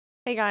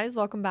Hey guys,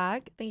 welcome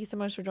back. Thank you so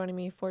much for joining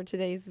me for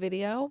today's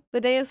video.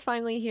 The day is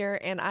finally here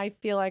and I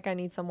feel like I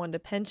need someone to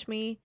pinch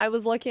me. I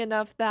was lucky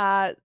enough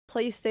that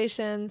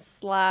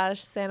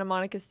PlayStation/Santa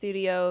Monica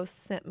Studios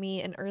sent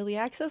me an early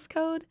access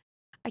code.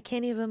 I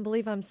can't even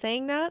believe I'm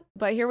saying that,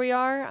 but here we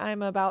are.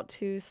 I'm about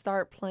to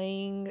start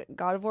playing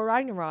God of War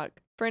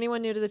Ragnarok. For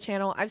anyone new to the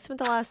channel, I've spent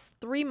the last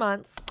 3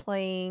 months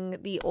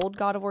playing the old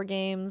God of War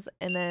games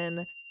and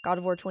then God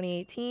of War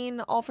 2018,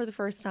 all for the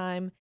first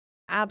time.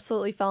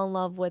 Absolutely fell in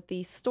love with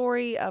the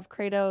story of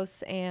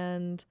Kratos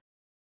and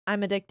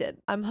I'm addicted.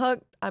 I'm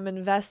hooked. I'm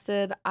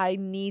invested. I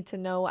need to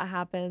know what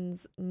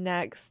happens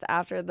next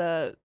after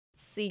the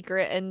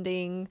secret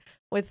ending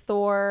with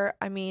Thor.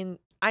 I mean,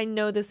 I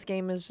know this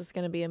game is just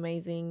going to be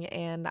amazing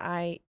and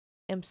I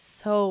am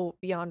so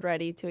beyond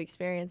ready to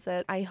experience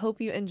it. I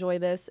hope you enjoy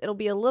this. It'll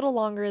be a little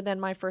longer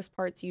than my first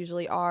parts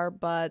usually are,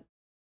 but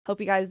hope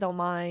you guys don't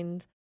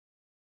mind.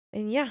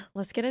 And yeah,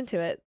 let's get into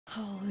it.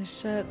 Holy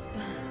shit.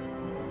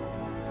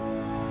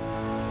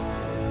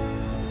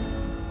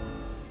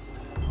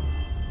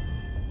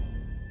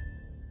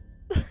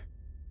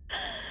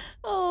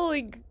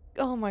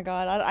 Oh my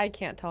god, I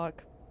can't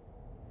talk.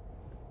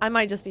 I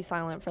might just be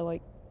silent for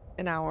like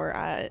an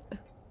hour.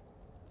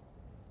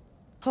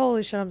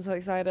 Holy shit, I'm so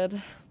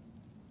excited.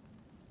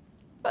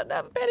 About to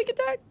have a panic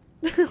attack.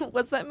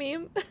 What's that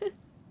meme?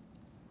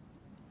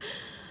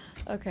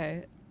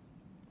 Okay.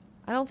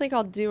 I don't think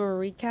I'll do a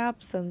recap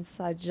since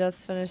I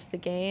just finished the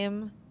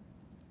game.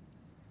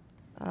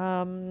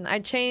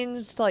 I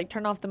changed, like,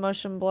 turn off the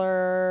motion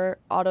blur,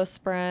 auto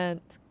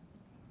sprint,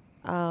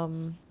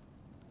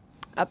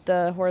 up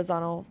the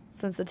horizontal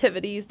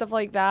sensitivity, stuff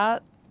like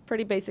that.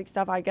 Pretty basic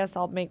stuff. I guess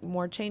I'll make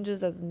more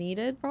changes as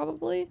needed,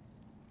 probably.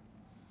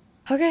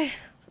 Okay,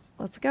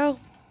 let's go.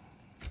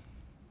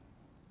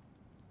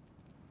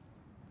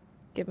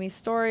 Give me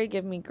story,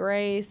 give me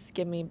grace,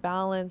 give me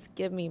balance,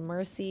 give me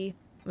mercy.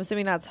 I'm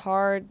assuming that's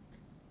hard.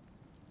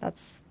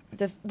 That's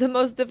the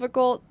most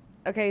difficult.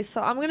 Okay,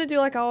 so I'm gonna do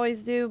like I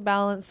always do,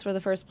 balance for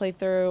the first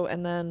playthrough,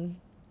 and then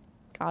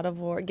God of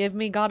War. Give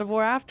me God of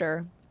War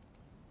after.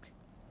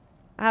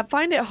 I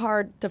find it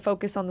hard to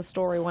focus on the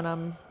story when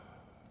I'm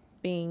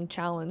being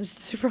challenged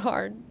super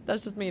hard.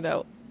 That's just me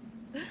though.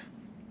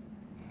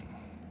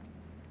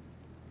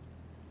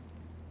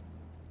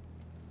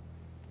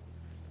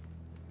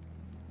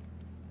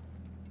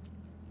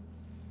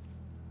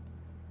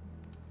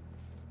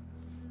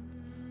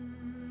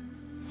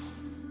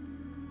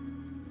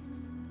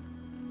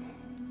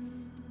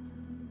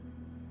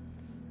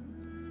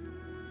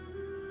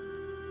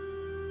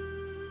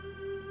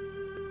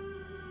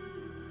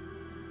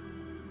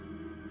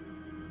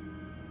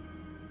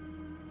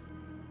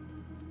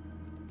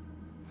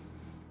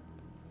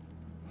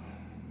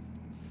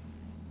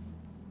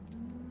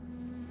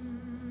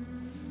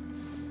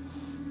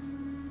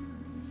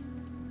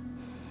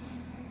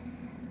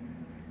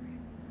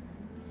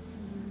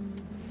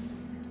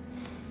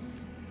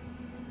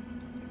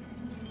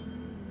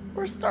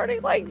 We're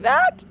starting like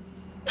that?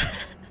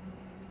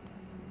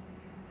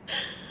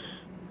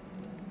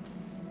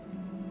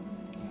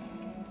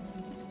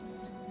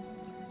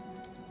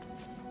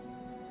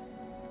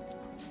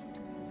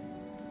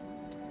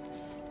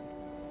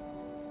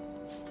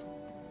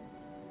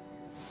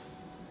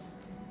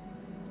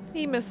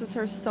 He misses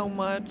her so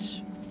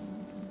much.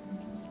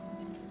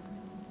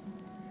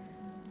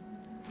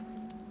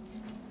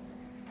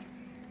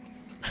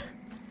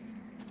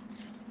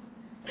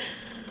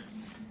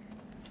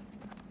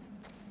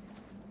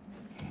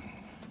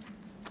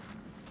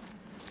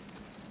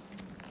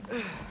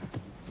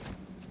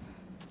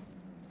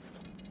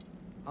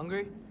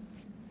 Hungry?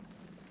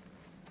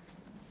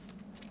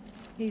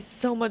 He's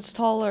so much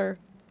taller.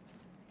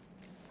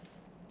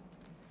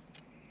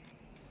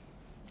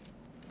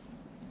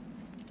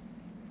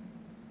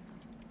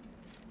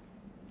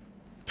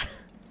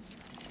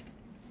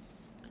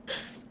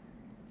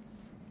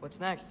 What's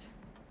next?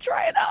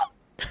 Try it out.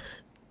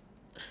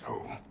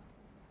 No.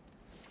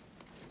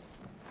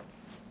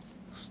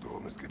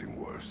 Storm is getting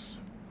worse.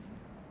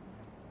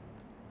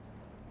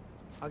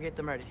 I'll get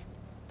them ready.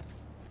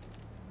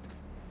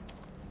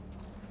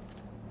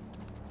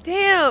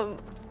 Damn.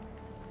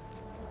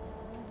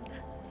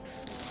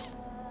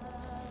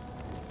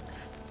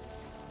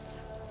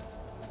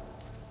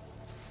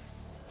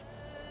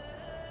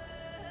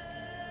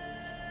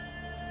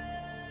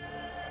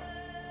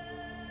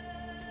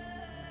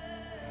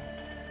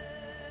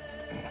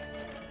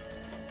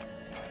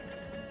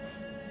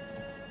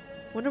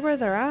 Wonder where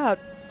they're at,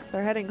 if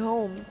they're heading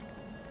home.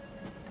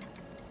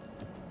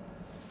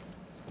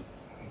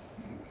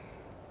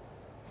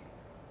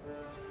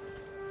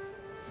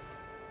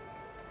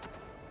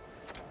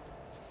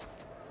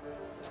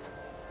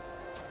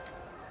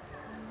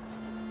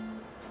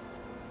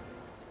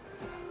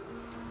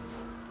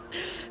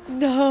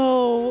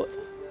 No.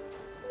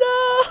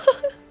 No.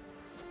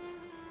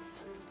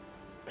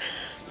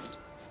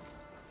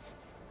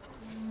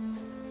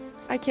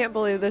 I can't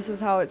believe this is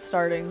how it's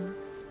starting.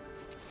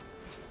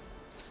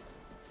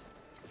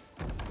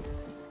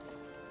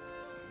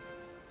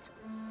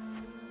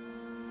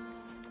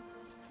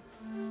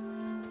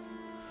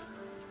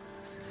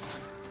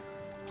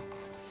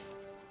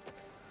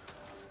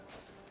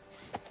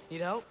 Need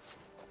help?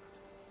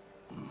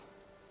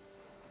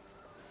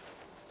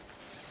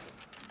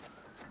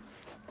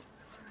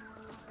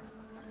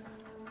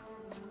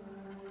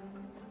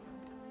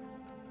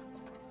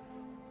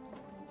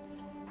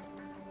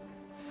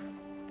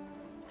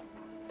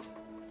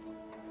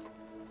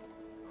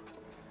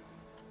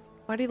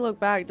 Why'd he look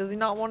back? Does he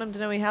not want him to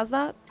know he has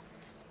that?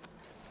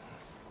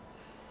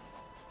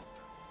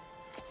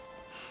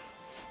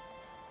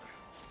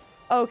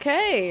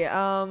 Okay,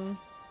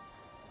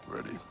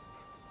 Ready?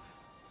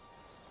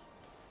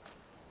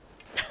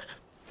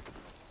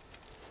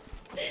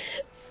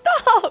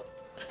 Stop!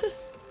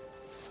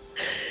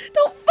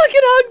 Don't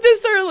fucking hug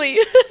this early!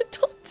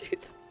 Don't do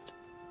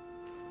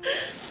that.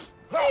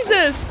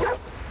 Jesus!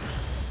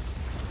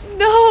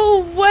 No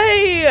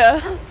way!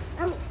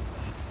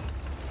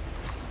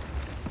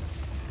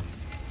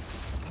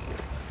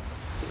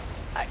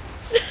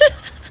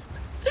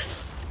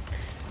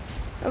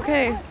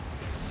 Okay.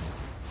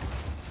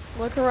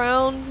 Look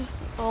around.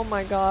 Oh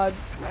my god.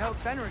 I hope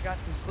Fenrir got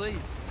some sleep.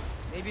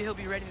 Maybe he'll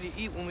be ready to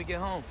eat when we get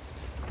home.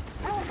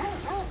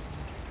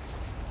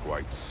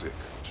 Quite sick,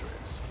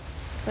 Trace.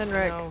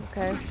 Fenric, No,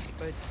 okay.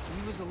 But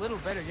he was a little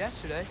better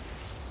yesterday.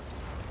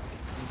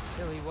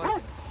 Until he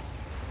wasn't.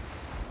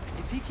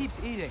 If he keeps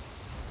eating,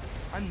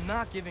 I'm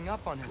not giving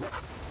up on him.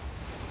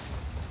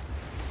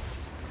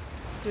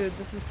 Dude,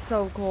 this is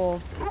so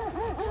cool.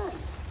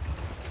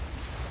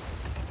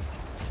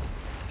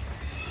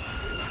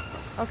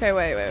 Okay,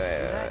 wait.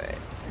 Yes.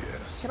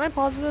 Can I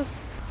pause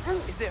this?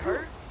 Is it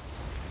hurt?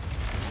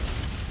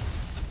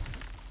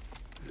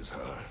 It is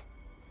her.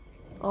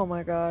 Oh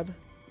my god.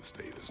 The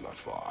state is not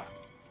far.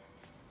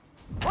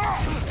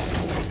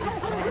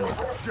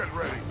 Get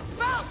ready.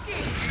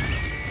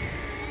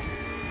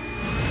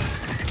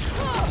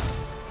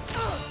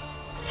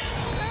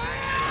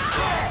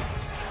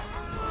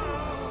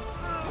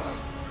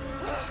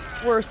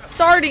 We're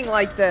starting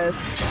like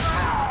this.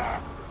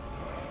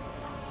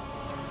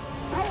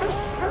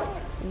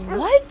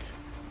 What?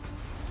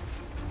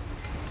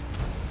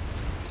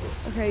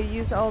 Okay,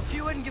 use all. She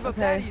wouldn't give up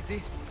Okay. that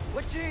easy.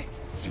 Would she?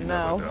 She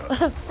No. never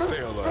does.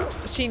 Stay alert.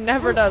 She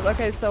never does.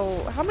 Okay,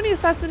 so how many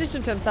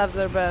assassination attempts have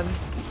there been?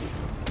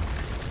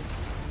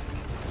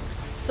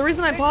 The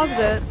reason I paused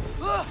it.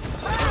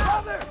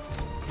 Brother!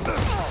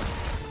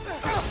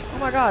 Oh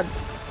my god.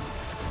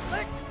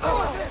 Let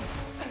go of him!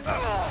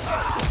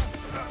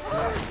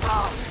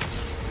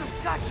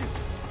 Got you!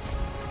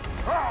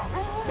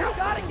 You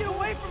gotta get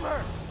away from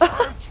her!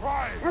 I'm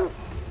trying.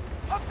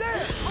 Up there!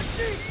 On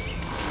trees!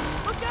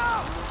 Look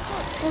out!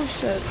 Oh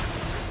shit.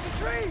 The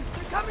trees!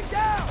 They're coming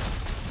down!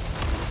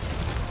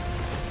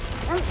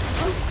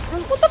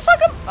 What the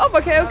fuck? Oh,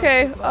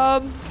 okay.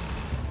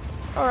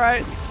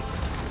 Alright.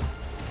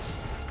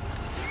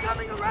 They're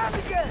coming around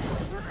again!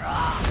 I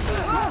do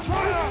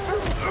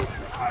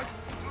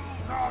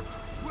not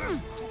wish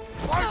to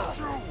fight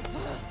you.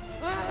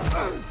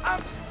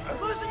 I'm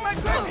losing my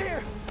grip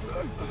here!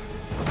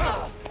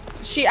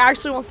 She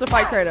actually wants to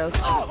fight Kratos.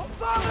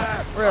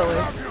 Father! Really?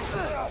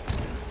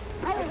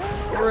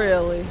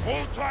 Really?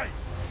 Hold tight.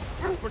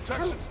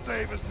 Protection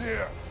stave is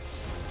near.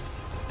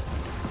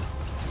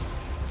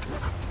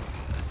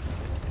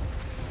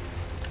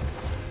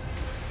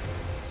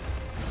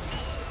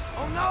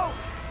 Oh no!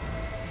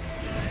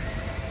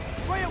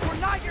 Freya, we're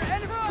not your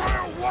enemy!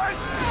 Freya, what?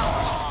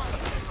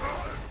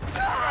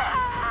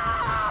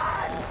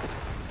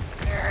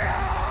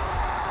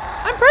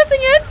 I'm pressing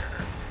it!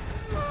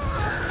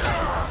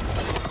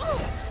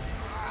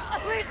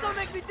 Please don't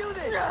make me do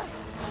this!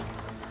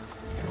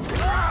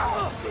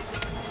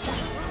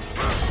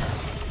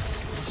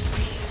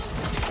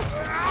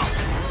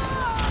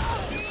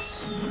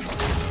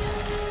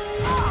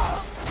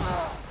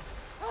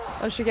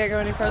 Oh, she can't go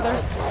any further?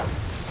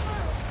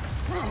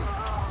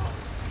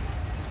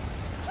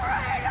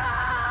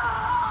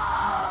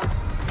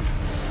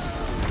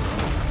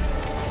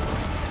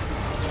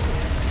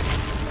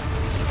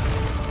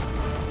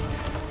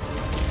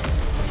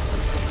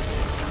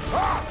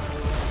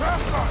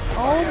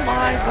 Oh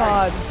my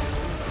god.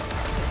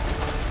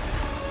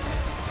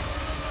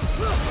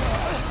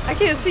 I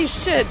can't see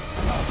shit.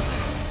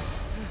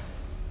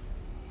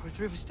 We're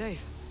through with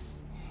Dave.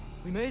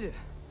 We made it.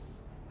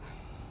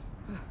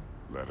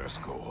 Let us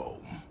go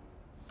home.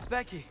 It's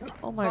Becky.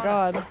 Oh my Fine.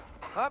 god.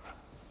 Up.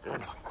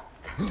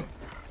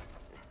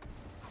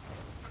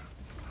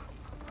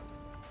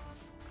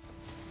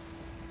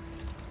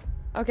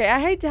 Okay, I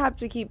hate to have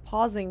to keep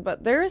pausing,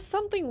 but there is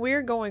something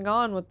weird going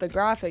on with the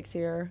graphics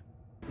here.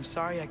 I'm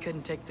sorry I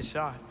couldn't take the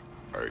shot.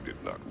 I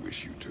did not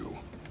wish you to.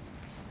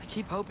 I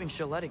keep hoping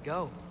she'll let it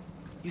go.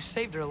 You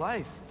saved her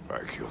life.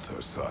 I killed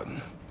her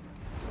son.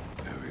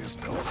 There is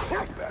no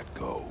letting that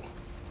go.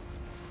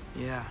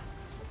 Yeah.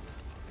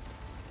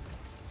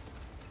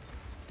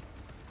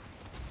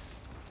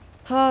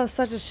 Oh,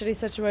 such a shitty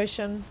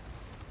situation.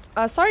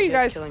 Sorry, you I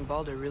guys. guess killing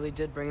Baldur really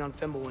did bring on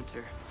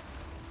Fimbulwinter.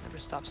 Never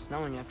stopped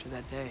snowing after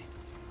that day.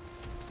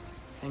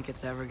 Think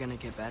it's ever gonna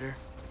get better?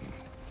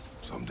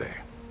 Someday.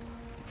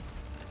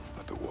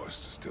 But the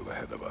worst is still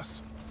ahead of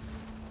us.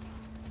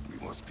 We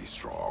must be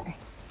strong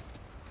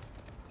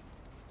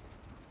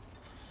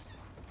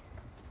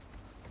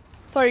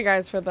Sorry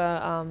guys for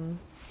the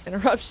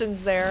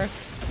interruptions there.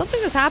 Something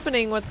was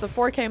happening with the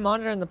 4K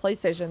monitor and the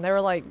PlayStation. They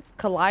were like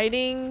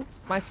colliding.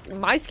 My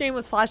screen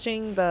was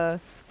flashing. I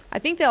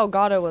think the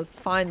Elgato was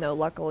fine though,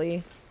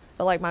 luckily.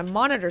 But like my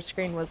monitor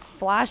screen was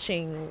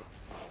flashing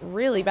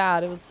really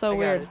bad. It was so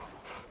weird.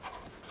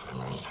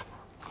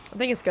 I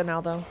think it's good now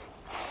though.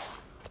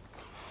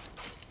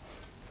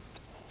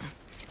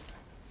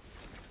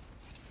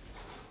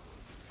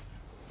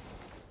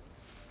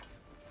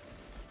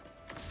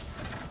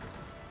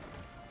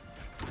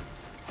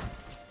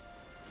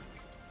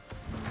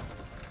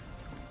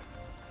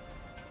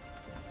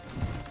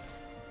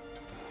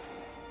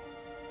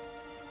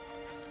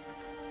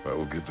 I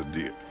will get the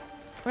deer.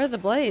 Where are the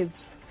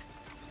blades?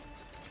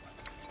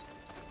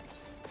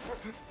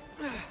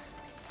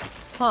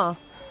 Huh.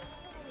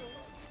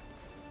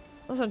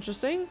 That's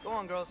interesting. Go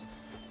on, girls.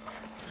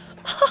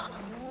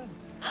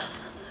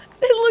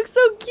 They look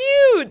so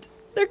cute!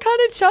 They're kind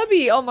of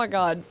chubby. Oh my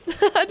god.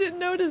 I didn't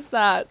notice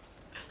that.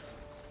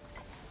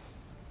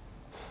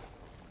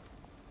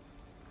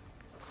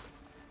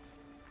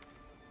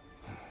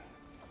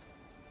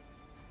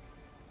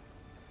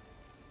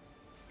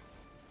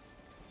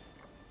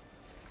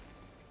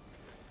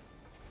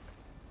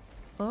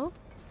 Huh?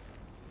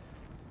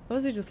 What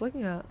was he just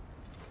looking at?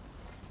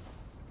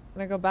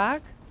 Can I go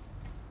back?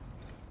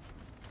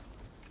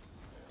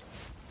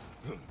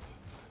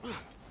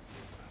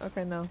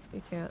 Okay, no,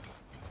 you can't.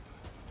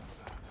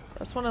 I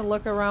just want to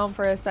look around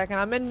for a second.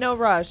 I'm in no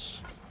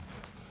rush.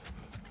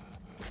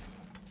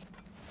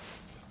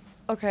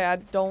 Okay, I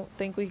don't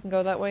think we can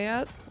go that way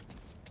yet.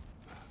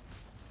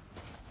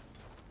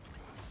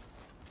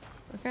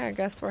 Okay, I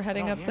guess we're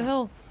heading up the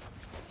hill.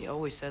 He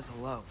always says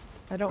hello.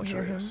 I don't hear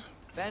him. Atreus.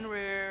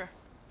 Fenrir,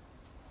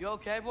 you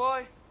okay,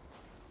 boy?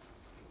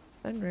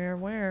 Fenrir,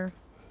 where?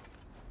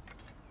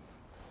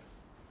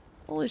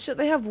 Holy shit,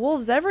 they have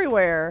wolves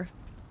everywhere.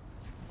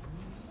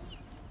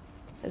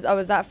 Is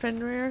that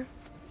Fenrir?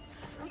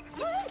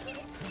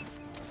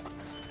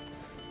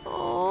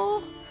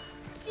 Oh.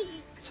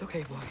 It's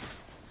okay, boy.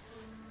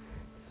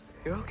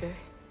 You're okay.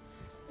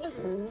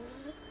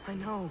 I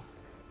know.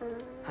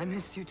 I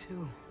missed you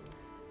too.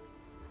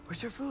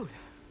 Where's your food?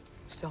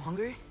 Still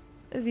hungry?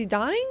 Is he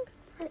dying?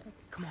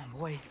 Come on,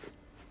 boy.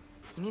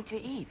 You need to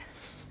eat.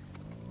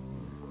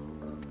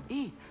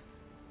 Eat.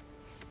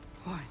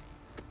 What?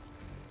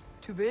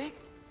 Too big?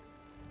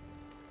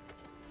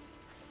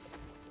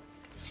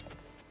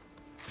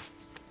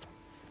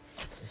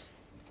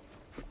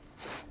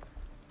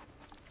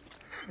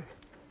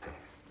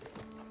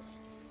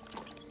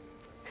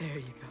 There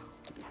you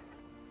go.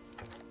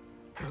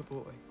 Good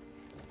boy.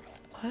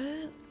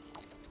 What?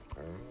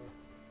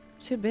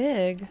 Too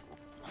big.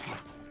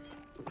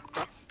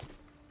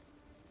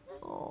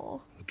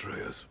 Oh.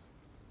 Atreus,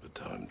 the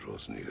time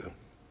draws near.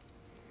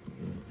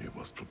 You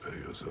must prepare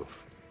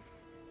yourself.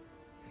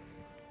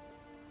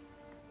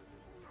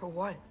 For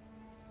what?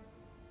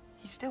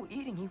 He's still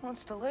eating. He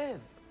wants to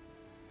live.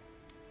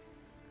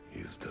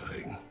 He is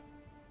dying.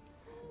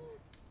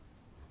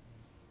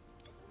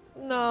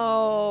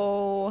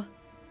 No.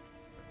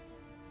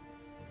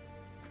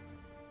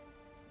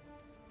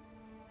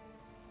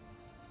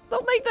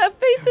 Don't make that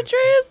face,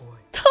 Atreus. Boy.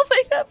 Don't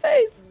make that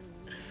face.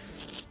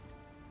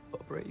 A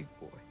brave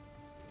boy.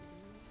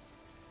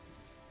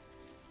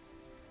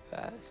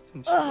 Fast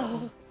and strong.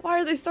 Oh, why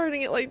are they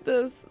starting it like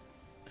this?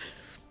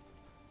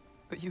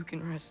 But you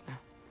can rest now.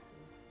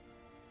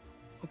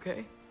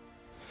 Okay?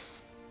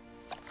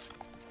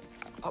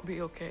 I'll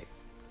be okay.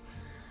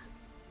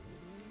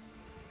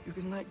 You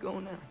can let go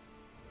now.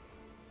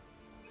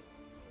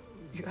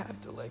 You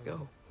have to let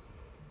go.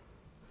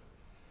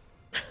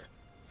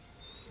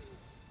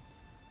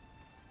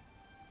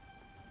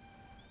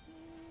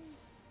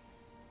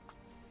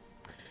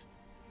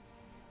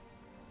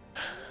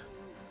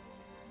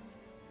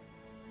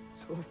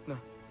 Sofna.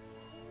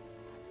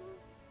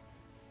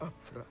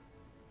 Afra.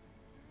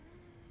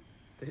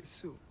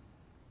 Tesu.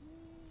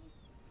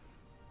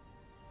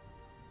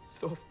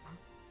 Sofna.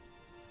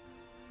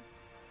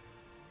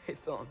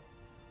 Ethon.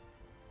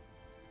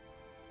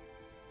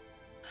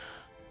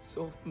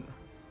 Sofna.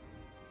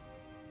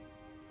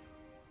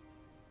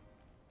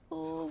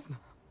 Oh.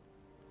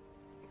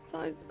 His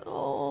eyes.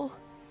 Oh.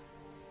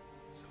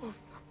 Sofna.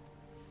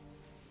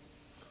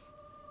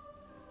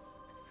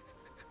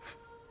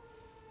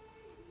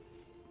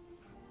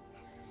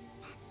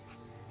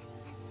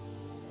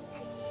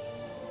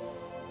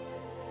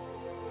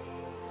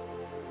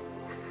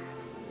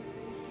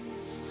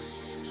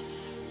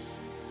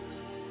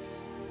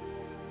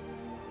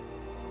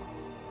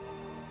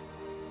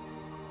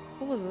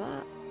 What was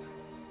that?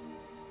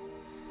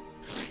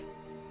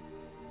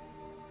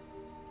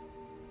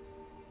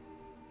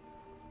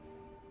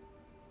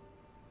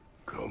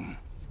 Come.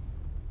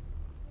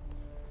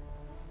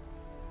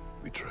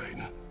 We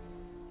train.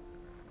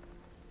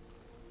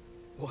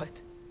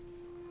 What?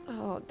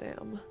 Oh,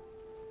 damn.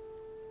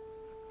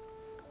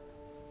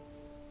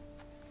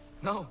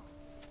 No.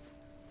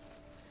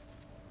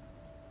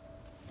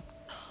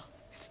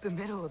 It's the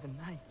middle of the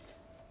night.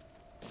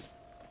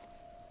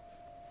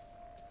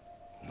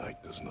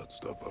 does not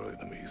stop our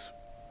enemies.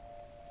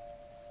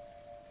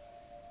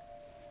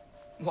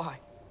 Why?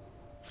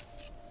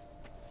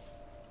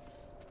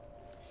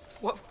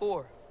 What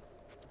for?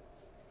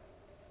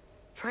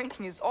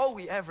 Training is all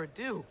we ever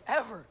do,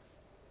 ever.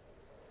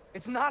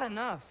 It's not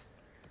enough.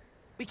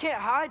 We can't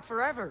hide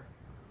forever.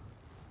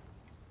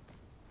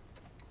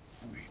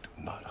 We do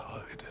not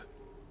hide.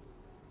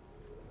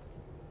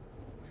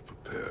 We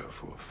prepare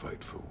for a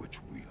fight for which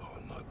we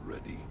are not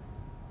ready.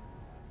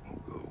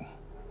 We'll go.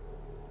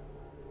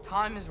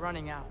 Time is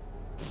running out.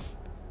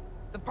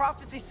 The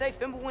prophecies say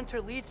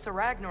Fimbulwinter leads to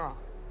Ragnarok.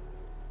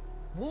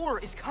 War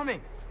is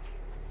coming.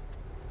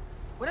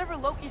 Whatever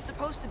Loki's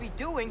supposed to be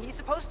doing, he's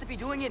supposed to be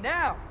doing it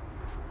now.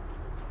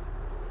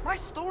 My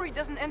story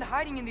doesn't end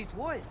hiding in these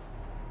woods.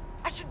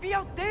 I should be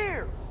out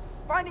there,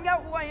 finding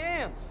out who I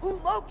am, who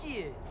Loki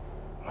is.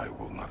 I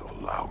will not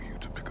allow you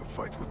to pick a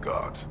fight with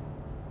gods.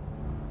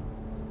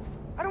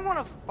 I don't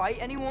want to fight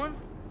anyone.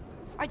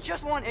 I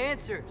just want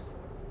answers.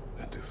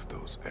 And if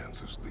those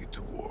answers lead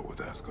to war with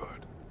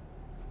Asgard?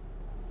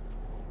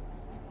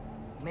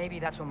 Maybe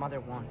that's what Mother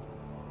wanted.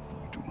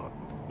 We do not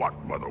know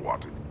what Mother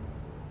wanted.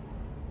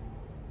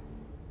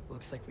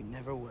 Looks like we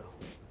never will.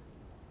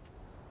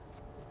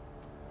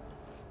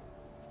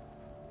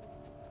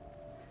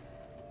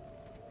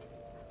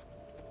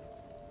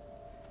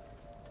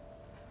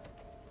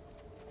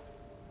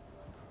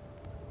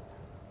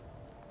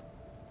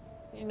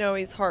 You know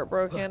he's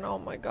heartbroken. Oh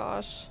my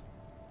gosh.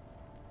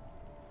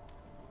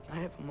 Can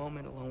I have a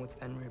moment alone with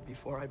Fenrir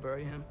before I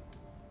bury him?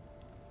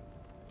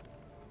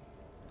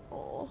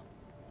 Oh.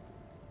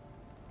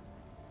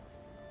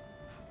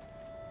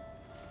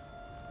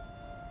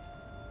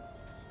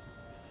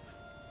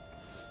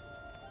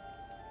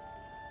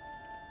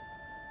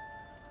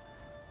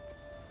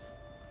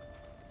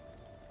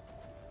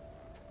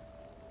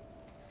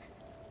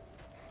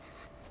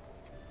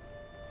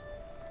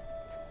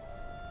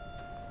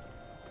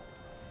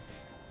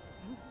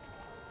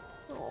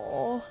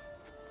 Oh,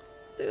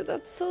 dude,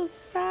 that's so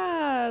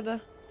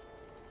sad.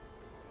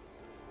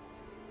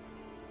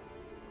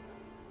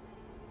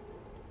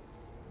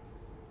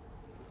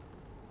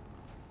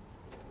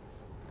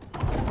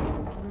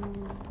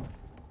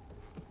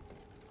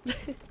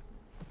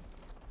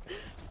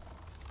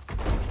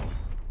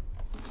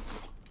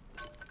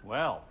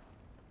 Well,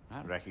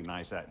 I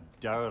recognize that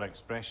dour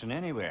expression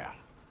anywhere.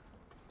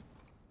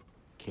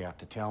 Care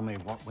to tell me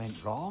what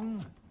went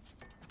wrong?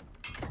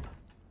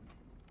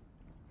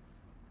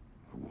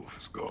 The wolf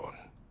is gone.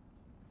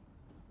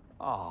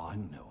 Oh,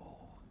 no.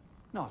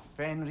 Not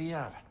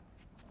Fenrir.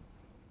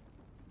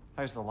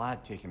 How's the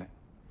lad taking it?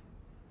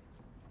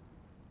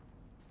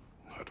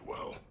 Not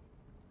well.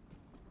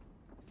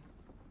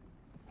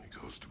 He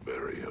goes to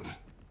bury him.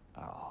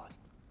 Oh,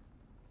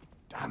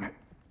 damn it.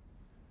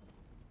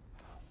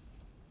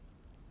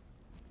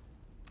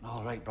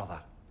 All right,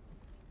 brother.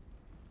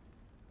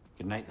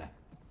 Good night, then.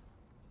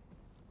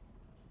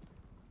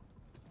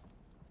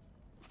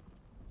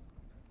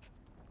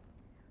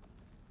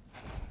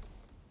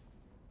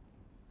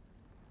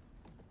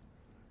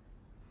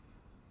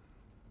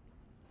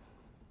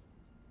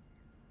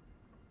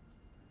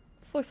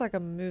 This looks like a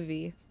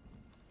movie.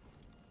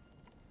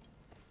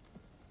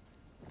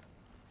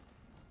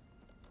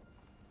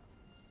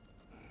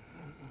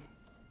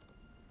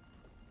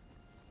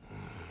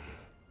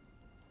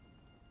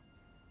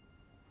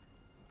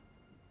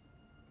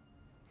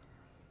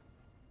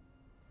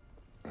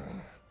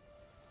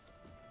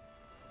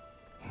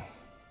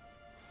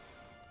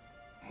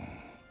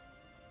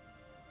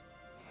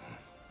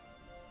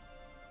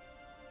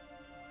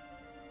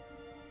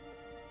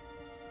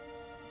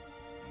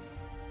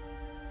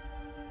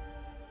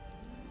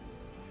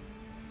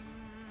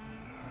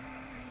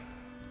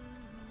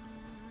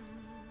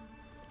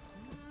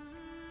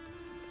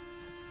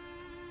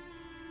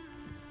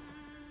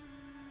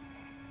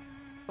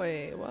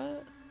 Wait,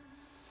 what?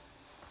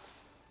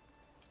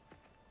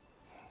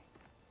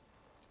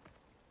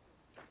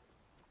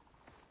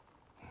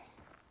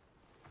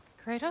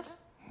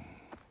 Kratos?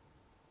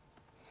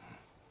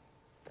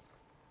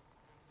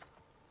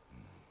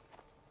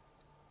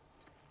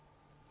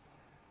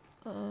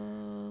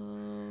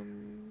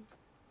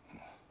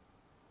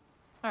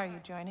 Are you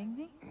joining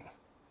me?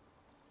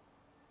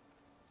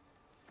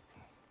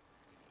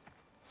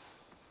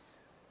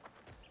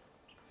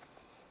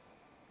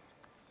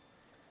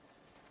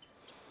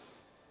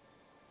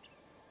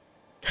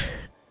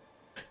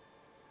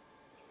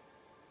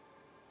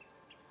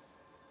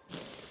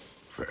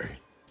 Faye.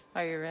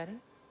 Are you ready?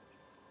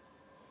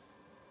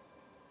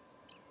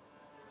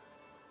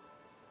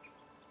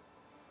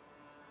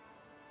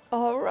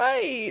 All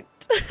right.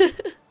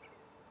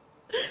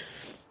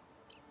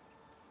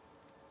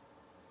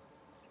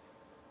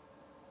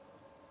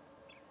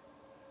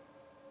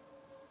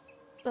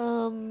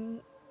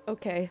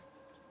 Okay.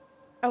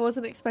 I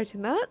wasn't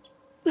expecting that.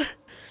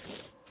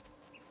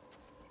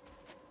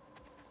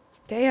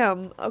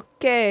 Damn.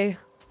 Okay.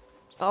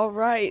 All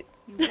right.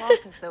 You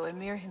walk as though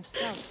Emir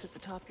himself sits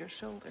atop your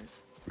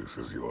shoulders. This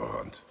is your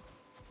hunt.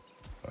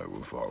 I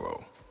will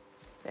follow.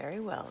 Very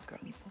well,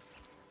 Grumbles.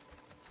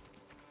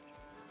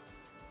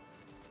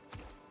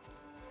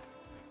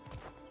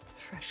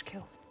 fresh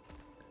kill.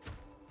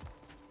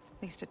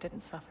 At least it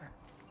didn't suffer.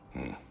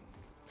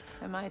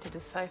 Am I to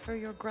decipher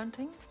your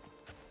grunting?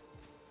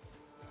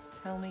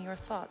 Tell me your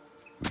thoughts.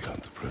 We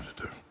hunt the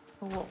predator.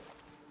 A wolf.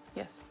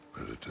 Yes.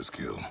 Predators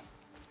kill.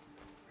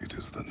 It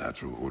is the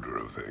natural order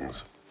of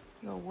things.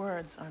 Your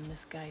words are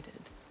misguided.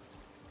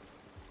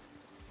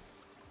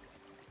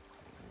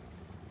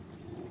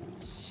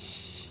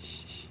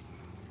 Shh.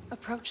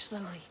 Approach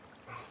slowly.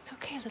 It's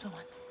okay, little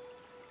one.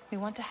 We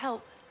want to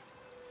help.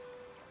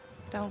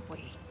 Don't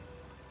we?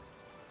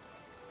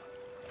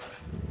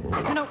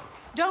 No,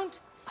 don't!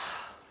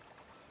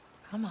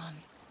 Come on.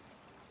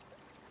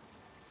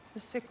 The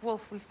sick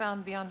wolf we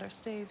found beyond our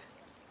stave.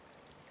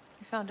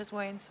 He found his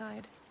way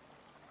inside.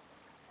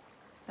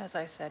 As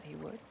I said he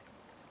would.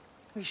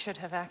 We should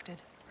have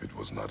acted. It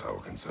was not our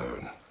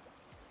concern.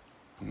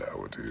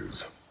 Now it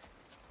is.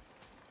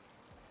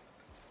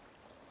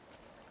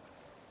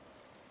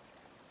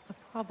 The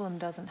problem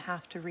doesn't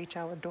have to reach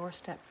our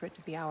doorstep for it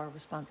to be our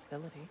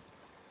responsibility.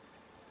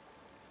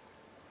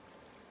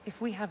 If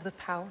we have the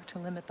power to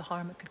limit the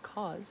harm it could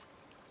cause,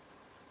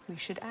 we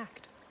should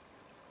act.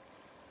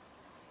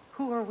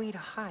 Who are we to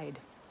hide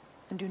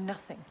and do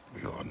nothing?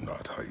 We are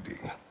not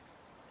hiding.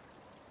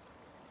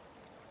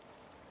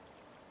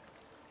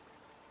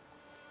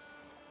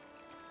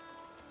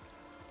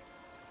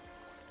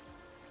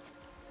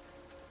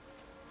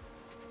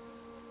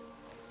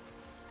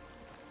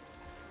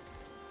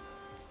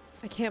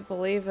 I can't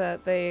believe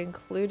that they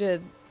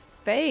included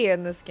Faye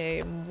in this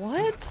game.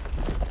 What?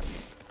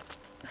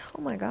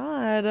 Oh my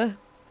god.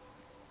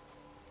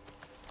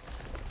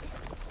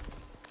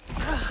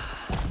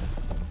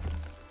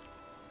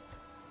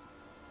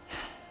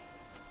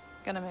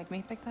 Gonna make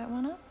me pick that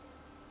one up?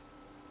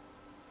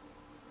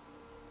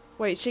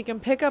 Wait, she can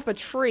pick up a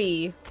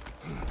tree.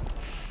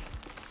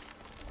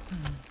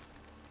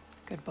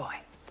 Good boy.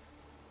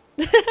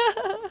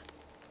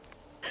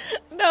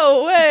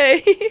 No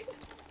way.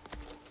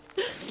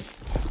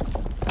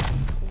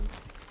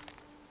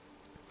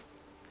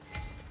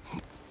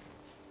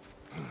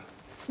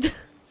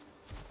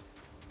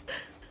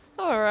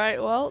 All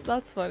right, well,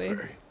 that's funny.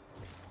 Faye.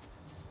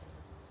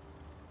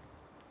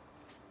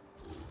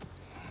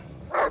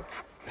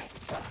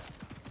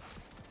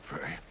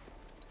 Faye.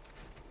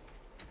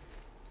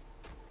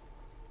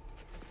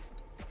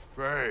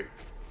 Faye.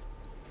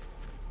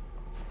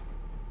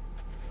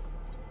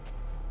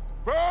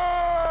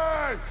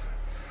 Faye!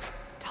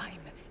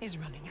 Time is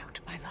running out,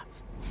 my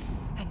love.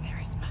 And there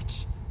is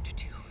much to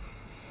do.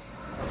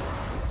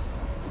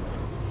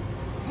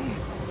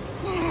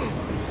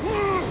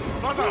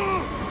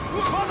 Mother!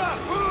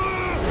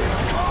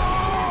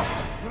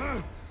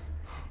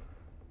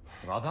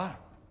 Brother?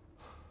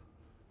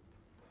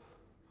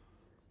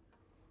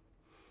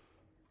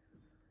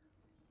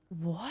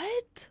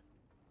 What?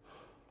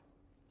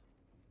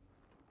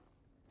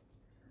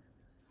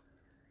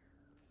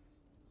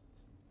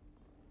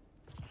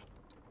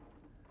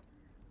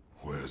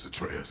 Where's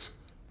Atreus?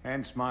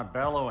 Hence my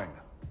bellowing.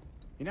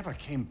 He never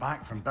came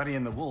back from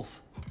burying the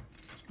wolf.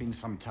 It's been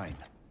some time.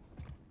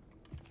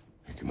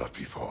 He cannot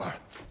be far.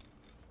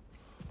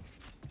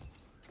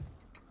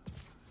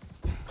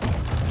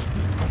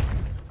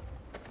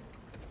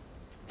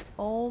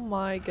 Oh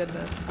my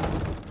goodness.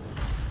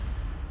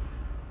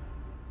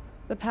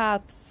 The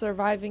path,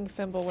 surviving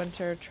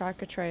Fimbulwinter,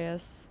 track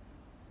Atreus.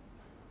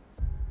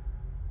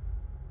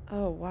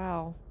 Oh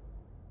wow.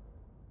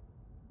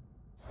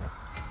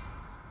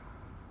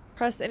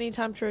 Press any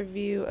time to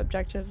review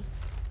objectives.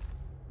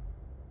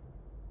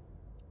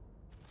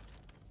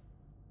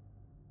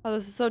 Oh,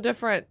 this is so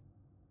different.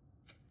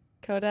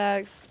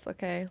 Codex,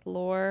 okay,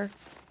 lore.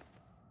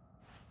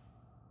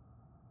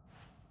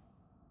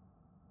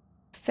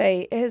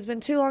 Faye. It has been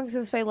too long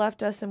since Faye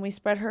left us and we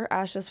spread her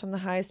ashes from the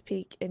highest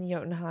peak in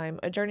Jotunheim.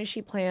 A journey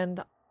she planned,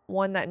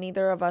 one that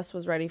neither of us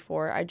was ready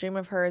for. I dream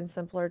of her in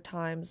simpler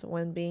times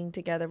when being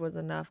together was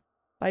enough.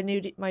 My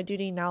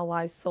duty now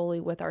lies solely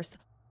with our...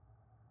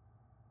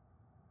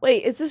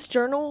 Wait, is this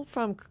journal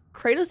from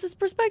Kratos'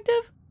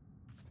 perspective?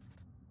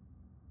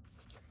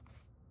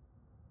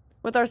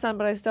 With our son,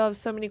 but I still have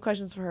so many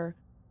questions for her.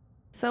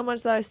 So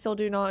much that I still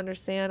do not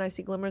understand. I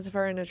see glimmers of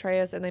her in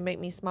Atreus and they make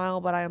me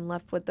smile, but I am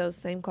left with those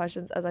same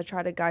questions as I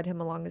try to guide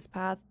him along his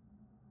path.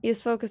 He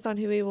is focused on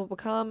who he will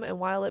become, and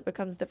while it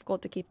becomes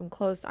difficult to keep him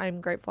close, I am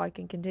grateful I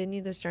can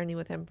continue this journey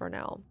with him for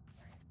now.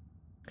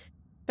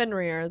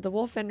 Fenrir. The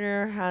wolf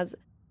Fenrir has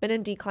been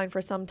in decline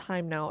for some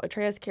time now.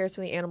 Atreus cares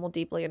for the animal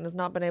deeply and has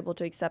not been able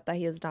to accept that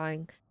he is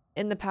dying.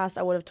 In the past,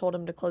 I would have told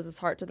him to close his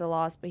heart to the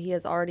loss, but he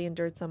has already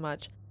endured so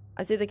much.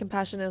 I see the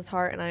compassion in his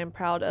heart, and I am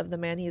proud of the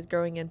man he is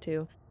growing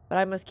into. But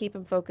I must keep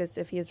him focused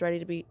if he is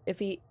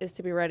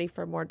to be ready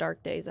for more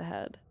dark days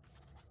ahead.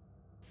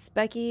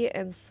 Specky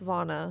and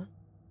Svanna.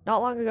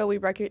 Not long ago, we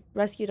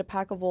rescued a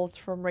pack of wolves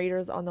from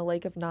raiders on the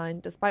Lake of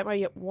Nine. Despite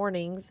my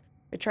warnings,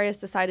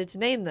 Atreus decided to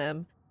name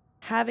them.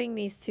 Having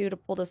these two to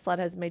pull the sled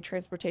has made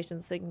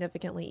transportation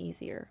significantly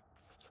easier.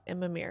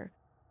 And Mimir.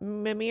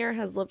 Mimir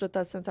has lived with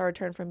us since our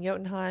return from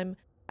Jotunheim.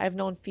 I have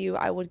known few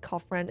I would call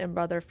friend and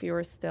brother,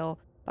 fewer still.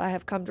 but I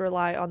have come to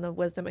rely on the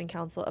wisdom and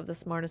counsel of the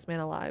smartest man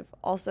alive.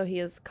 Also, he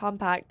is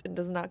compact and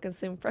does not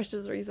consume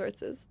precious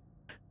resources.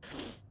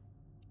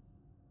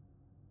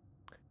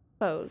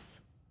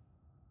 Foes.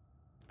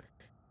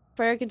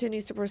 Freya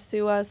continues to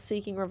pursue us,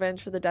 seeking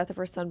revenge for the death of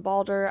her son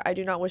Balder. I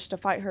do not wish to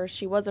fight her.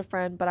 She was a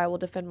friend, but I will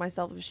defend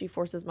myself if she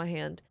forces my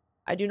hand.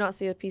 I do not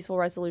see a peaceful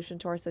resolution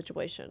to our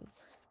situation.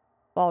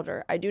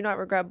 Balder. I do not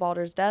regret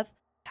Balder's death.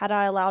 Had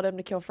I allowed him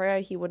to kill Freya,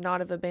 he would not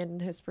have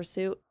abandoned his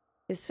pursuit.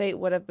 His fate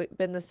would have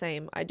been the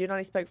same. I do not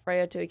expect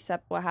Freya to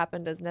accept what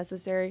happened as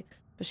necessary,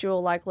 but she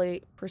will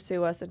likely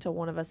pursue us until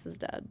one of us is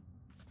dead.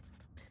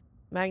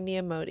 Magni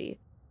and Modi.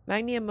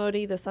 Magni and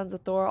Modi, the sons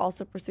of Thor,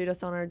 also pursued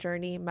us on our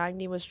journey.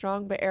 Magni was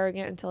strong but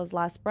arrogant until his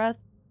last breath.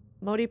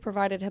 Modi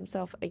proved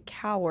himself a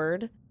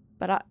coward,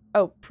 but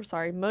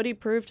Modi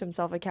proved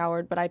himself a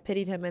coward, but I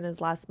pitied him in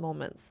his last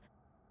moments.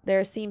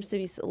 There seems to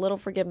be little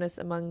forgiveness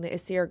among the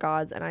Aesir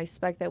gods, and I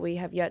expect that we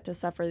have yet to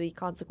suffer the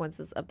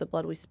consequences of the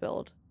blood we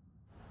spilled.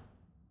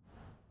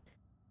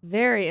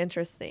 Very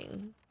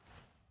interesting.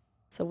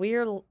 So we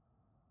are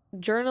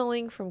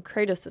journaling from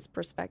Kratos'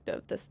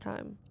 perspective this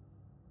time.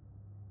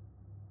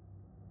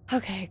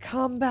 Okay,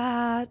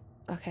 combat.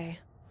 Okay.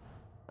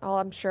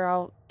 I'm sure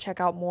I'll check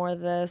out more of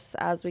this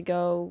as we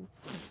go.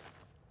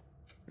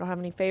 Don't have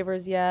any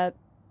favors yet.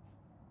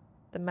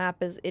 The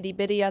map is itty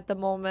bitty at the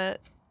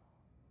moment.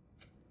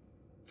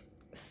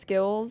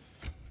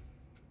 Skills.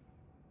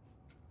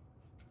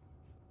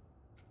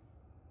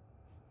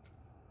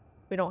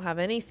 We don't have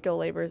any skill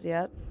labors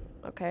yet.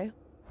 Okay.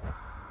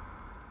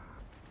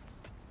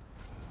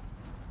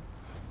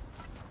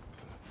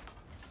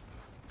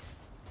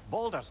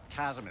 Baldur's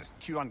chasm is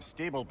too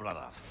unstable,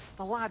 brother.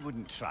 The lad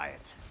wouldn't try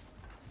it.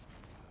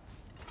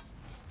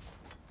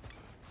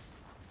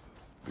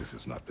 This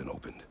has not been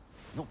opened.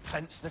 No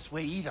prints this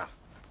way either.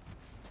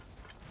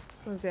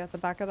 Was he at the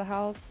back of the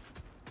house?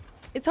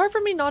 It's hard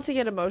for me not to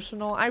get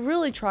emotional. I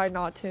really try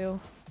not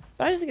to,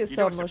 but I just get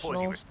so emotional.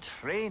 Suppose he was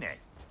training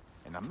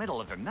in the middle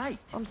of the night?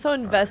 I'm so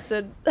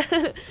invested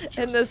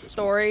in this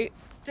story.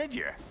 Did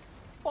you?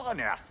 What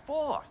on earth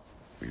for?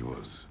 He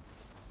was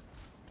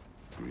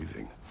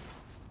grieving.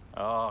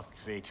 Oh,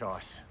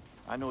 Kratos.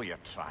 I know you're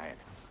trying.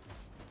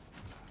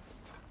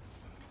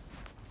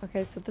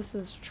 Okay, so this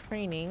is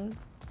training.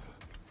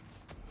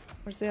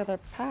 Where's the other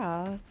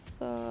paths?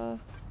 Oh.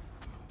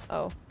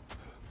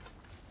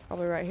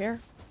 Probably right here.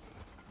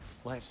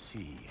 Let's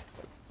see.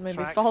 Maybe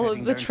Tracks follow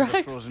heading the down to tracks.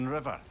 the frozen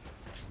river.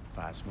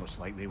 That's most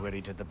likely where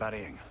he did the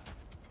burying.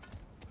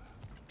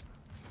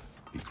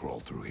 He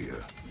crawled through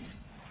here.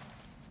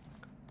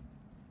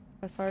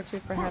 Press R2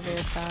 for heavy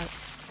attack.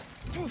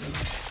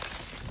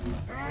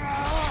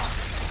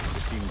 You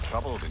seem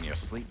troubled in your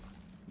sleep,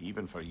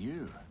 even for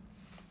you.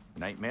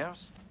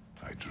 Nightmares?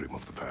 I dream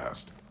of the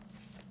past.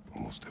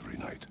 Almost every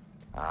night.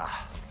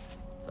 Ah,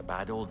 the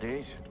bad old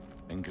days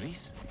in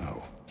Greece?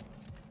 No.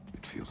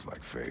 It feels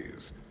like Faye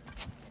is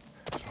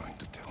trying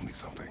to tell me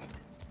something.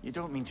 You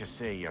don't mean to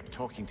say you're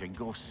talking to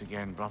ghosts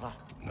again, brother?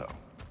 No.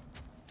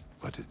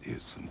 But it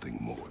is something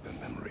more than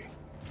memory.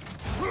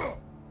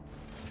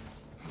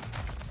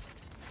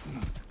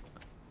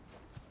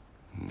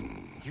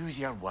 Use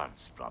your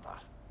words, brother.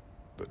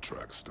 The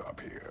tracks stop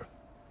here.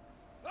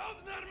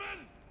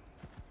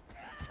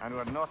 And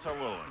we're not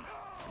alone.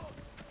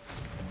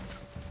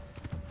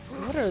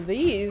 What are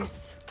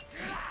these?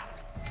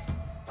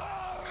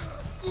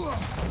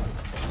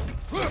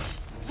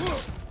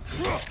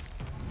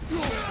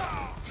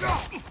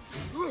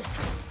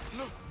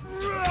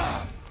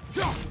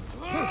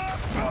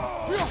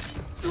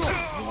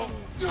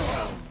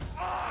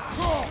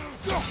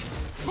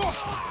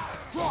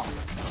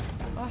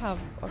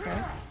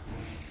 Okay.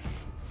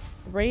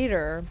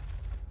 Raider.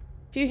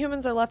 Few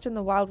humans are left in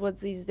the wild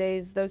woods these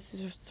days. Those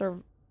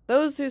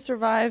who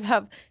survive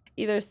have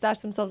either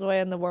stashed themselves away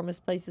in the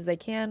warmest places they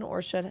can,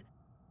 or should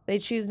they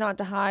choose not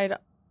to hide,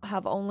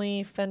 have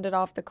only fended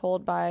off the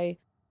cold by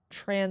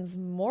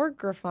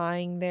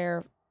transmogrifying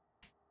their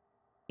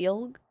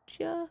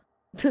Ilgja?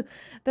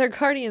 Their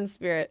guardian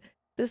spirit.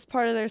 This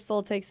part of their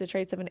soul takes the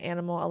traits of an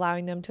animal,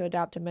 allowing them to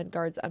adapt to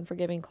Midgard's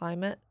unforgiving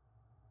climate.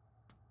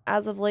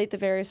 As of late, the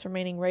various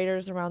remaining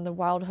raiders around the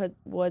wild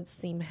woods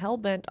seem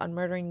hell-bent on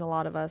murdering the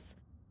lot of us.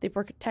 The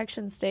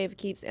protection stave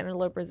keeps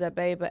interlopers at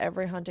bay, but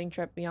every hunting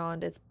trip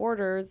beyond its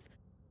borders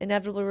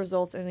inevitably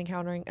results in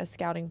encountering a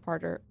scouting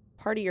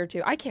party or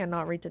two. I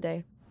cannot read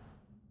today.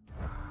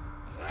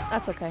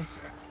 That's okay.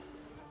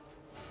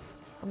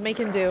 I'm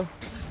making do.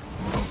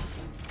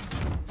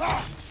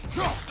 Let's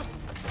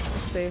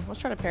see. Let's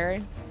try to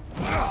parry.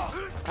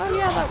 Oh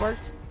yeah, that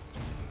worked.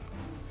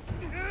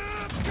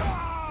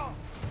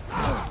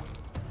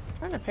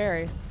 Trying to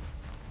parry.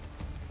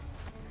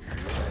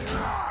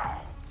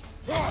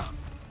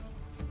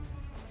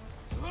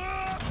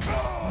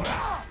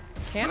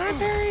 Can I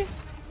parry?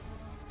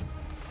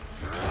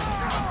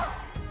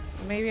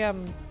 Maybe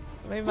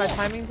my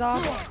timing's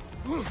off.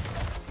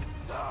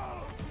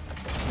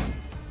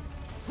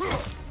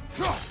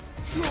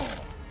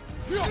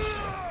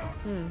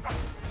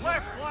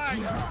 Left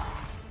flank.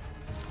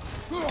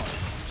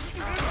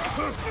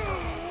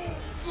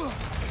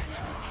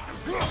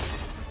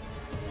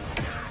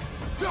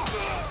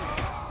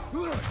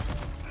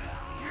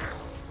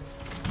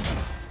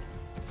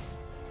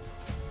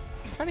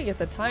 Trying to get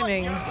the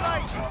timing.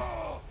 I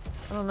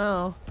don't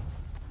know.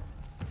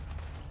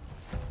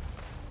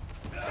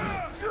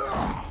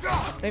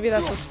 Maybe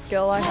that's a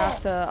skill I have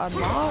to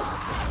unlock.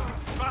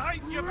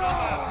 Behind you,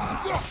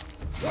 brother!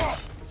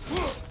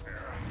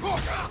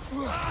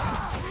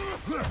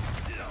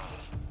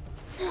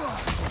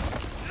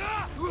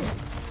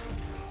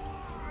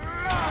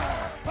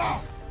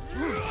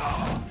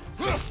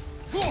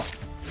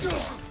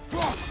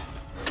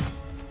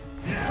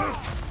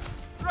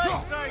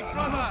 Right side,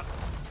 brother!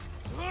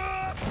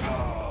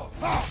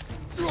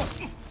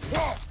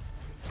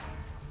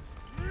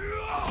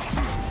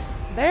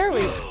 There we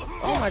go.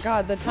 Oh my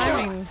god, the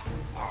timing.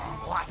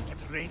 Blasted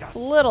raiders! It's a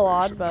little They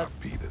odd, should but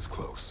not be this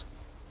close.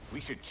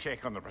 We should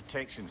check on the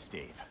protection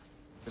stave.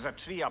 There's a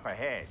tree up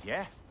ahead,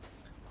 yeah?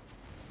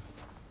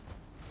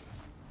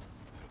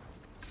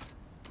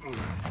 I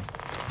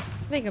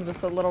think I'm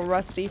just a little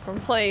rusty from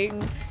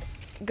playing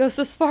Ghost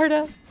of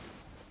Sparta.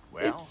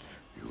 Well, Oops.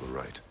 You were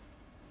right.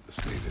 The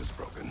stave is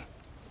broken.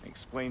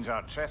 explains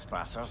our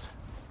trespassers.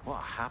 What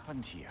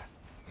happened here?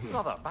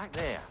 Brother, back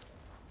there.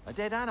 A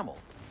dead animal.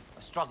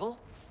 A struggle?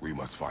 We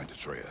must find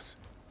Atreus.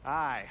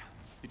 Aye.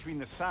 Between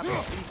the savage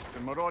beasts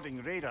and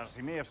marauding raiders,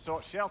 he may have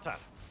sought shelter.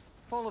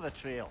 Follow the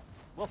trail.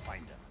 We'll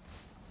find him.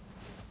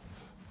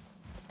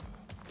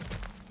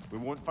 We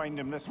won't find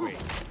him this way.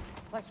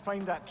 Let's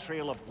find that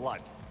trail of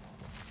blood.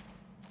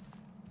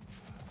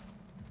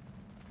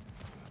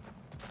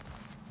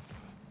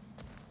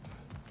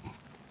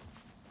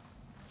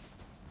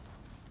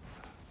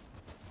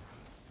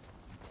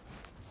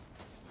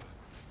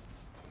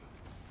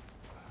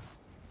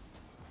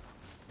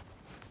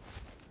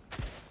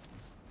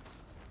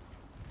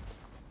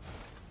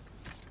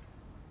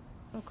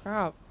 Oh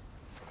crap.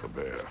 A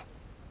bear.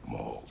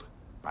 Mauled.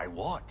 By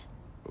what?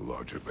 A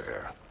larger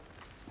bear.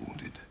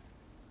 Wounded.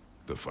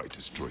 The fight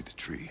destroyed the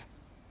tree.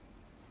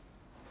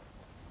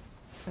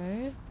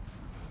 Okay.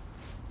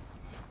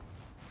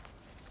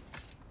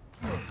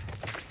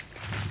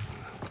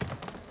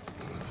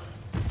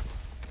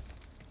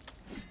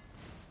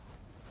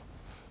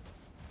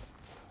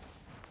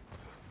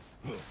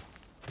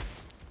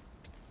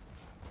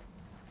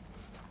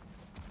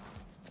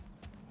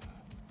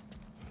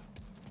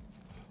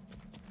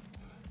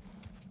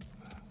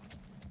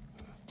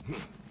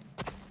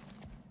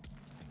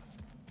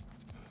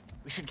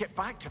 We should get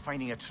back to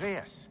finding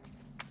Atreus.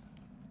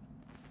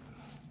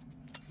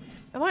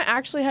 Am I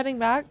actually heading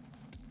back?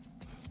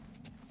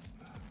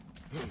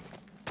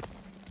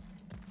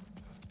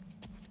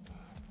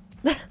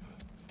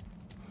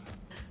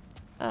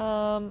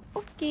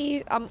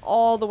 Okay. I'm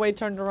all the way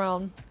turned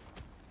around.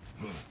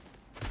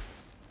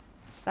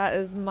 That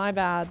is my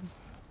bad.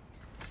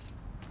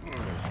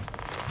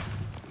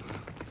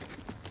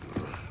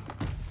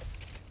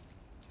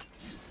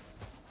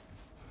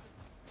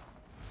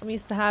 I'm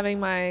used to having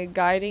my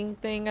guiding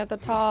thing at the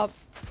top.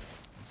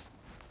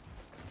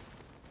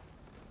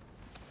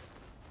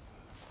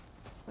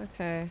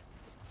 Okay.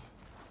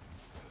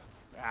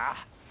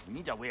 Ah, we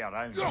need a way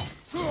around.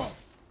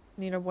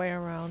 Need a way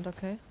around,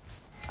 okay.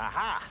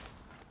 Aha!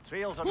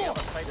 Trail's on the other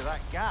side of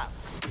that gap,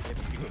 if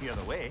you can clear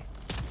the way.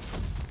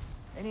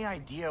 Any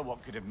idea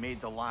what could have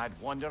made the lad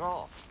wander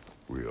off?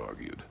 We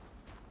argued.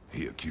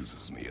 He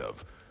accuses me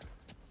of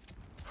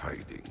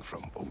hiding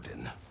from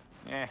Odin.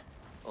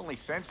 Only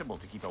sensible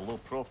to keep a low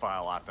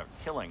profile after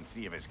killing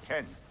 3 of his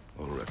kin.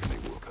 A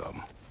reckoning will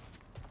come.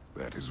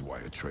 That is why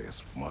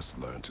Atreus must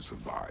learn to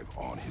survive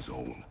on his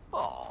own.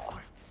 Oh,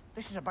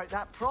 this is about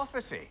that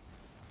prophecy.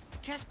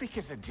 Just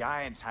because the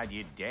giants had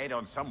you dead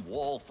on some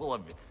wall full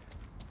of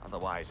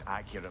otherwise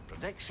accurate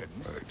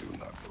predictions. I do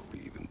not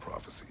believe in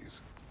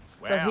prophecies.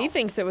 So he Well,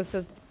 thinks it was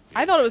his...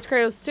 I thought it was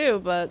Kratos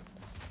too, but...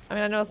 I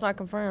mean, I know it's not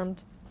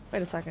confirmed.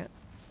 Wait a second.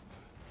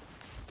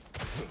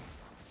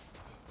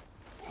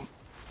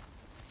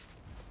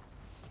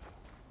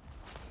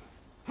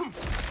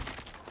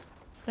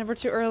 It's never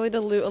too early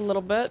to loot a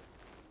little bit.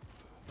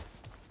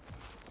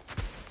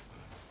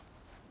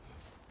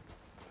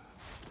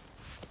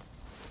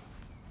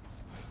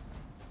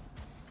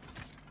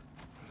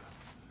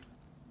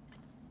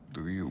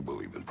 Do you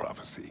believe in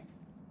prophecy?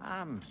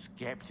 I'm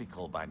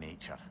skeptical by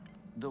nature,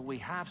 though we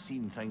have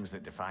seen things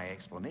that defy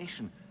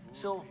explanation.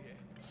 So,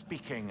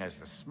 speaking as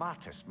the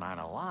smartest man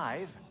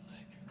alive,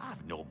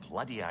 I've no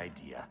bloody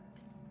idea.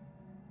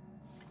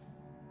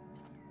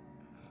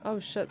 Oh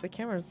shit, the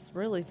camera's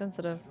really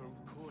sensitive.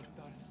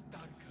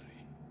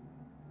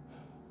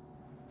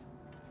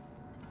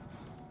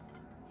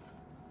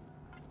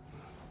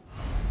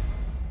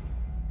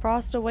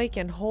 Frost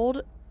Awaken.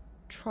 Hold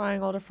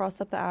triangle to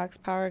frost up the axe,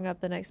 powering up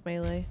the next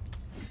melee.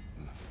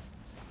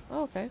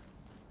 Oh, okay.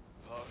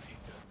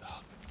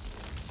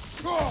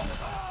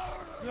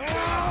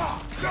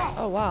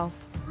 Oh, wow.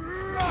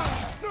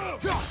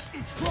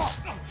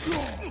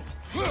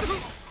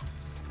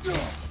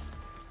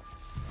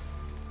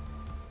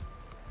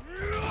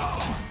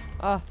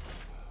 Ah.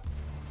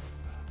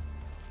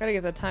 Gotta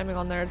get the timing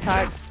on their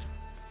attacks.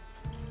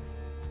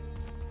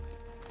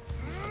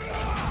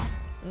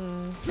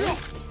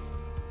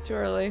 Too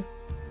early.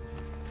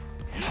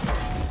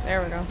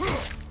 There we go.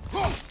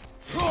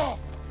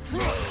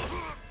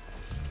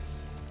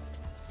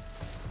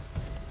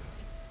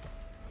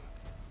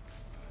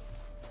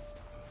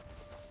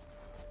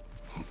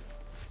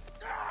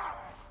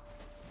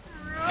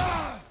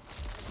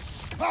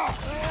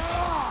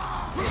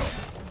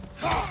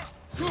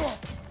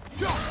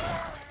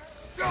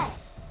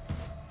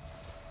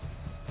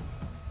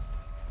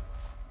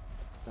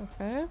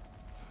 Okay.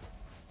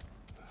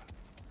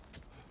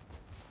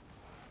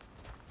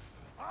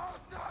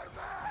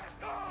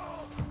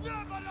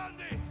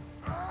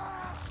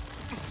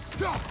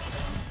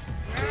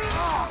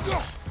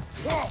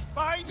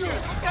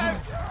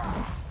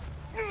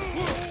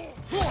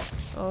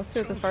 Oh, let's see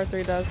what this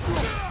R3 does.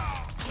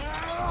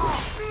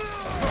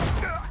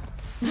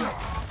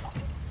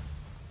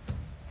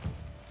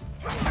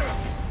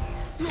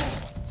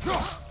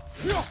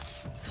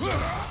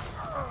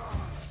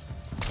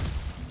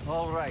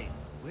 All right,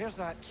 where's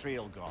that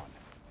trail gone?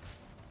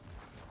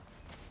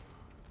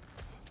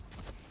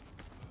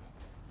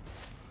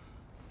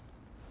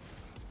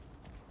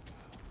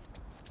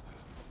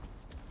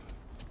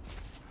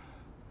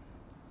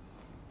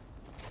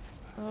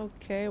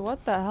 Okay,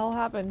 what the hell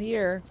happened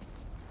here?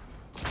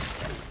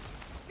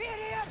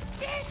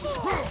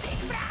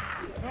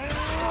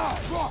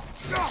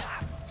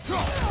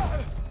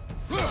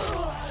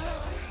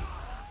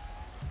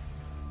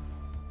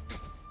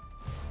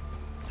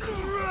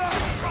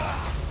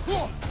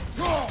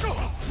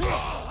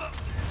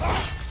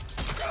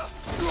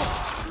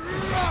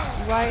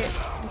 Right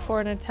before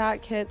an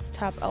attack hits,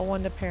 tap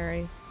L1 to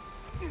parry.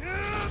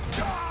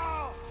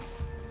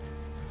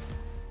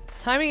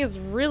 Timing is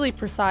really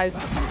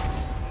precise.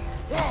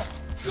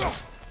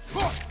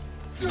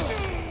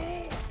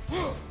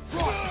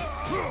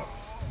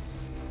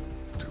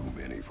 Too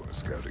many for a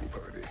scouting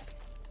party.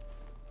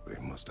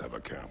 They must have a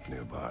camp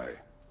nearby.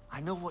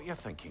 I know what you're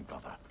thinking,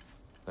 brother.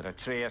 But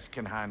Atreus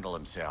can handle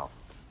himself.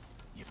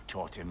 You've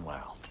taught him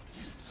well.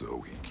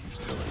 So he keeps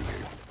telling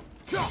me.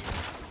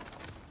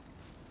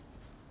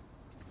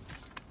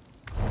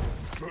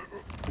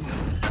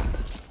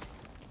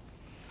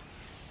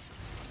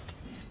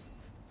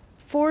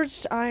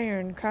 Forged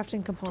iron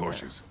crafting component.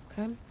 Torches.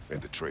 Okay.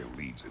 And the trail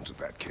leads into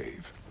that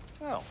cave.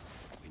 Well,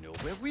 we know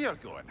where we are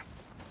going.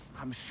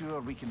 I'm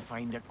sure we can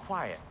find a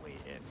quiet way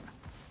in.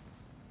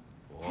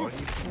 Or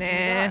you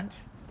can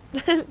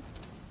do that.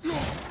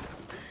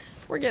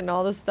 We're getting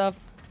all this stuff.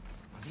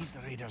 Are these the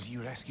raiders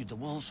you rescued the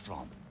wolves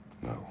from?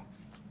 No.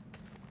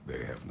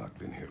 They have not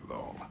been here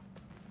long.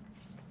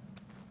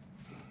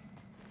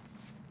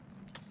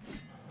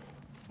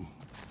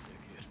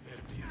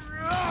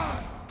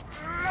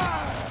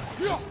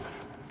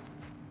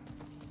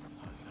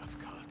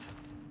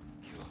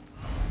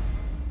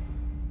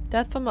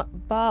 Death from a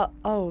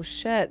oh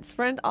shit.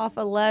 Sprint off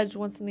a ledge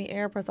once in the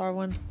air, press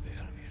R1.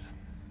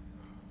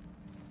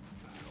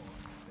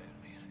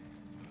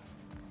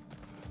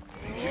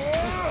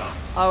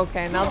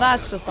 Okay, now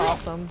that's just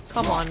awesome.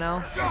 Come on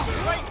now.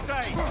 Right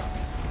side!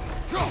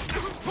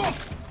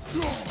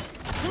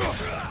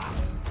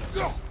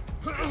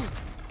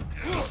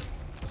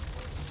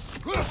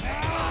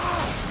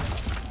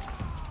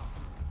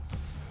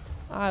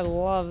 I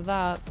love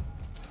that.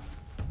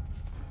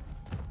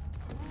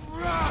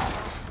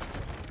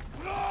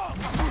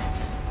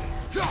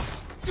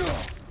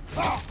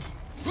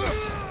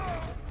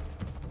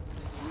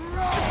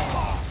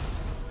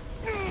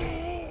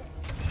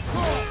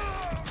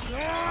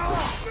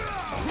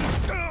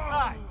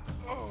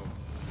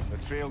 The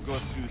trail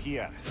goes through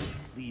here.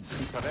 Leads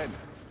deeper in.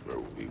 There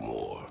will be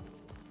more.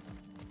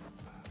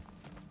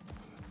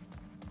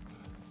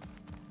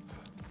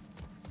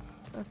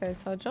 Okay,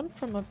 so I jumped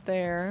from up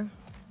there.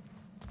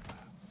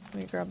 Let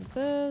me grab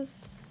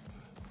this.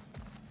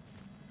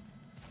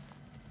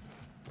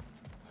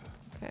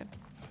 Okay.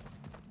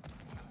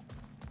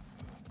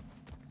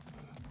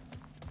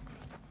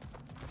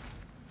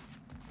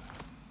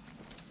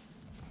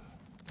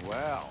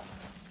 Well,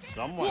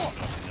 someone got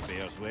in the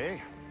bear's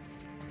way.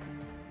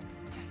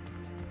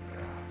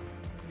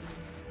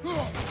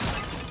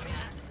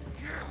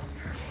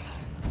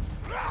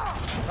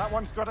 That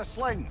one's got a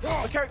sling.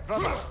 Look out,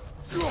 brother.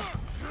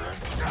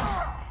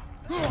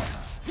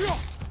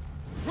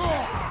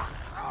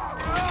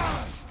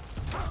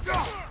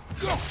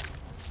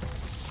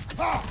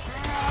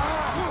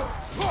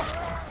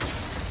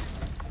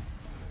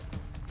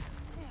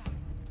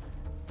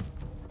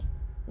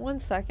 One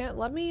second.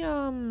 Let me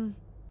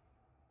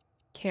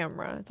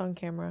camera. It's on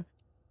camera.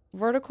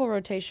 Vertical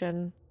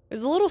rotation. It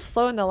was a little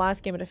slow in the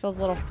last game, but it feels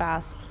a little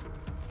fast.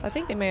 So I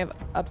think they may have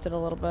upped it a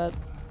little bit.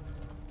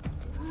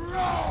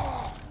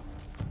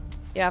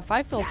 Yeah,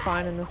 5 feels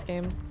fine in this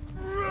game.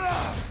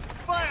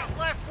 Fire,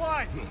 left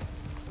flank!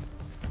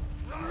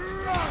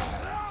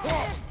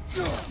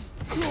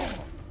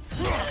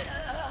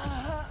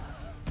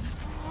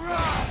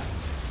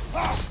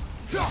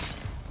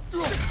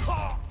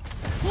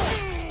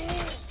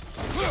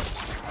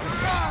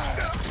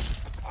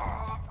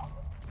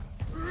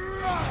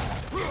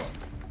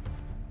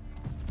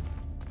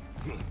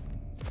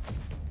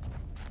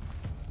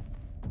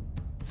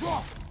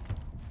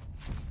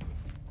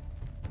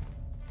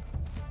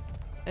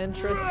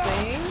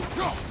 Interesting.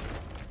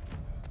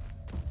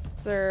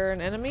 Is there an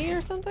enemy or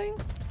something?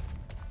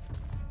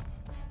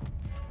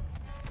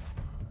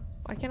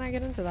 Why can't I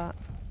get into that?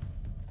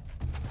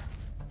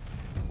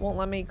 Won't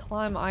let me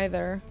climb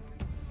either.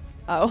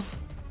 Oh.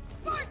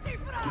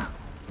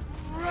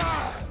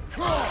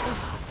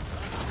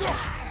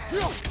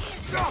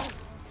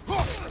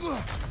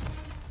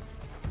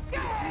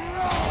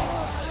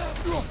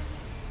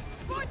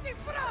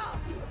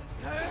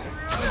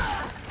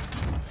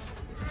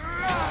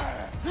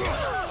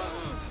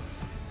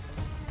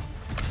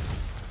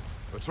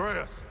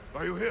 Atreus,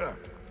 are you here?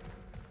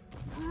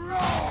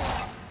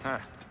 Huh.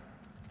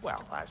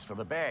 Well, that's for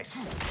the best.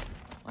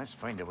 Let's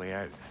find a way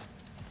out.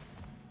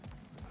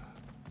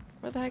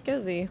 Where the heck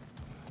is he?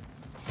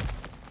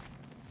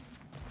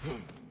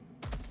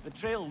 The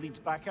trail leads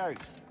back out.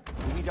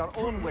 We need our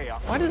own way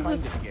up. Why to does find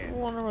this... it I again.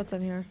 wonder what's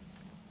in here.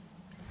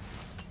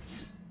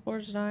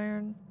 Forged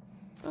iron.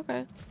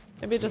 Okay.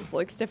 Maybe it just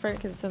looks different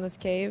because it's in this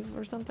cave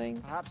or something.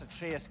 Perhaps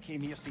Atreus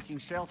came here seeking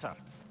shelter.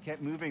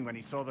 Kept moving when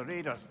he saw the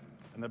raiders.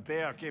 And the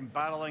bear came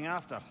barreling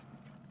after.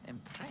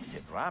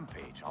 Impressive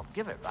rampage, I'll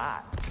give it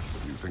that.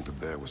 Do you think the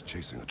bear was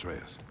chasing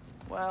Atreus?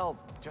 Well,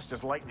 just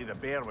as likely the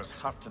bear was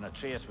hurt and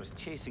Atreus was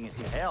chasing it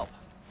to help.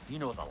 You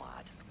know the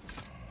lad.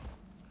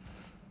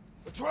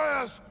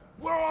 Atreus,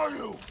 where are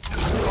you?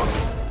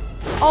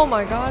 Oh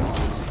my god.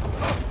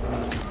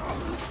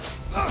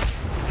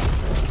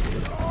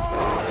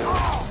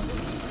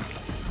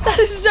 That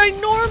is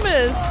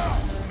ginormous!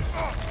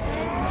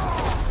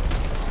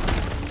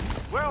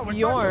 Well, we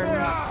Yorn. found the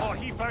bear. Oh,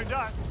 he found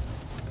us.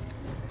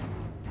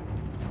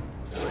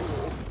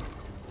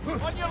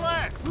 On your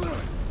left.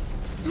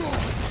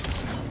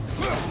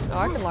 Oh,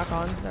 I can lock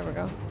on. There we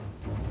go.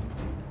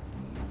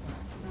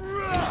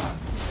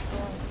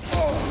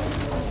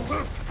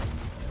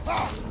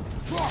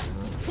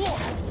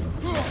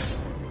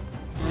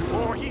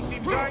 Oh, he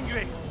seems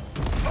angry.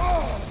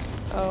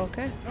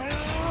 Okay.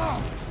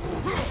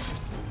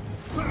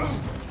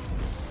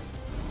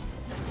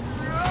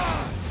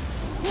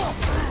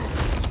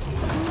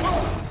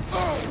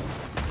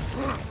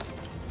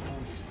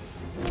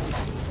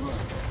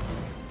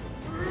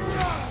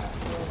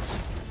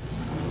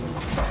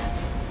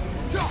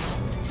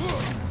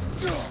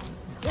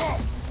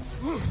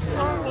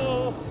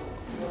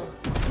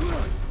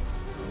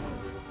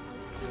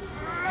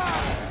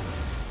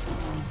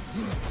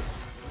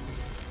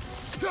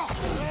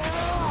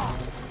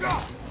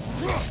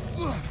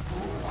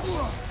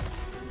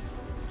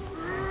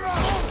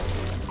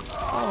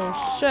 Oh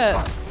shit.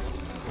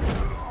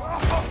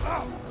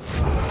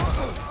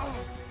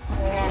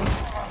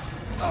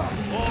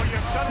 Oh,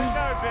 you've done it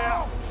now, bear.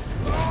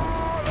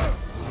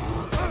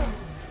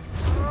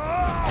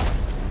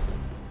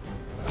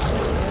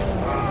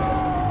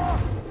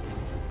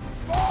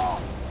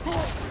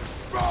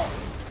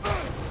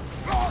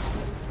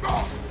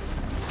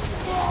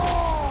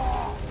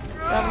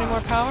 Do I have any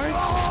more powers?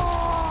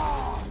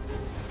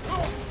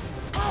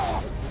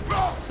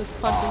 Just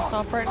punch and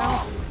stomp right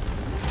now.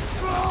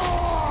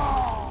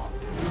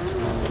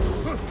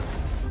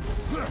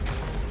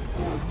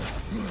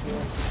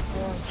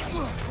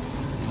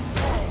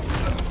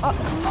 Oh.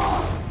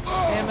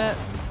 Damn it.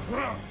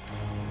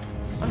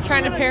 I'm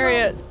trying to parry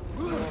it.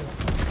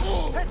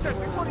 Hit us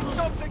before he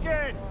stops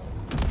again.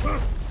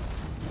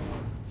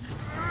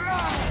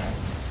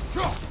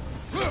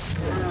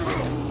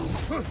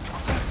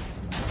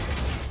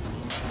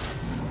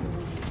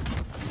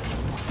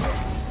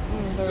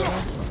 There we go.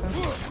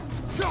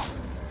 Okay.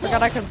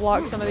 Forgot I could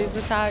block some of these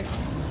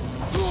attacks.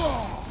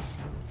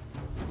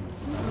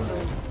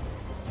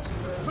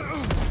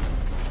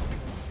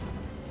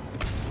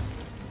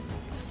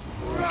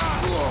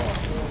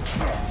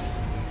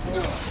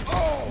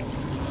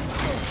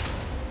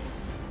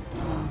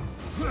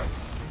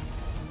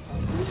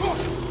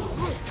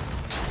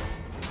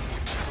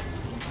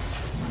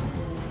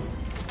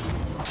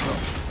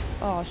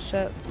 Oh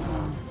shit.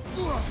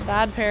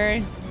 Bad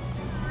parry.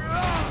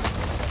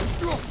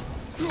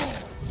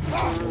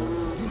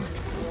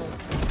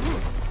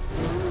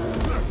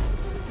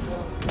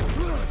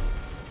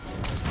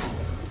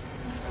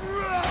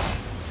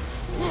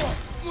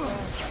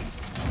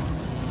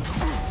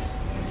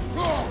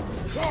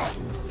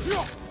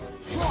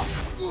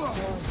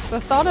 The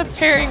thought of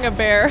parrying a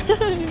bear.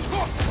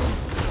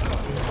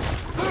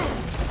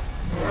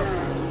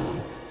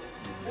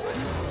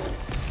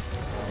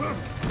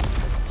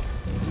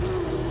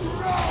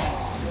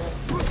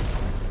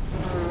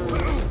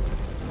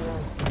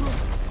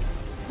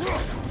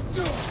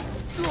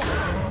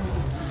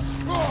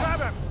 Grab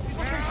him. He's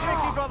looking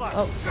shaky, brother.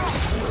 Oh.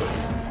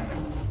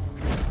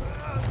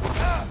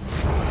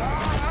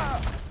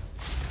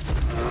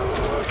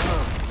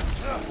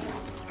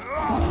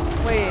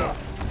 Wait.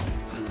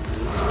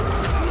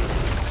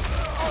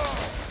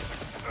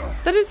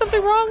 Did I do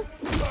something wrong?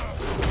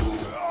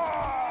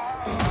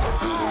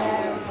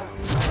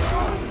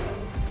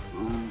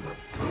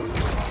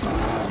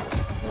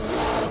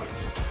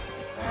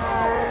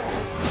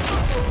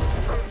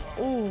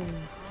 Ooh.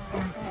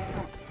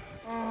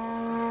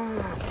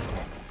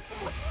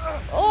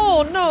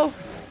 Oh no!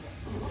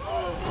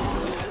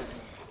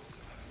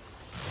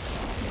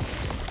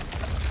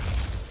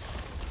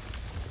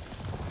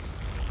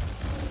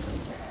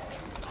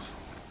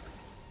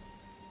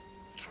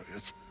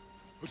 Atreus!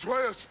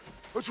 Atreus!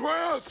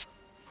 Atreus!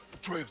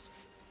 Atreus!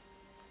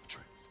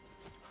 Atreus.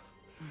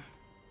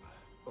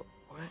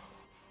 What?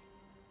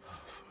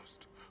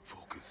 First,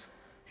 focus.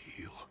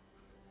 Heal.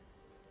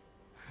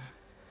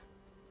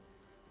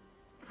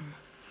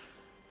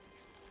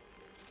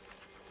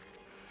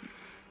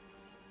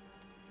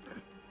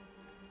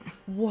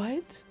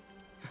 What?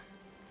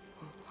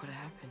 What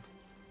happened?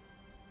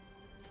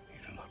 You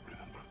do not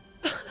remember.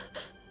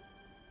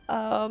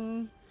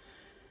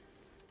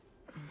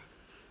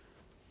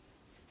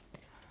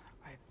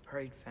 I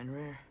prayed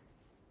Fenrir.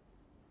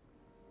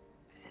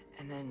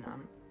 And then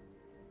I'm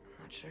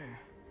not sure.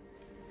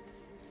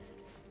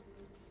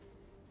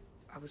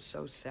 I was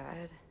so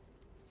sad.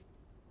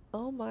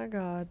 Oh my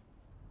god.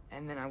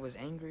 And then I was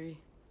angry.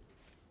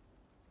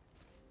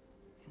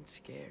 And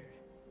scared.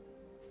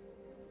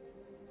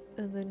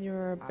 And then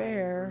you're a I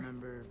bear.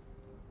 remember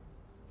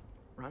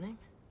running.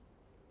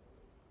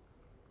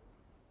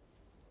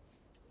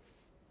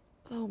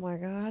 Oh my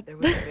god. There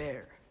was a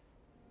bear.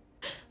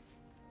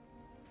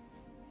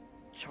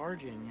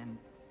 Charging, and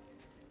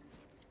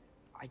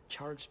I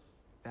charged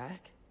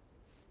back.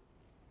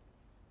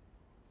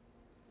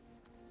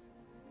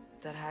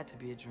 That had to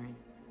be a dream.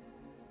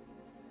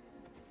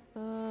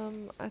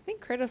 I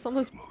think Kratos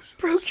almost Emotions.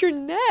 broke your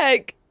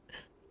neck.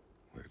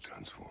 They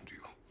transformed you.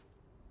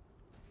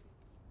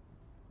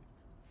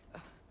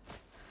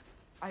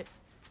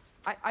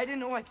 I didn't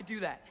know I could do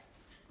that.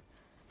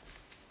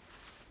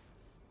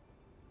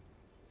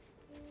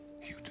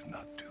 You did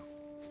not do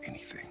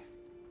anything.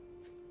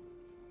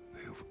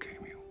 They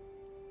overcame you.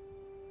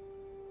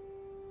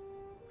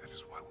 That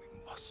is why we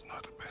must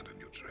not abandon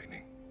your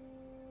training.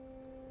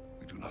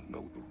 We do not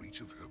know the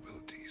reach of your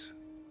abilities.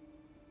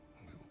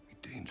 They will be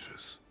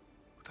dangerous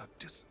without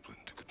discipline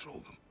to control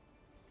them.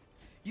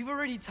 You've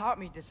already taught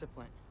me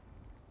discipline.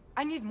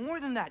 I need more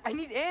than that. I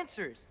need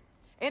answers.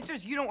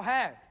 Answers you don't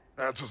have.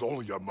 Answers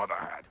only your mother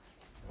had.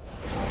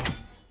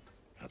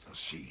 Answers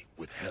she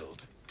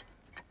withheld.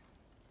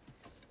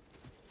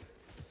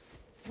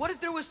 What if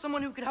there was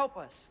someone who could help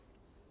us?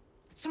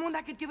 Someone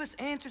that could give us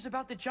answers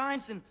about the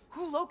giants and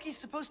who Loki's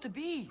supposed to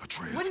be.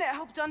 Atreus. Wouldn't it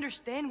help to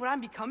understand what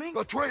I'm becoming?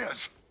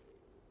 Atreus!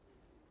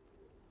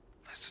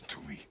 Listen to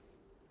me.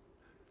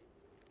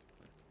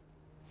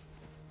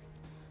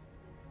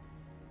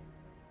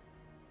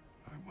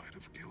 I might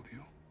have killed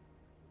you.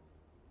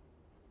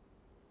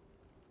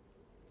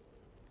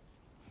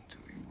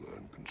 Until you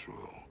learn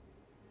control,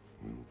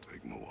 we will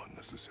take no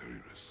unnecessary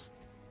risks.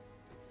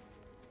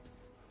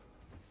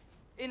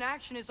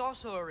 Inaction is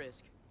also a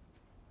risk.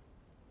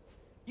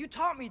 You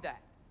taught me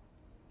that.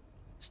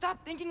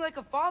 Stop thinking like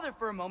a father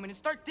for a moment and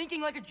start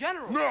thinking like a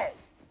general. No!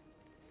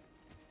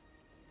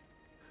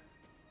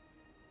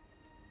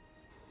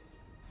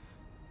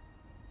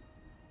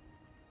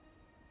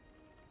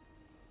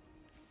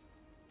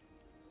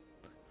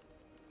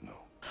 No.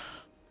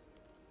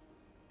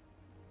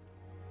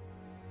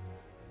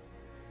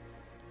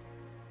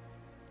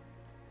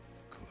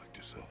 Collect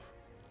yourself.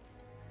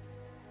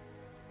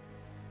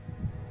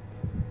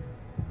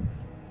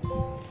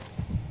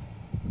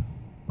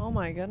 Oh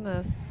my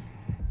goodness.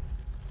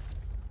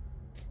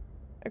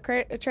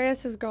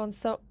 Atreus has grown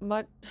so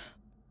much.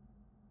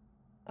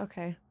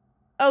 Okay.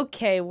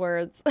 Okay,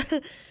 words.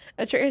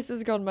 Atreus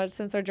has grown much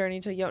since our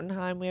journey to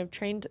Jotunheim. We have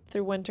trained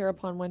through winter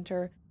upon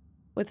winter,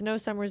 with no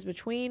summers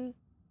between.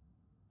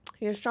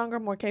 He is stronger,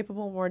 more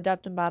capable, more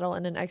adept in battle,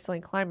 and an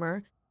excellent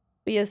climber.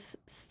 But he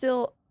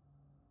still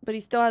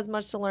has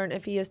much to learn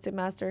if he is to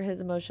master his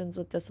emotions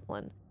with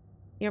discipline.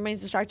 He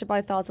remains distracted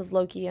by thoughts of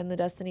Loki and the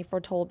destiny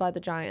foretold by the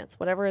giants.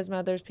 Whatever his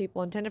mother's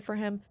people intended for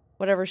him,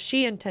 whatever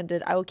she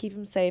intended, I will keep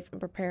him safe and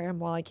prepare him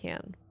while I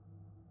can.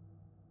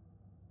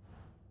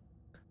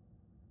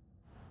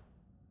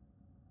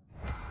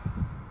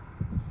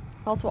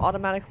 Health will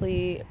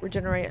automatically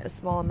regenerate a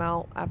small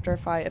amount after a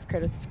fight if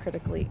Kratos is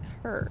critically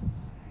hurt.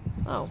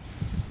 Oh,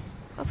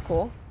 that's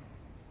cool.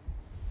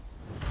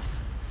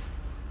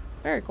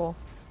 Very cool.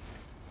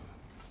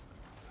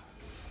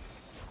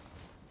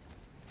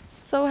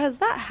 So has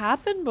that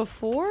happened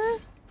before?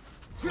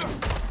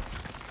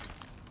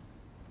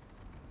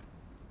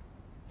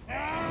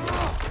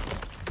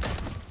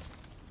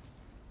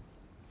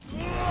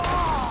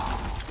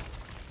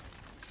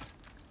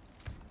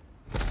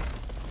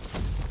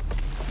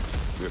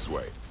 This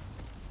way.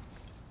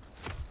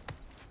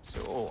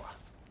 So,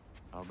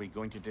 are we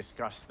going to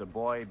discuss the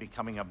boy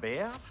becoming a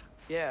bear?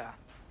 Yeah.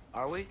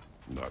 Are we?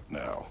 Not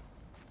now.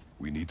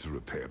 We need to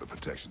repair the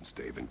protection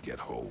stave and get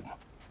home.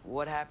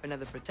 What happened to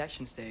the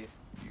protection stave?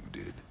 You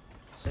did.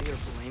 So you're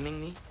blaming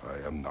me?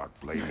 I am not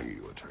blaming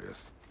you,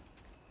 Atreus.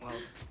 Well,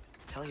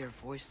 tell your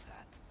voice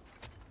that.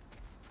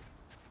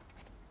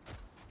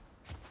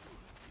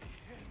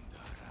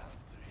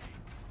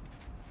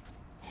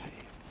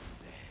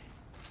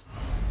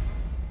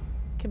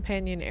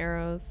 Companion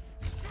arrows.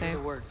 Say Okay. the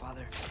word,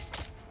 Father.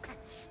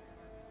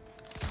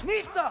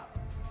 Nista!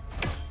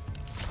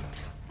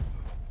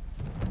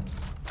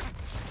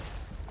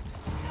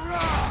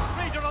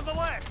 Raider on the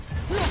left!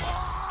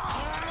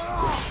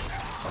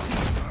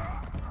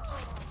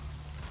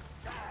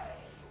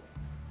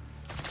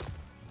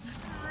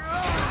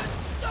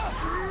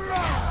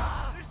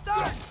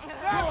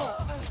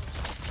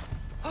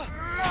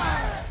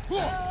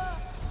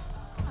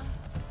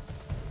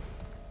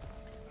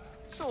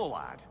 So,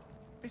 lad,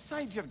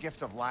 besides your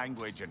gift of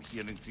language and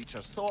hearing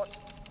creatures' thoughts,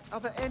 are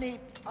there any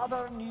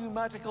other new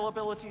magical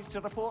abilities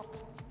to report?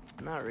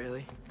 Not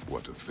really.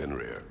 What of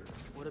Fenrir?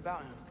 What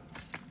about him?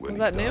 When Was he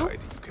that new? died,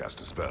 he cast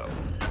a spell.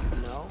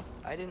 No,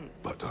 I didn't.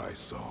 But I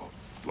saw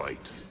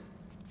light.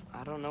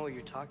 I don't know what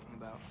you're talking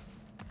about.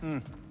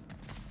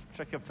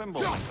 Trick of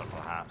Fimbulwinter,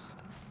 perhaps?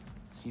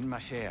 Seen my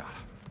share.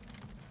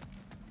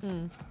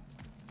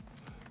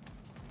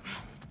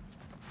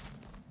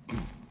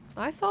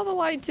 I saw the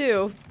light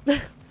too.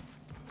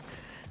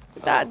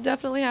 That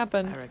definitely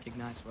happened. I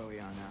recognize where we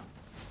are now.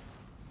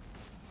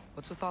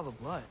 What's with all the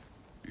blood?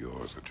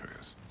 Yours,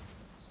 Atreus.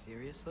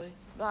 Seriously?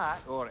 That,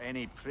 or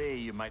any prey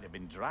you might have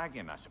been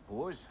dragging, I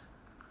suppose.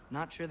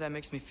 Not sure that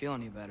makes me feel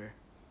any better.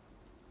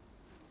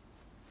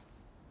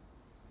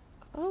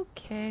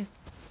 Okay.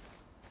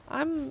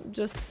 I'm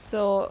just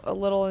still a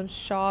little in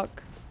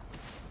shock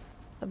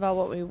about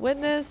what we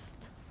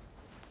witnessed.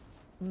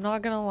 I'm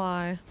not gonna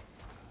lie.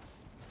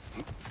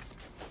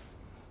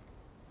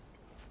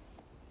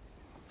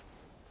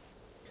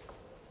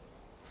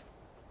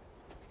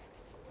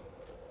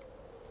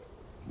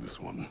 This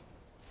one.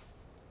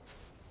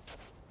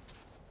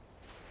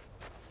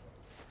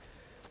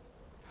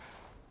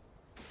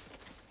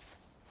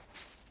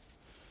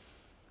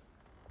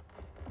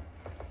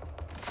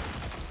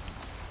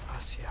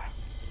 Asya.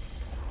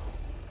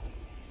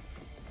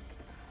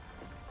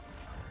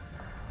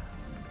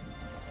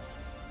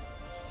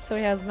 So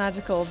he has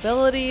magical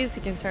abilities.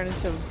 He can turn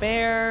into a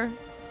bear.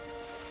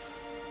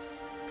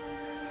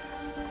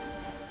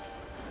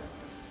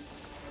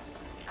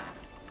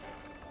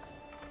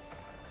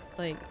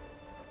 Like,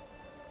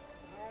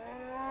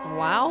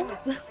 wow.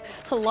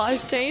 A lot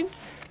has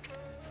changed.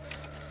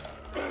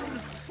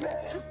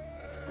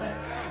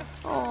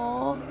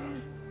 Aww.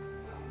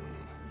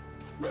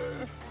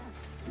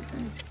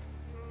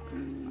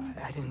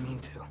 I didn't mean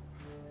to.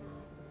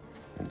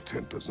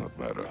 Intent does not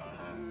matter.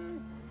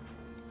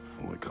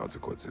 Only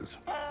consequences.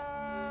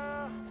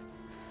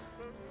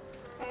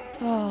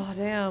 Oh,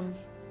 damn.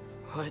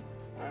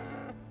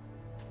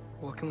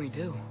 What can we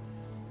do?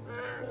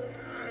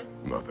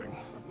 Nothing.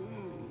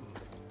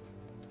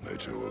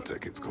 Nature will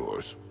take its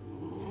course.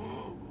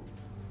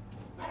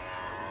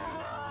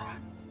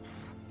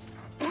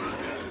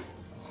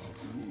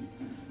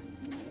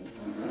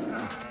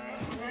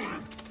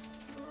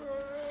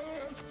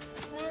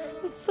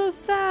 It's so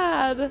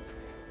sad.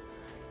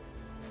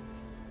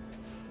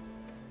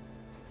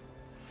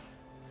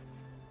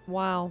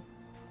 Wow.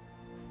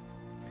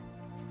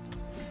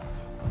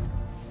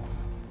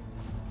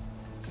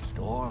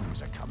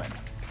 Storms are coming.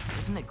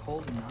 Isn't it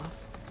cold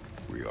enough?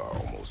 We are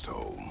almost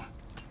home.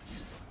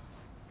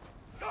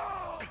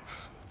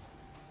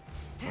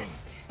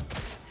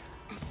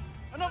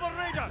 Another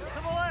raider!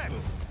 To the left!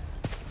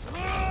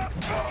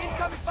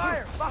 Incoming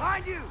fire!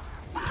 Behind you!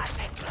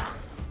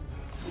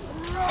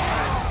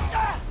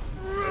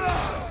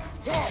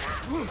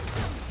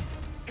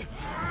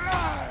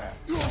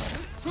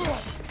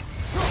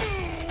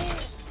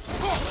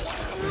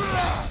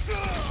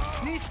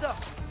 Nista!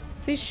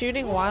 Is he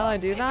shooting while I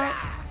do that?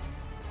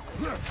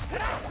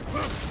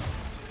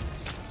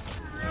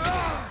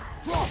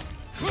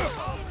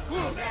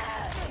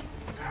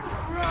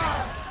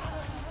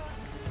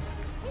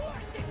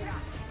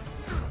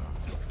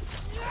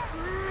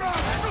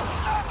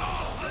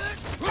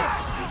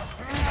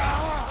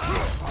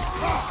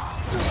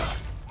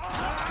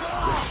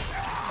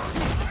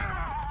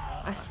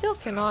 I still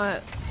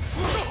cannot,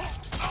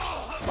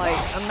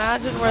 like,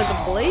 imagine where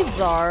the blades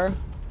are.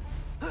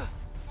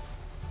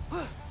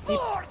 He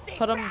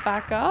put them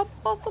back up,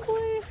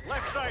 possibly?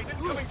 Left side,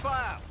 incoming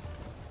fire!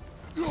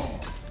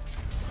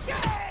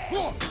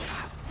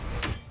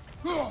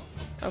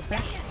 Okay.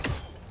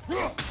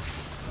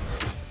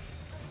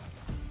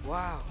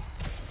 Wow.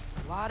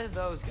 A lot of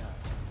those guys.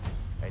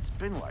 It's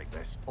been like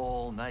this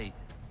all night.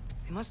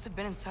 They must have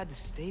been inside the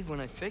stave when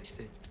I fixed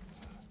it.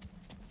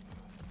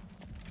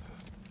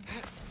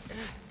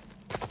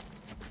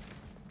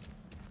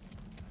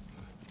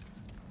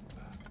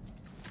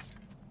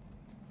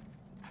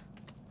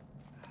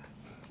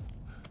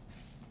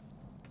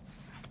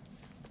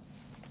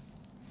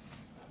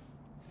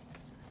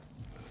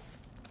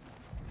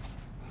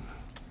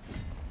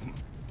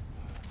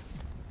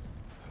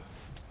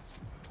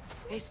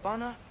 Hey,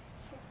 Svana.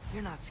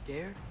 You're not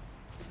scared. You're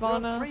a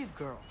Svana. brave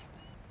girl.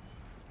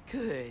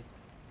 Good.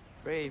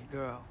 Brave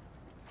girl.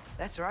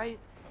 That's right.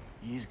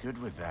 He's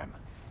good with them.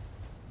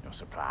 No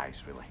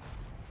surprise, really.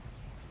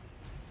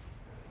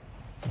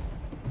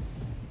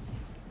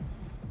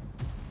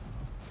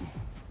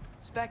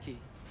 Specky.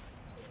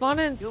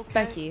 Svana and You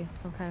okay? Specky.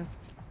 Okay.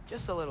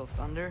 Just a little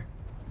thunder.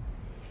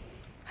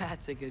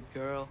 That's a good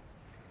girl.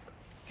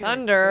 Good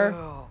Thunder.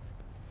 girl.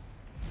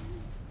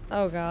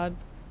 Oh god.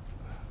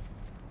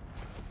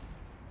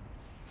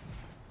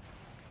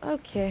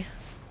 Okay.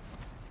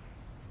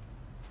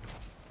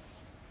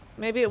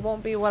 Maybe it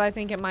won't be what I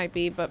think it might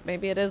be, but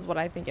maybe it is what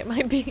I think it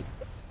might be.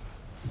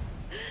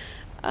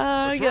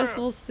 I guess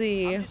we'll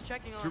see. I'm just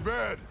checking on. To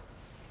bed.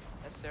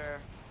 Yes, sir.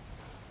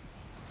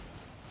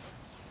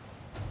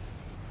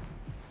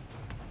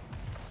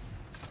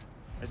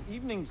 As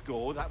evenings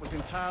go, that was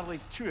entirely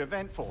too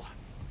eventful.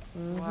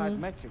 Well, I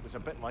admit it was a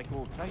bit like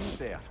old times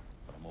there,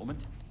 for a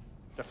moment.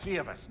 The three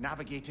of us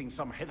navigating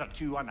some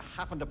hitherto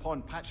unhappened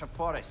upon patch of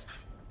forest.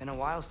 Been a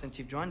while since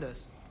you've joined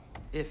us,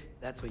 if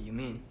that's what you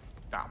mean.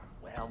 Ah,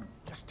 well,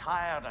 just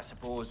tired, I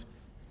suppose.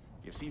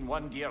 You've seen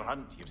one deer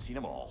hunt, you've seen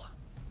them all.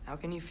 How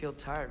can you feel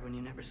tired when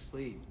you never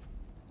sleep?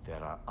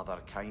 There are other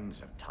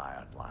kinds of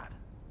tired, lad.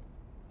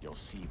 You'll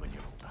see when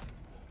you're older.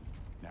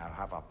 Now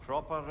have a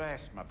proper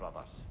rest, my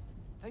brothers.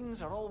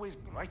 Things are always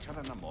brighter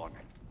in the morning.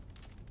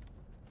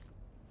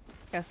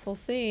 Guess we'll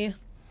see.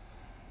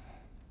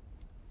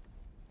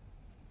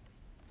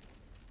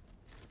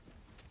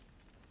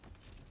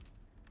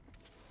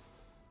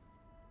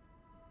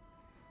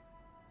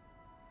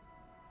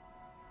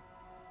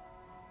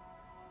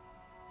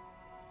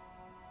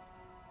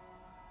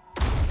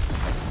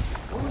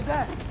 What was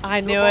that? I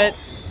knew it.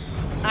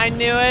 I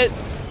knew it.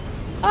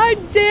 I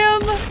damn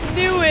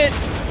knew it.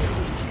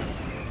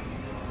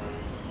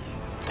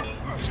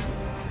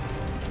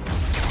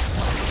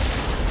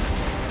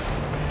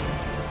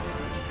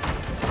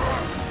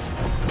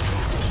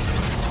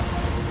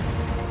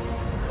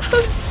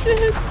 Oh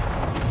shit.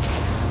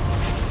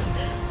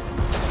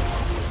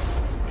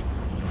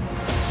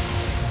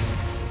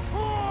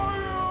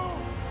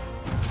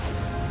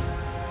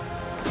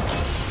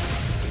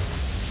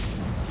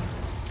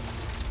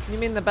 You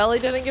mean the belly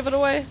didn't give it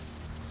away?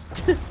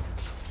 Can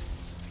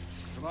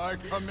I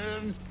come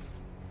in?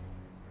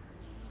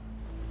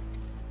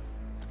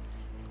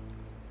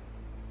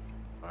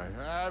 I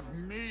have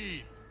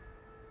meat.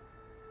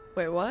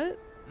 Wait, what?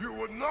 You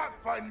would not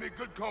find me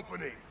good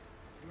company.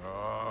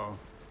 No.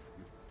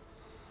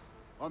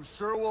 I'm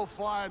sure we'll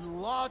find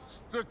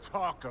lots to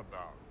talk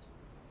about.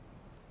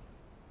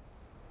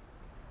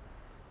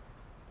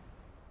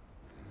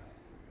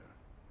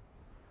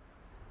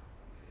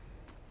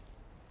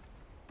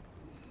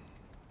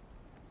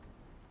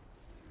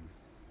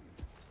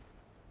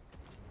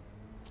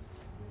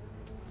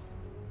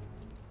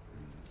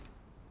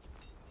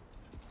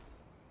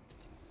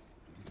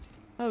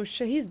 Oh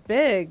shit, he's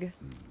big.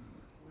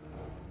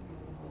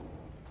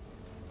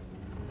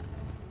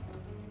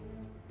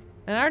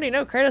 And I already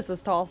know Kratos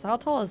is tall, so how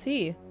tall is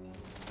he?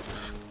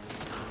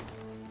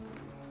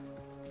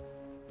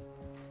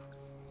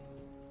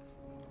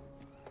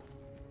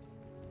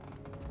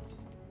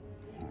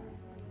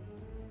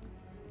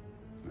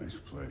 Nice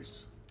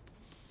place.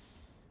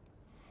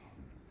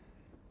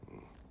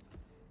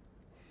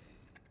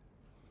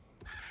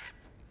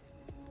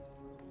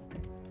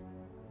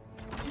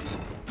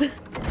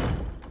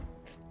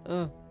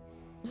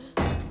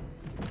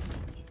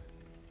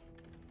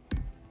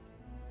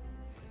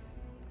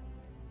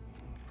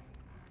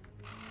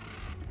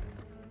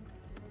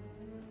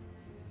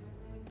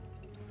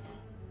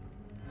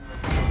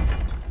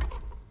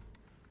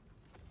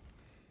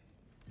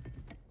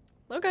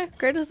 Okay,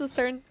 Kratos'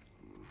 turn.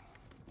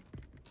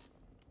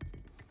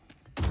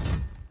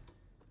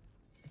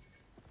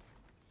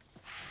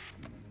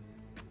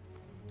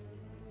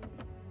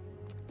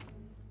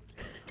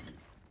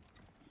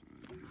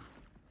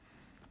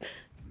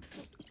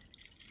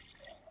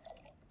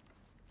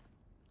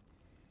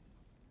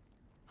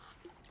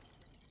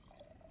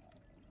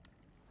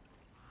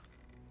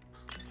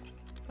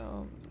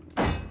 Oh.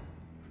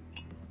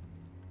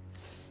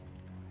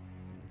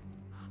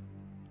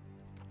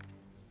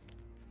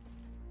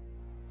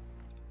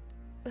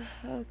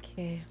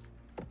 Okay.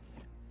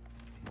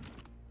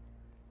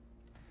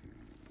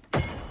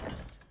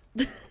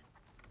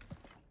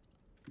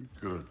 You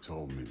could have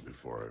told me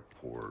before I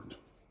poured.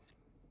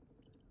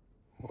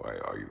 Why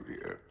are you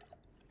here?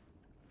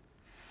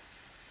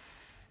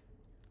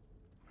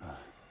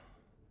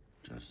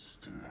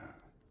 Just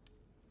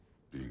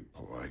being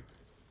polite.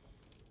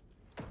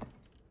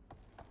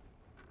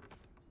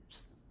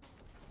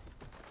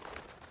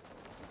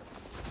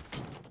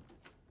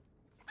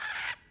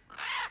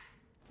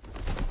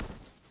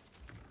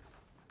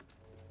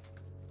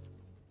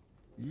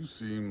 You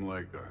seem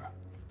like a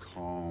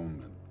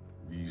calm and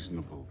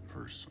reasonable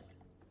person.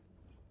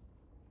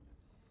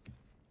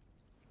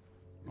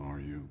 Are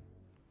you?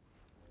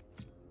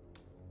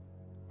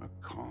 A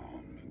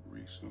calm and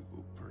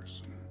reasonable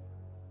person.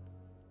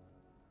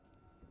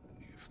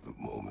 If the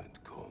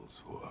moment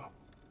calls for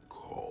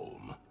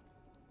calm.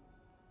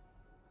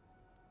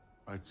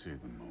 I'd say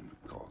the moment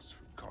calls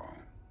for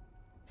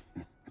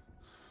calm.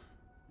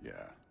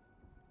 Yeah.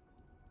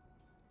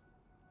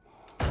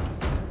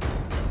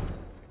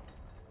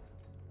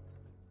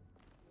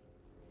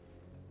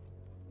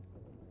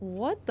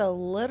 What the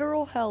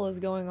literal hell is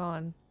going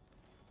on?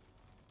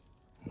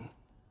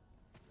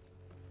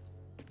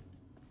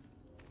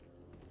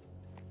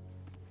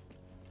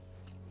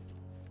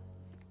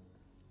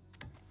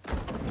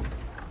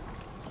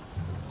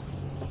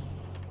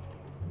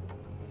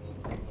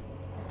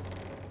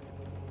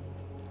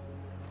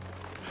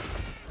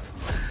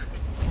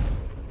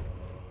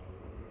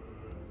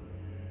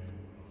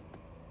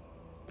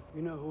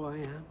 You know who I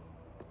am?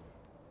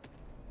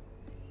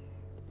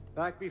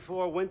 Back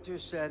before winter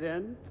set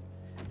in,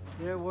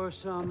 there were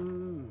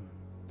some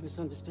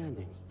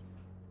misunderstandings.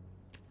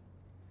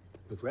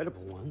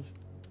 Regrettable ones.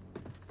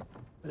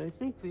 But I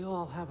think we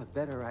all have a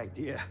better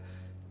idea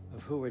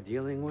of who we're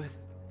dealing with.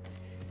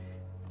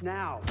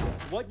 Now,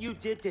 what you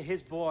did to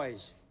his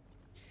boys.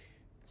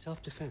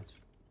 Self-defense.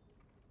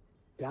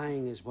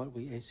 Dying is what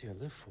we Aesir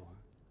live for.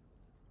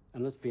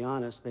 And let's be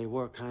honest, they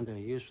were kinda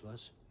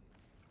useless.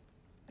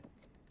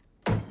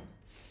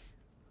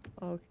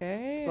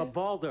 Okay. But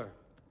Baldur,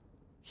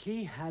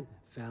 he had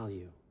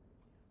value.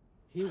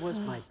 He was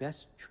my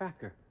best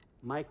tracker,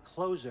 my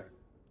closer.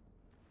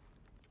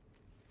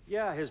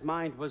 Yeah, his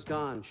mind was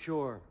gone,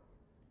 sure.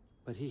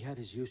 But he had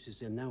his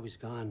uses, and now he's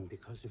gone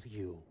because of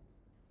you.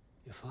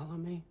 You follow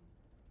me?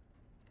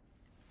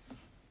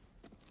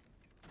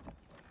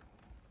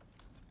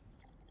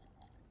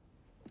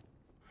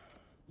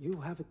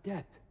 You have a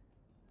debt.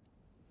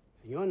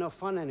 You're no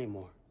fun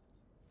anymore.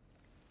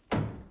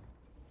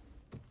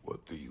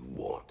 What do you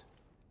want?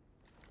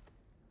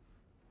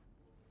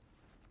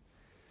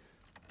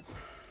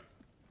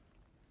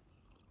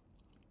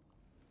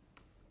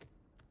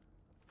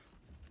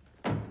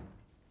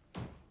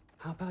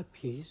 How about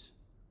peace?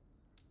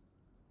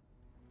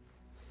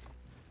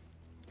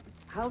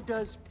 How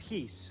does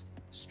peace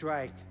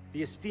strike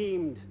the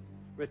esteemed,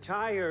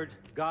 retired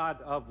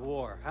god of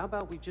war? How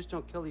about we just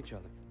don't kill each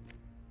other?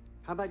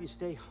 How about you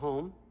stay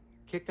home,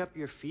 kick up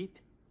your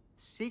feet,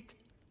 seek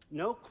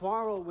no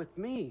quarrel with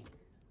me,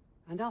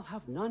 and I'll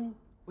have none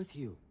with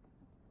you.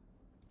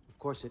 Of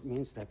course, it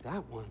means that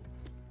that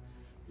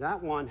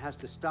one has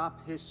to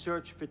stop his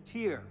search for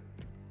Tyr.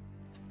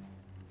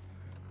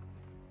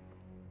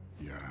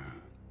 Yeah.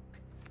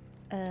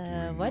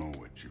 What? We know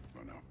what you've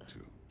been up to.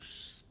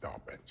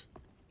 Stop it.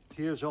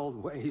 Tyr's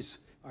old ways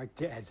are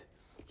dead.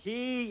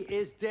 He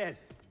is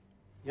dead.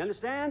 You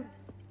understand?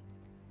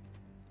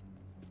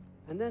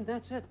 And then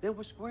that's it. Then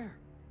we're square.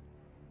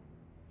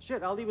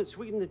 Shit, I'll even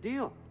sweeten the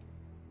deal.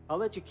 I'll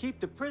let you keep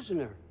the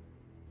prisoner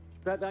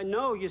that I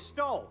know you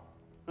stole.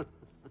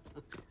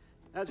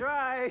 That's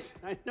right.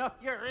 I know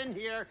you're in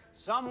here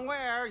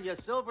somewhere, you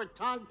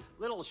silver-tongued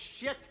little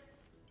shit.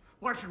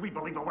 Why should we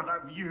believe a word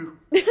of you?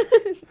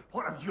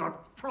 What have your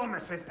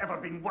promises ever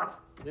been worth?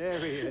 There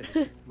he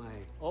is, my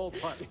old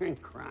partner in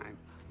crime.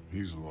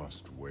 He's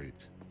lost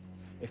weight.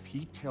 If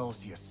he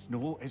tells you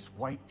snow is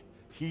white,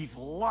 he's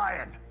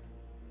lying.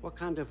 What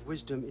kind of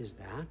wisdom is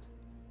that?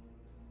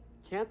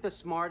 Can't the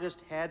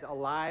smartest head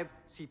alive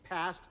see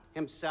past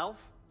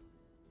himself?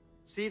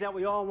 See that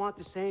we all want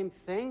the same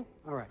thing?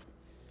 All right.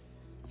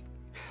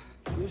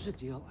 Here's a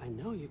deal I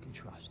know you can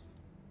trust.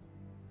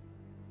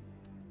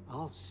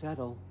 I'll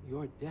settle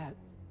your debt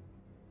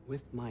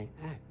with my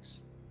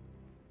ex.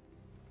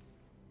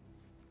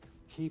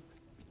 Keep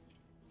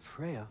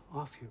Freya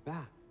off your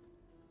back.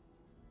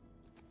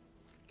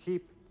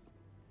 Keep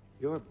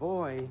your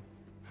boy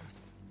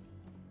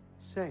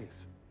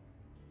safe.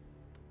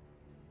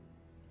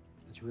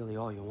 That's really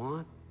all you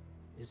want,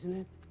 isn't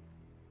it?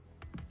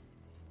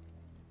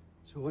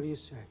 So what do you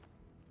say?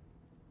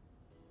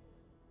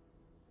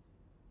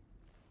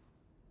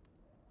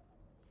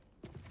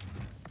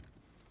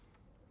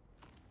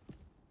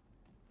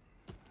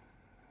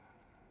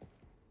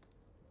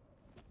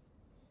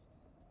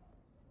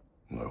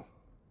 No.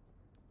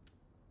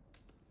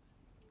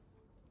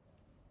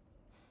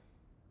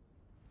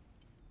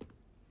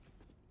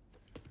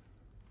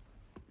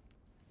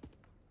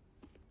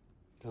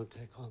 Don't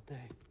take all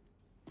day.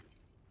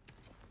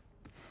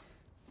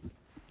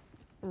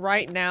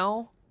 Right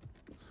now?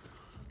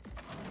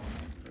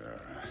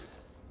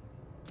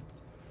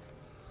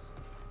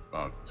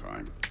 About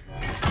time.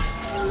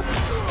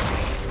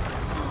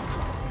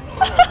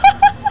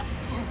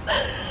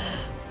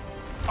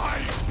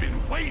 I've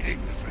been waiting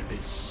for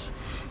this.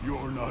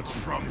 You're not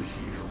from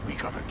here. We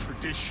got a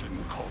tradition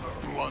called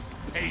blood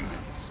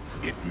payments.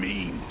 It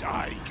means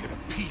I get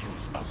a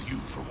piece of you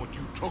for what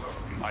you took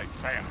from my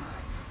family.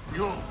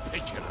 You'll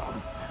pick it up.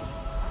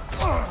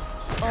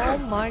 Oh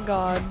my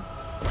god.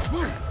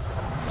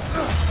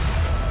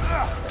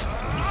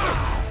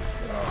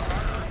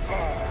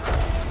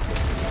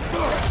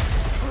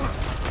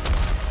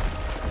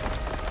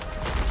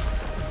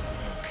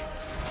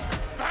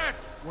 That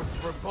was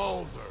for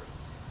Baldur.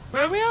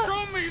 Where we at?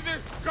 Show me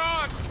this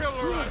god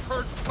killer I've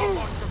heard so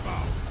much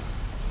about.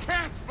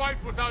 Can't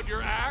fight without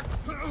your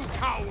axe,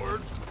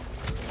 coward.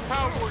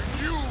 How were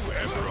you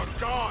ever a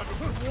god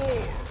of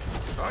war?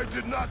 I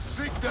did not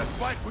seek that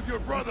fight with your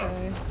brother.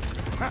 Okay.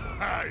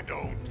 I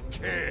don't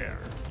care.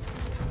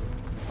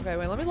 Okay,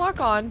 wait, let me lock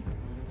on.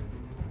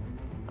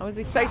 I was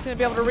expecting to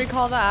be able to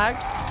recall the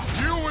axe.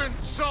 You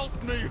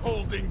insult me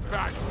holding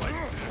back like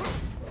this.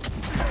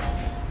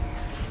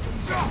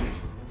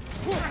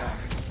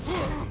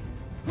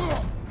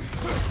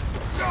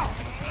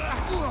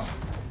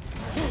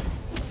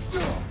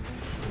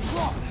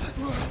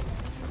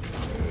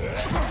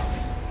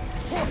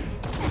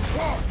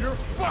 You're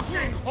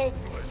fucking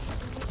hopeless.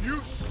 You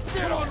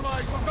spit on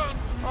my son's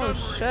memory.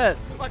 shit.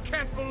 I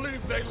can't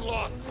believe they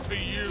lost to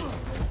you.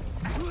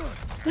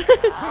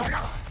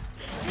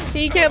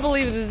 He can't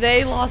believe that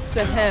they lost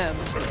to him.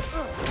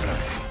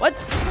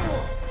 What?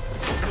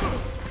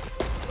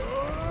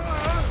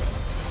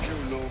 You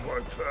know my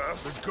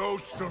past. The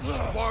ghost of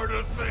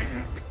Sparta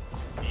thing.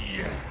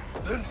 Yeah.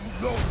 Then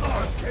you know what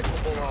I'm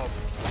capable of.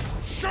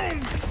 Show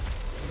me.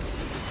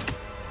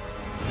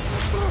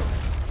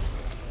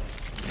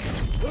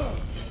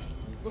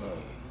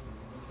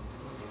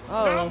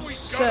 Oh Now we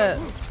shit. gotta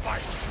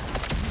fight.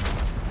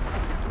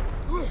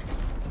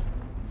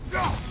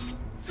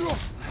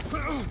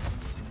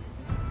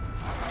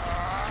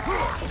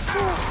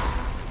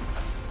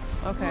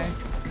 Okay.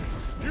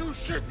 You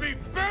should be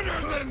better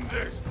than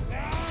this.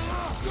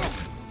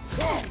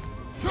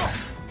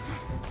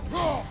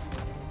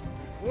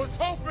 Was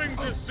hoping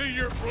to see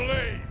your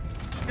blade.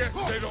 Guess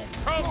they don't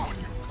come when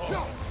you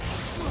call.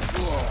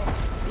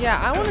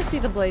 Yeah, I want to see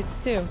the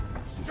blades too.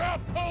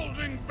 Stop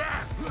holding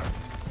back.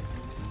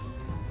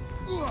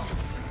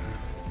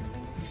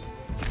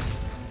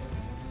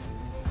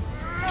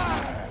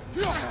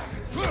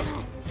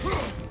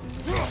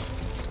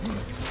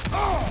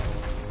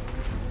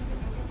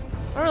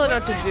 I don't really know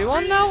what to do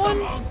on that one.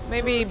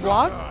 Maybe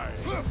block?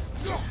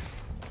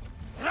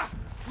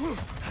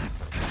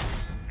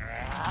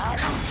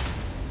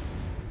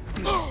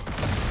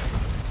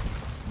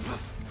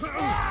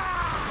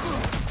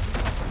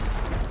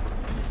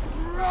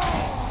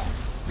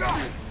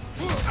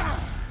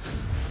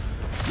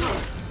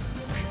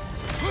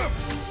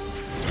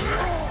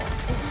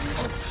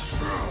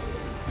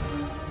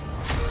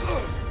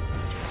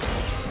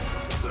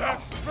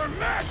 That's for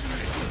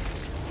madness.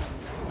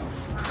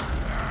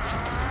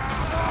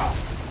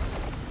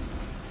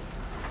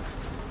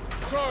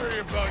 Sorry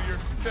about your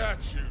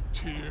statue,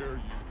 Tyr, you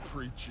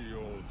preachy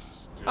old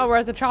stick. Oh, we're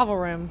at the travel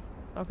room.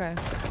 Okay.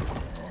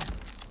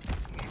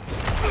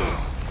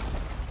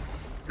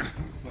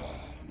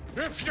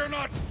 If you're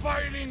not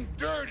fighting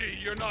dirty,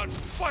 you're not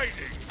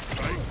fighting,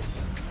 right?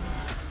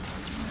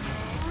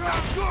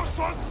 Your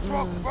son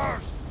struck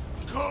first.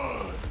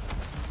 Good.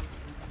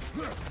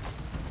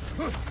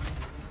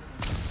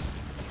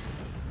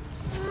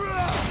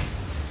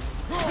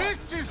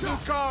 This is the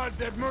god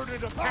that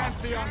murdered a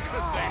pantheon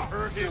because they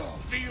hurt his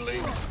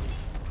feelings.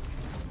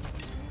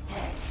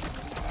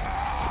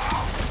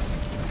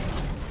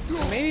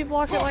 Maybe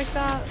block it like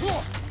that.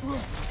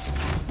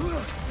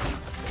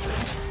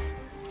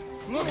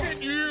 Look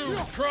at you,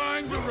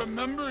 trying to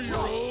remember your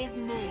old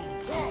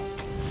moves.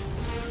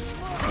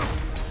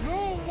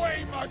 No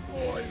way my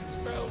boys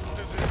fell to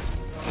this.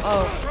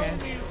 Oh, Show okay.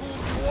 me who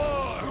you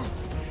are.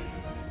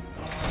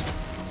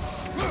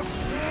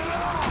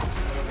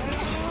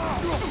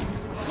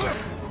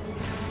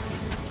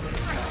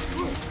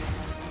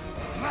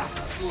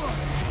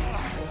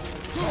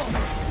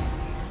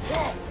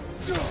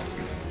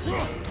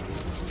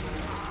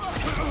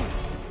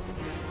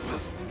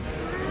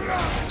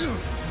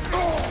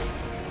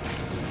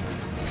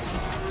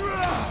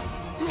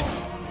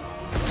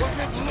 Was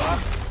it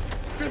luck?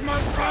 Did my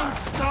son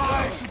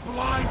die to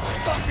blind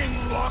fucking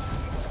luck?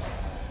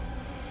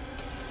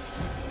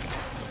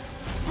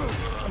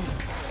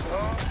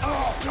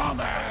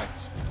 Dumbass!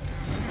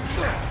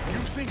 You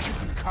think you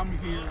can come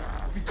here,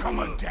 become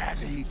a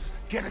daddy,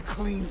 get a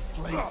clean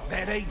slate?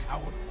 That ain't how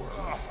it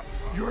works.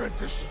 You're a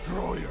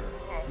destroyer,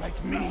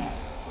 like me.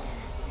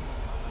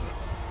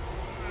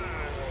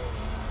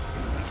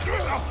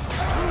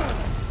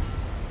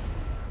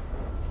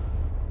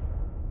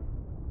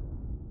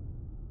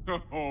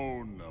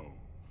 Oh no.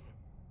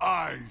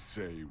 I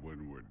say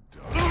when we're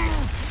done.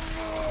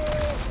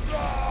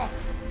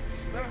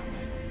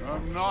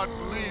 I'm not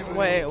leaving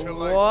Wait, until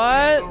what?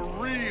 I see the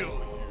real you.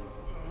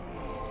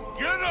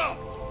 Get up!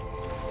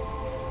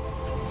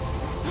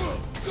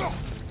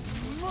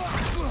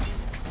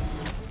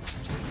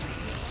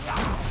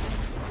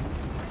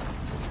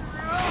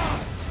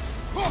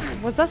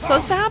 Was that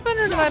supposed to happen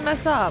or did I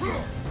mess up?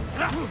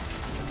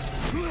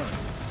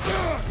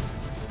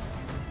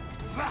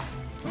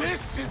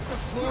 This is the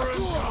foreign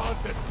god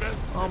that best.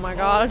 Oh my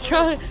god, I'm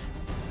trying.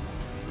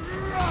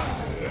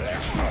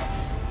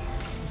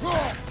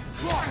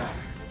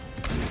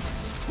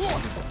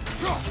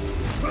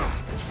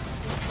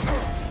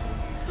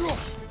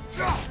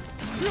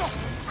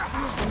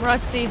 I'm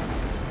rusty.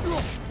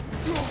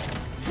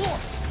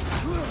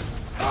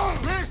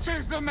 This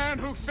is the man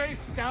who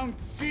faced down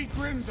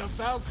Sigrun, the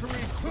Valkyrie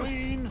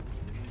Queen.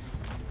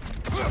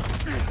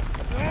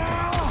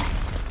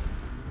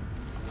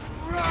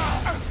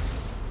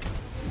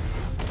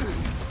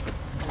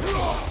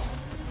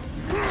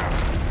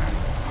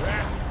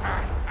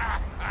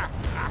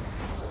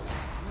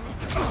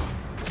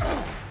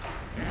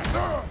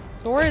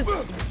 Thor is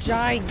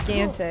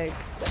gigantic.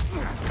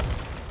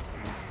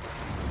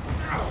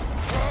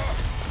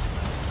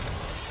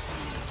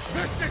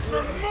 This is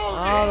for Modi!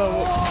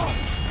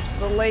 Oh,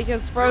 the lake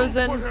is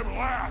frozen. Put him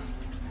last,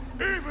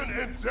 even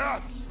in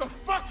death. The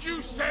fuck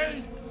you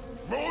say?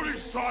 Modi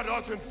sought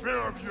us in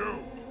fear of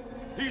you.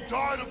 He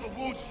died of the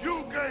wounds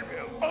you gave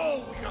him.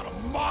 Oh, we got a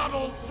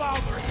model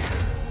father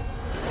here.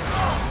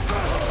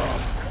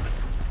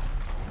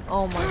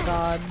 Oh my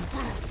god.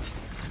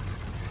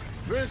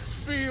 This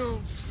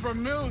feels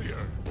familiar.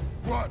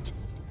 What?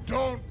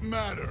 Don't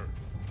matter.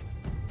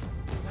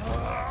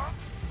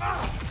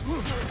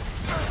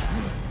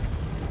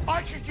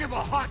 I could give a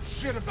hot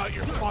shit about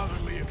your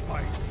fatherly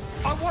advice.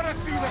 I want to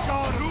see the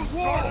god of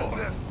war.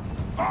 This.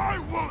 I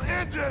will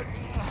end it.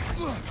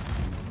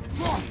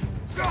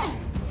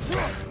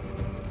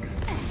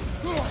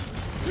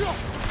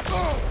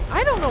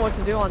 I don't know what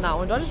to do on that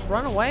one. Do I just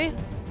run away?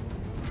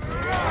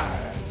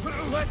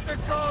 Let the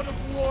god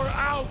of war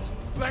out.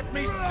 Let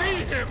me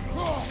see him.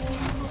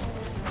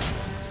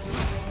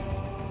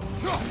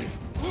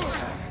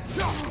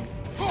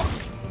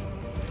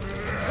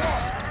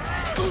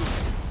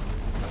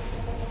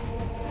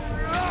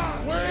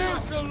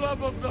 Where's the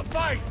love of the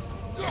fight?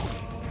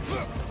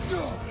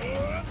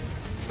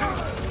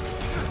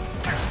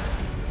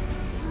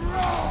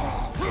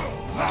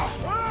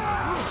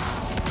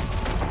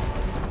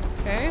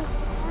 Okay. I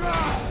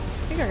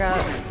think I got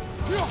it.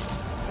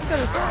 I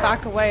gotta just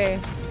back away.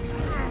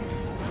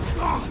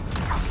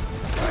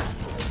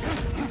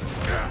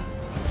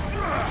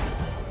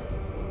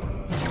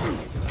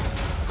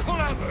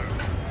 Clever!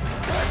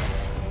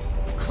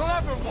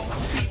 Clever won't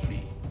beat me!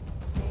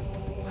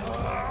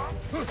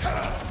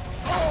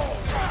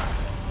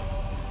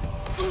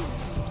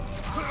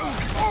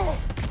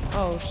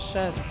 Oh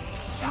shit.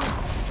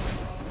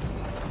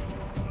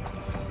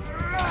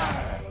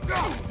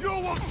 You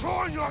will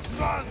join your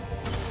son!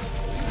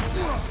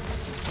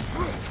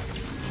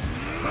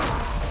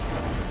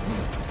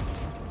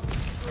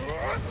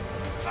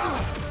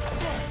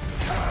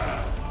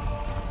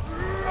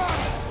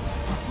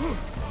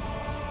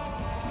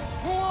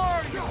 Who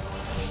are you?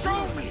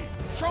 Show me!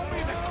 Show me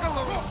the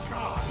killer of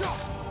God!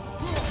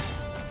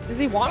 Does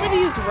he want me to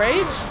use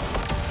rage?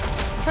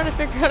 I'm trying to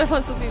figure out if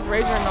I'm supposed to use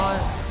rage or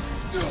not.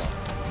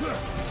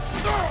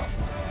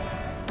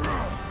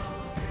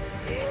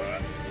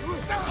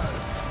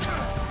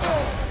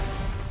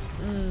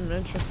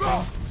 Interesting.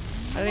 I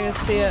didn't even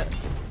see it.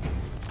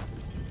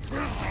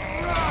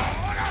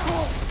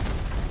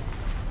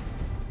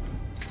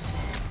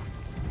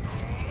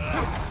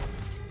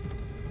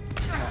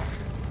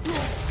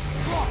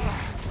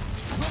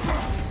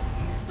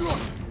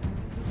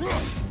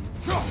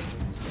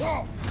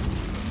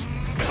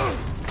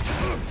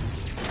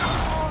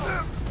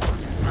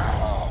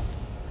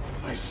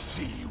 I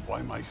see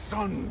why my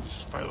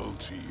sons fell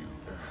to you.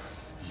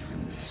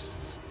 Even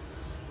this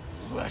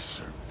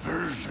lesser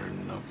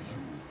version of you.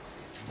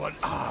 But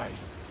I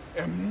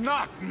am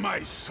not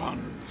my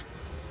sons.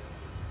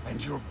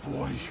 And your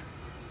boy,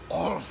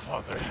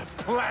 Allfather, has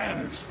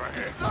plans for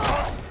him.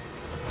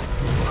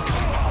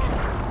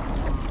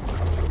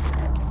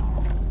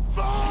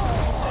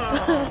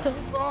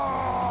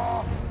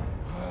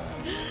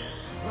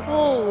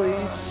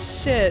 Holy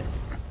shit.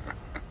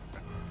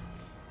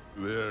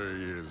 There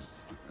he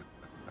is.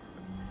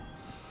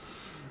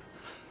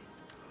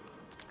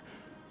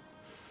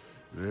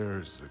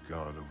 There's the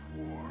god of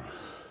war.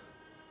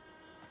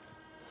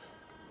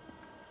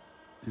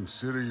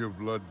 Consider your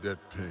blood debt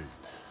paid.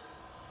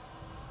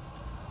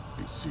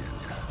 Be seeing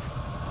you.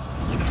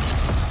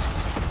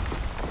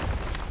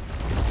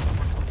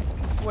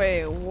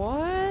 Wait,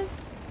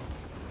 what?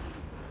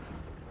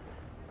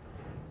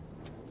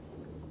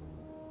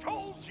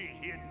 Told you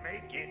he'd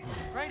make it!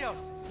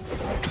 Kratos!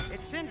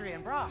 It's Sindri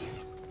and Brock.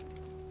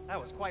 That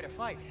was quite a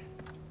fight.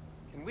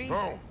 Can we...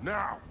 Oh,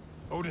 now!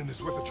 Odin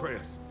is with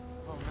Atreus.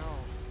 Oh no.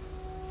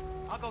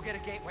 I'll go get a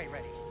gateway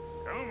ready.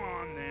 Come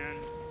on, then.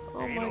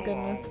 Oh my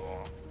goodness.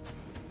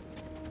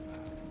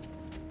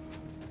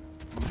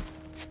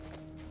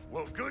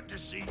 Well, good to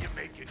see you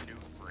making new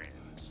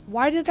friends.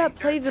 Why did that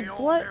play the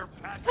blood?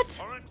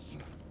 What?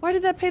 Why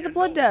did that pay the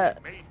blood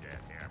debt? Made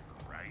that happen,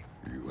 right?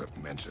 You have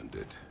mentioned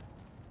it.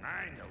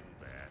 I know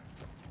that.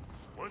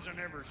 Wasn't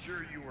ever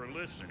sure you were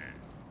listening.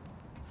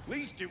 At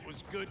least it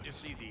was good to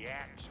see the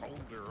axe hold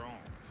their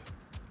own.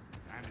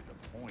 Kind of the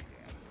point,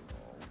 after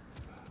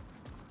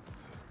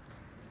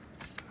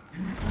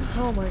all.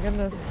 Oh my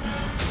goodness.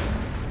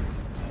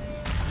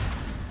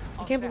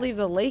 I can't believe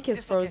the lake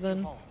is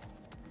frozen.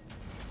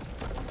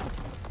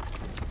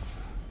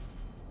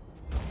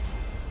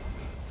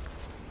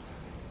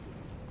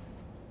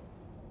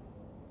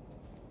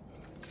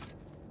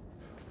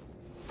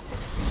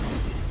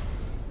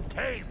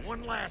 Hey,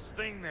 one last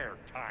thing there,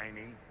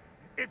 Tiny.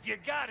 If you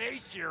got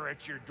Aesir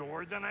at your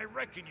door, then I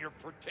reckon your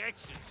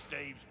protection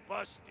stave's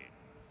busted.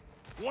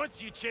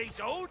 Once you chase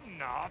Odin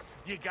off,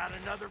 you got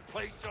another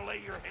place to lay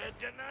your head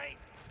tonight?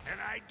 And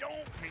I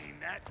don't mean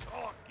that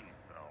talking,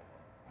 fella.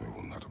 I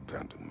will not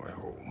abandon my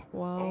home.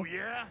 Wow. Oh,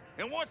 yeah?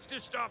 And what's to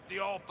stop the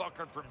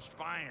all-fucker from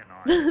spying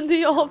on you?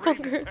 The Or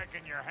all-fucker. raiding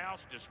pecking your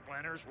house to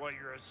splinters while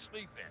you're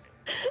asleep in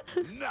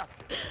it?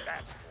 Nothing,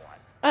 that's what.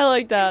 I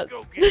like that. You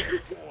go get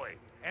your boy,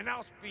 and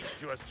I'll speak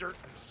to a certain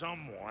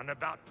someone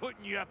about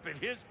putting you up at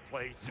his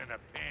place in a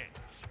pinch.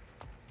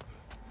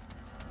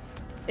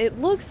 It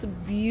looks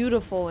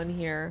beautiful in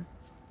here.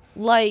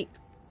 Like,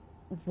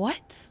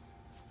 what?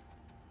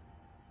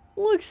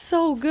 Looks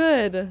so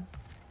good.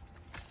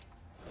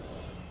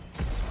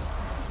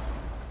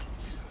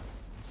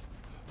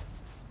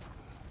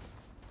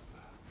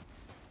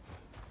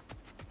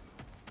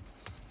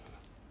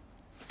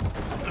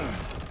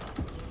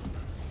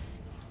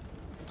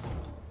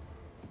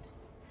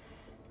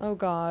 Oh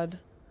god.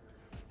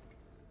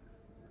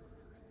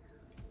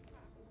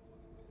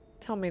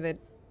 Tell me that.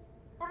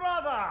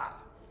 Brother!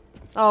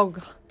 Oh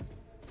god.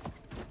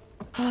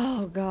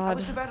 Oh I god.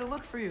 was about to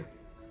look for you.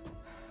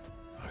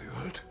 Are you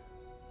hurt?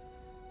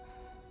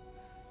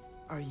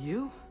 Are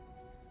you?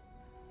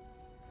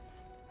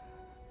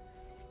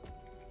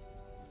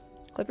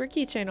 Clip your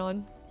keychain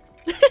on.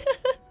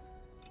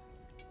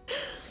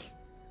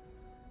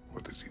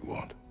 What does he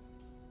want?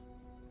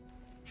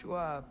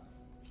 To,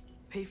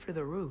 pay for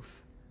the roof.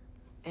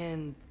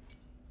 And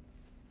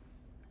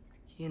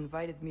he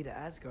invited me to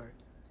Asgard.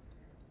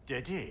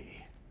 Did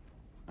he?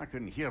 I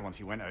couldn't hear once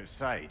he went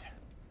outside.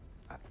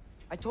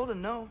 I told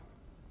him no.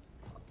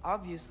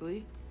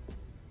 Obviously.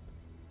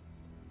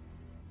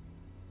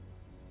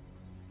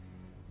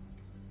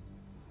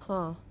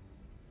 Huh.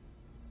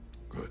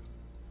 Good.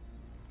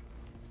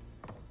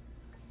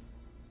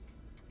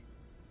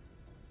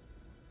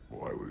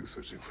 Why were you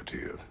searching for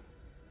Tyr?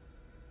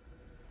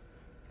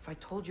 If I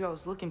told you I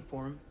was looking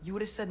for him, you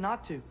would have said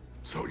not to.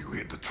 So you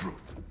hid the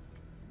truth.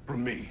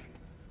 From me.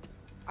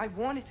 I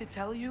wanted to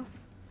tell you.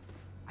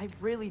 I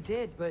really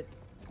did, but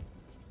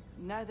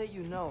now that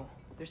you know,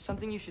 there's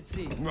something you should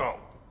see. No.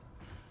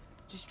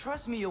 Just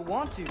trust me, you'll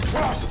want to.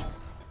 Trust!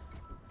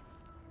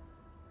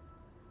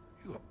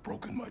 You have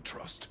broken my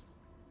trust.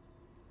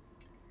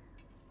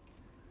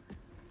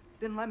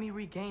 Then let me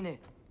regain it.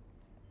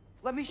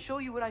 Let me show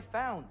you what I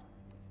found.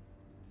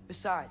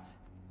 Besides,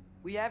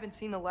 we haven't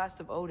seen the last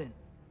of Odin.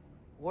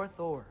 Or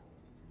Thor.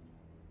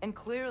 And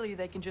clearly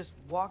they can just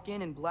walk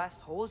in and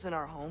blast holes in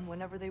our home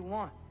whenever they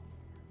want.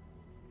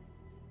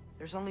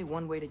 There's only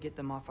one way to get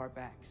them off our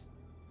backs.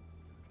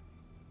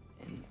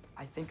 And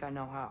I think I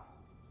know how.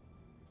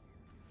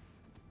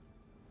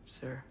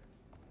 Sir.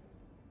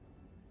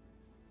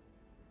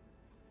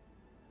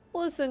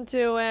 Listen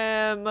to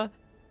him.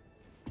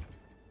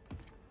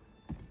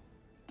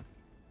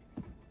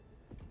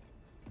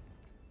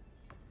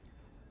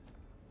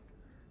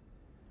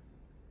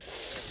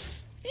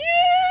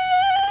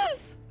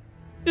 Yes!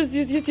 Yes,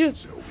 yes, yes, yes.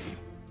 Sylvie.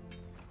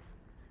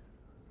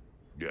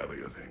 Gather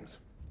your things.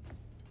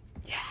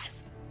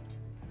 Yes.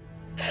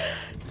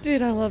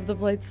 Dude, I love the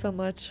blade so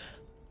much.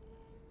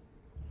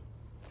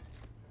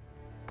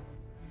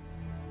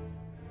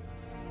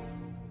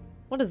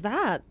 What is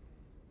that?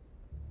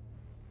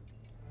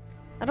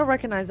 I don't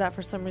recognize that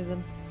for some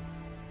reason.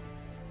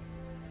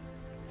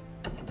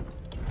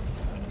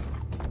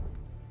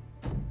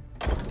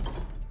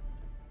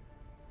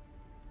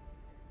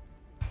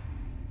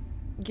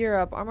 Gear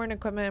up. Armor and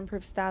equipment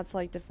improve stats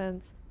like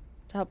defense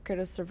to help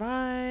Kratos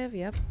survive.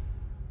 Yep.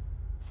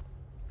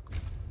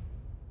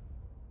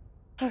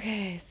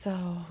 Okay,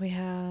 so we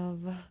have...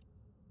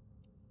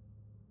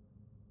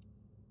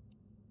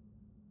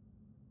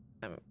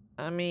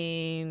 I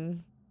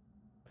mean...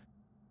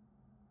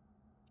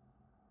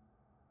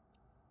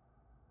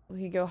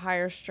 We could go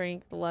higher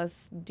strength,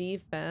 less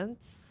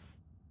defense.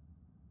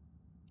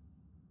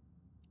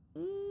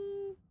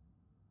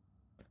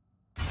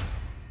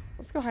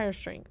 Let's go higher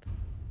strength.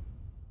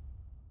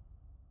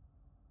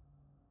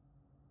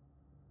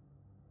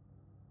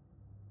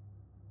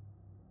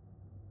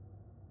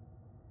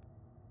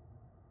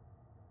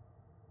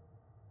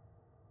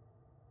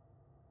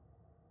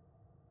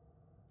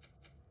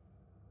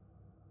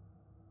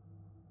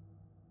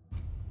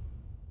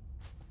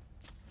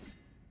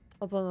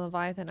 Open the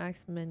Leviathan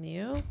axe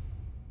menu.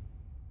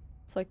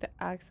 Select the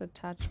axe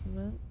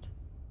attachment.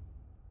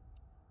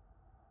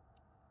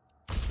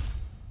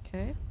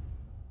 Okay.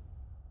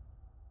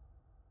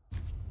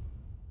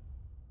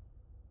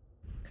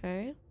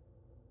 Okay.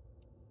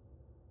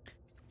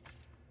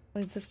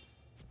 Blades of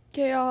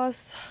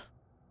Chaos.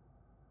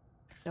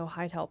 No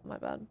hide help, my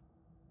bad.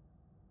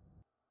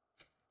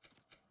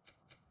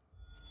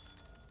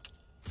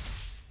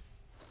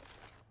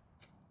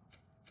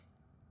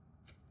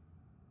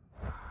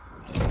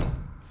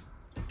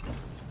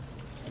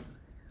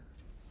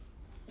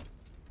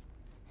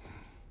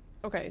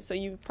 Okay, so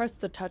you press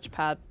the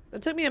touchpad.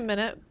 It took me a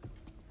minute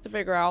to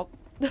figure out.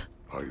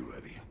 Are you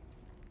ready?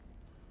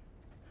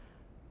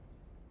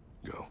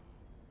 Go.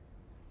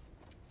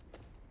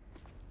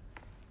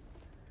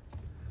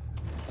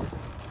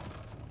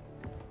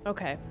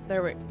 Okay,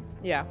 there we...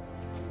 Yeah.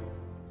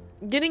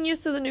 Getting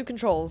used to the new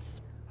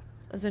controls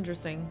is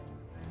interesting.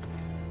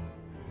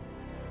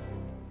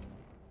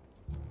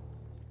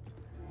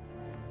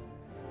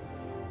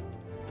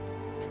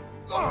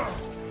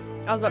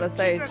 I was about to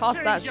say,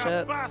 toss that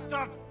shit.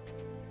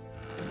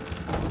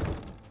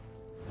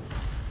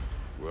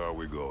 Where are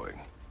we going?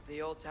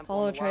 The old temple.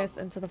 Follow in the wild. Atreus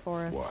into the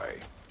forest. Why?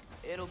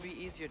 It'll be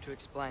easier to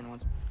explain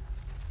once.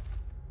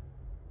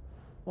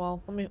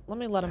 Well, let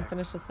me let him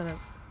finish the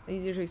sentence.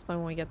 Easier to explain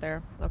when we get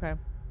there. Okay.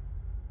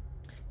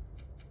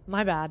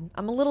 My bad.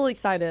 I'm a little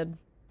excited.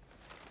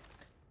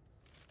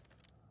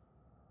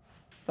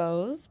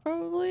 Foes,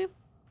 probably?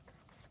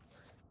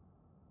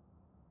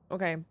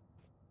 Okay.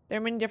 There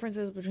are many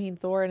differences between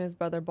Thor and his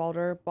brother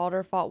Balder.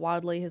 Balder fought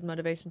wildly, his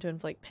motivation to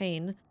inflict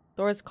pain.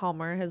 Thor is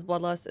calmer. His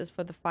bloodlust is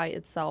for the fight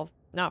itself,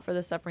 not for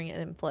the suffering it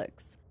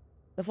inflicts.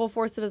 The full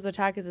force of his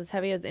attack is as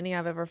heavy as any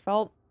I've ever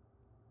felt.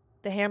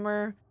 The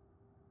hammer,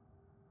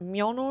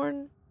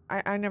 Mjolnir,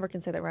 I never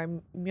can say that right.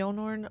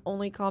 Mjolnir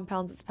only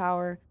compounds its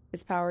power.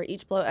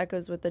 Each blow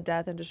echoes with the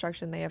death and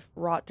destruction they have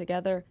wrought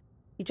together.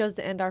 He chose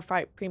to end our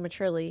fight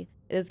prematurely.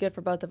 It is good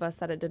for both of us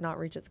that it did not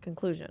reach its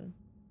conclusion.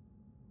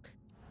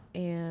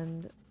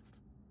 And,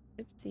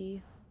 oopsie.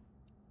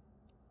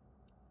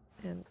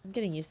 And I'm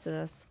getting used to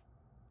this.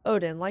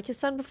 Odin, like his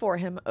son before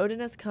him, Odin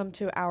has come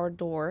to our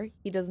door.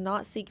 He does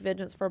not seek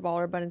vengeance for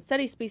Baldur, but instead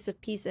he speaks of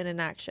peace and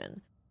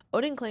inaction.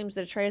 Odin claims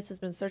that Atreus has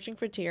been searching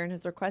for Tyr and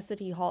has requested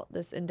he halt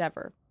this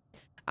endeavor.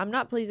 I'm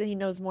not pleased that he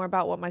knows more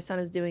about what my son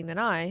is doing than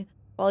I.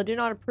 While I do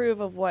not approve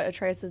of what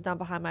Atreus has done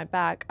behind my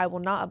back, I will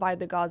not abide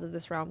the gods of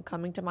this realm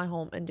coming to my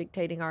home and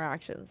dictating our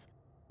actions.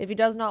 If he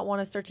does not want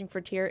us searching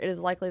for Tyr, it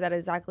is likely that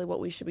is exactly what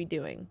we should be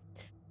doing.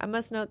 I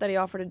must note that he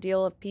offered a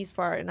deal of peace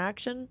for our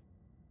inaction.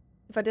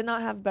 If I did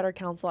not have better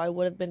counsel, I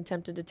would have been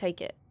tempted to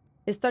take it.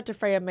 His threat to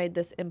Freya made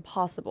this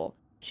impossible.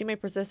 She may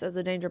persist as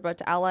a danger, but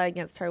to ally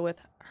against her with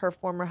her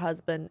former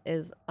husband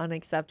is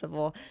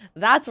unacceptable.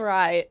 That's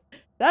right.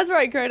 That's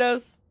right,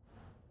 Kratos.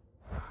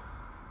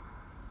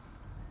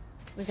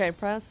 Okay,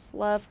 press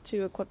left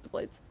to equip the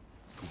blades.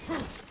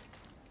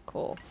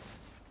 Cool.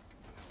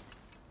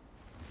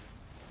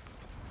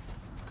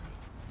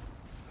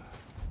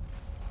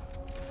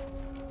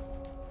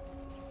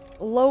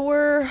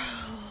 Lower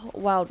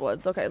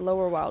Wildwoods. Okay,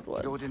 lower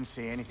Wildwoods. Joe didn't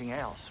say anything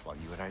else while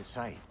you were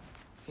outside.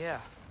 Yeah.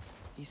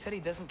 He said he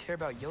doesn't care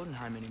about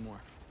Jotunheim anymore.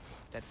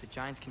 That the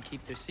giants can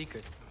keep their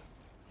secrets.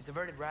 He's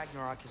averted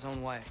Ragnarok his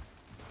own way.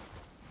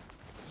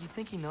 You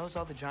think he knows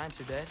all the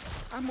giants are dead?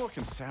 I'm more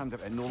concerned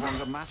that it no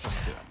longer matters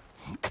to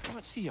him.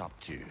 What's he up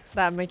to?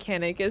 That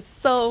mechanic is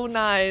so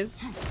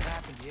nice. What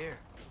happened here?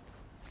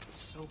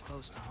 So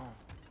close to home.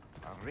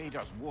 Our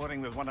raiders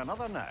warring with one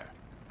another now.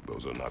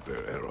 Those are not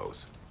their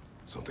arrows.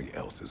 Something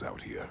else is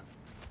out here.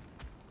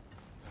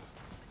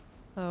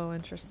 Oh,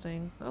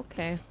 interesting.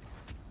 Okay.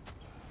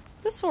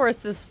 This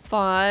forest is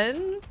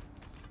fun.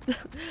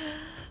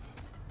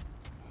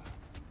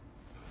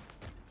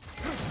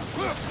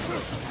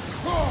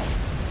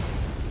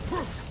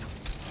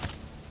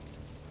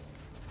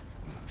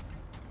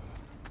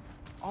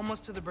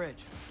 Almost to the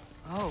bridge.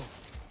 Oh,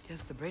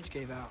 guess the bridge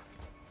gave out.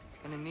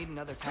 Gonna need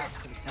another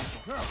path to the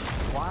temple.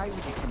 Why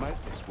would you come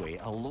out this way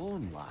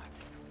alone, lad?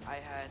 I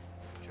had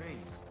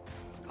dreams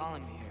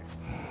calling me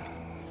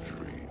here.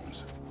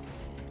 Dreams.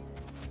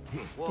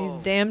 Whoa, These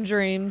damn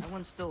dreams. that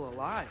one's still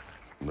alive.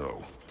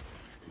 No.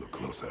 Look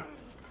closer.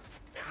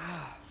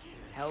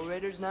 Hell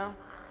Raiders now?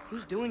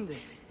 Who's doing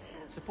this?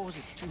 Suppose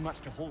it's too much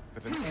to hope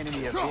that an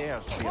enemy of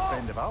theirs will be a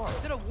friend of ours.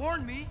 Could have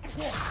warned me.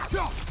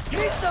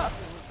 Pizza!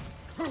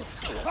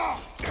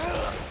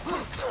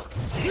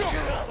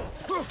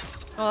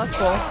 Oh, that's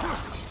cool.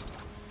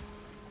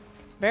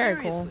 Very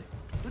cool. Seriously,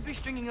 who'd be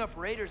stringing up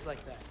raiders like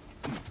that?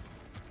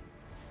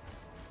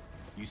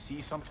 You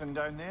see something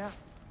down there?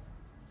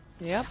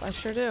 Yep, I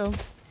sure do.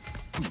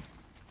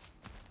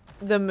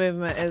 The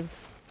movement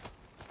is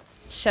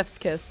chef's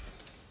kiss.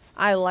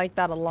 I like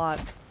that a lot.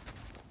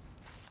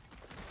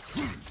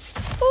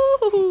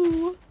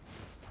 Ooh.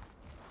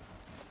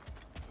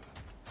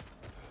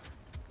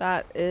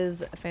 That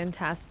is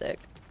fantastic.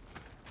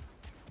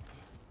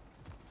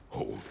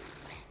 Hold.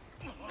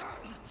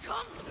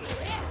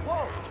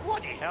 Whoa!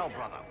 What the hell,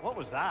 brother? What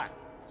was that?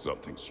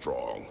 Something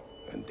strong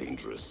and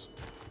dangerous.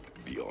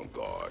 Be on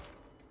guard.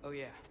 Oh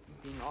yeah,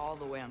 being all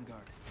the way on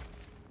guard.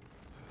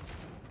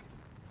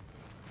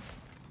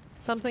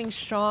 Something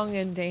strong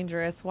and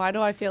dangerous. Why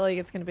do I feel like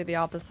it's going to be the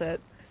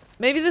opposite?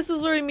 Maybe this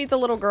is where we meet the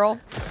little girl.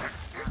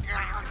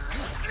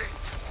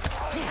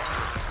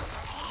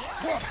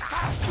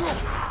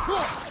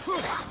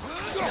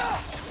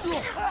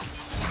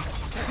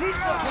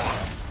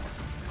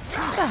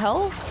 What the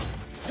hell?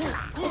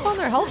 What's on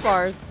their health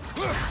bars?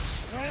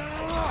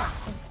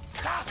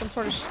 Some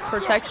sort of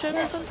protection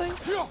or something?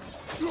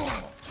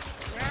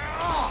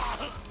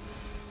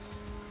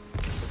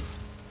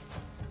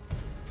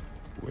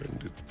 When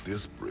did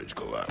this bridge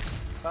collapse?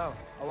 Oh,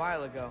 a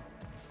while ago.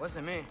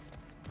 Wasn't me.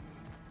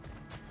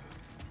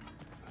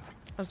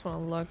 I just want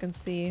to look and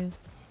see.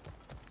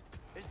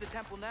 There's the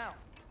temple now.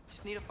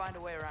 Just need to find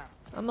a way around.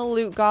 I'm a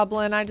loot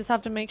goblin. I just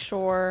have to make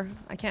sure.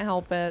 I can't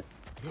help it.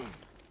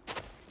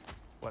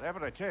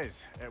 Whatever it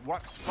is, it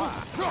works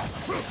fast.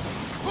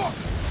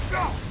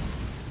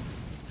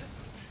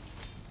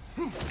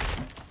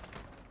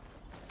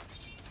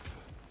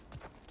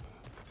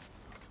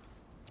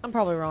 I'm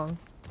probably wrong.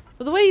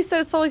 But the way you said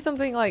it's probably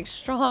something like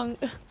strong.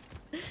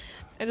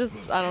 I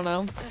don't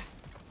know.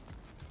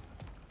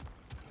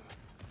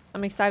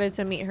 I'm excited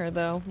to meet her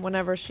though,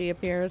 whenever she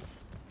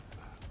appears.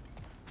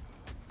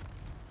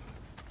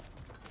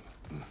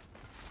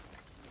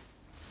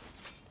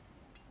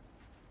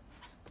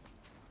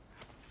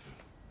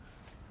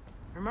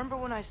 Remember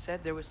when I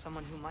said there was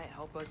someone who might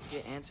help us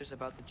get answers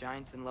about the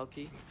giants and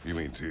Loki? You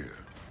mean Tyr?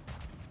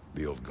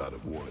 The old god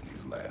of war in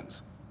these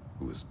lands,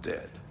 who is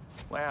dead.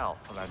 Well,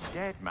 for a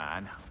dead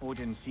man,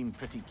 Odin seemed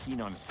pretty keen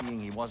on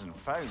seeing he wasn't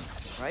found.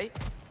 Right?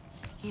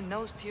 He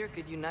knows Tyr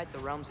could unite the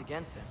realms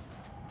against him.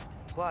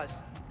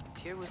 Plus,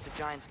 Tyr was the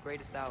Giant's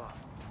greatest ally.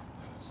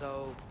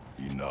 So...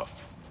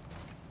 Enough.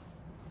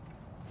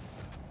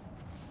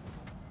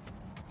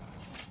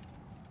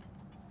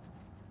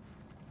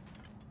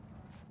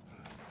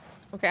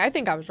 Okay, I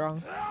think I was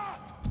wrong.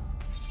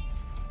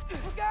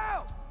 Look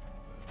out!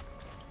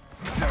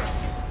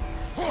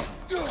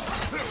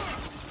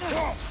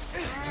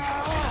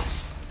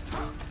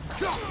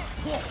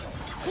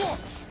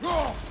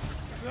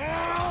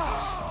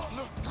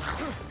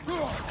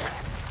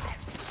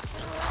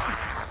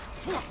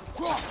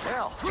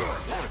 Hell, they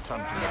return from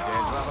the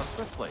dead rather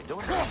swiftly,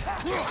 don't they?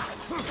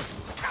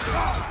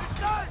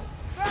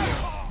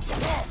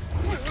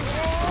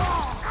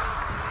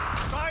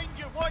 Find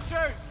you, watch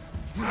out!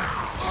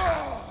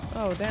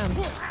 Oh, damn.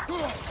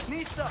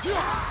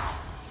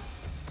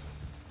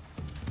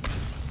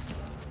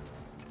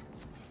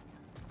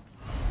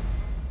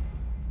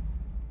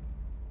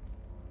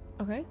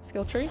 Okay,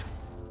 skill tree.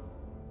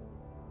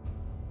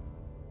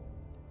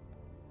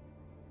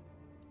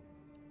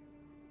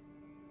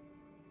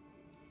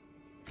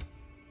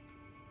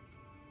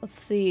 Let's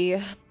see.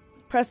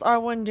 Press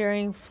R1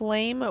 during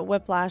flame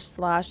whiplash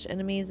slash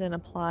enemies and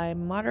apply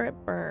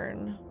moderate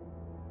burn.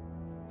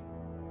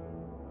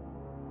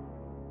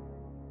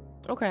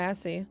 Okay, I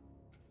see.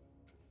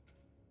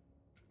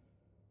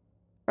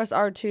 Press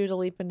R2 to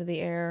leap into the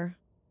air.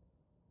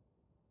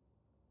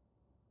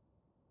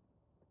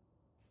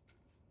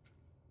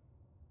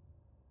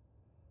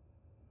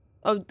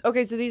 Oh,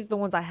 okay, so these are the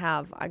ones I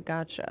have. I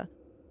gotcha.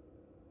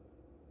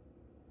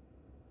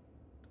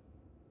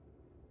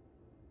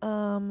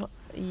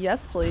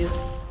 Yes,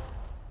 please.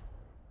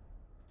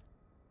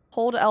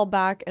 Hold L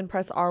back and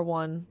press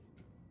R1.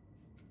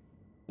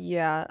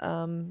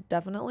 Yeah,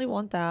 definitely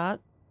want that.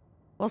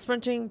 While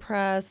sprinting,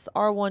 press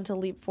R1 to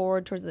leap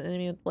forward towards the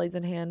enemy with blades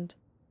in hand.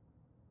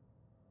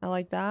 I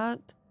like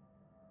that.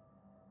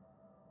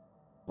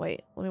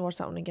 Wait, let me watch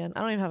that one again. I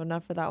don't even have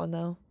enough for that one,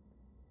 though.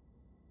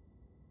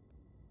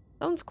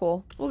 That one's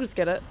cool. We'll just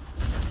get it.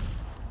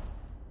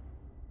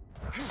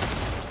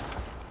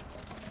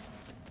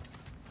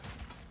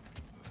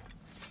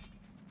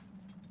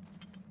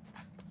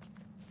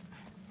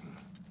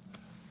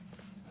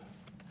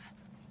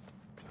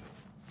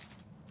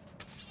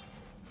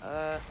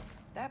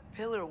 That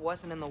pillar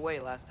wasn't in the way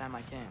last time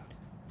I came.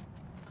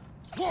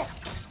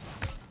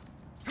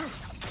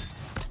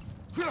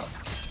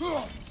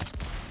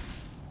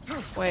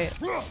 Wait.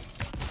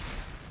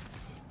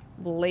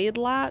 Blade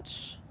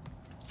latch?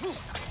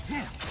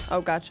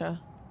 Oh, gotcha.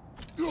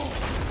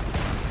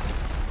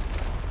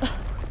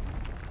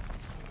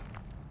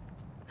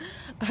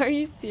 Are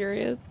you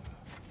serious?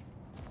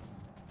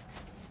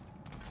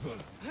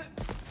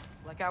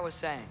 Like I was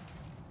saying,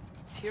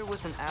 Tyr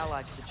was an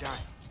ally to the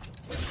Giant.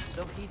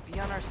 So he'd be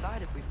on our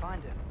side if we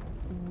find him.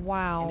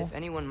 Wow. And if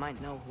anyone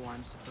might know who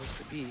I'm supposed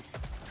to be,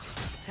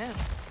 it's him.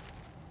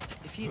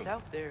 If he's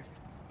out there,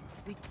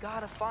 we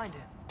gotta find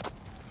him.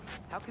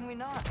 How can we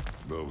not?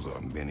 Those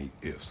are many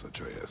ifs,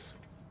 Atreus.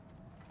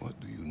 What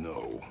do you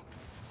know?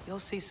 You'll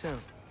see soon.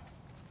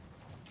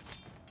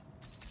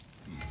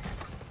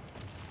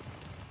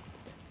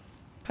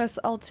 Press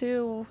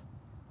L2.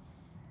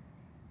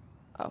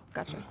 Oh,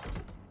 gotcha.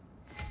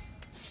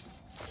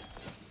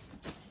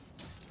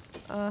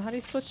 How do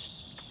you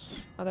switch?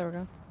 Oh, there we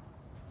go.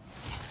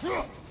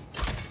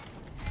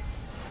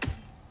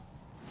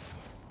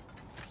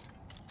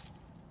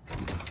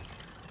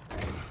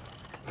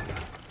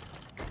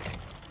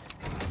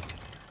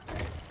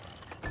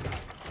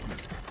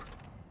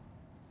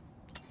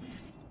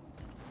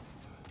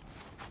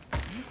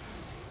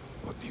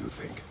 What do you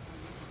think?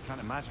 Can't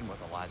imagine what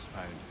the lad's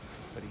found,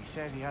 but he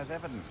says he has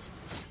evidence.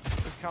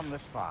 We've come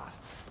this far.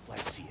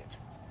 Let's see it.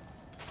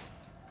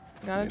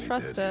 Gotta Many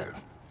trust dead it.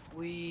 here.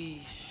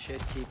 We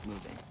should keep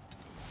moving.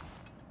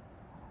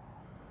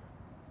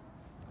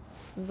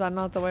 Is that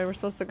not the way we're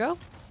supposed to go?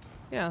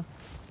 Yeah.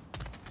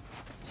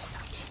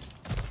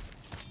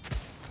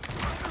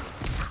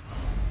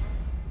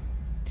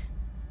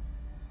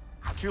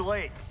 Too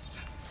late.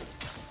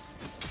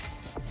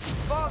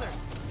 Father,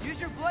 use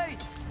your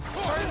blades!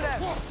 Burn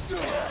them!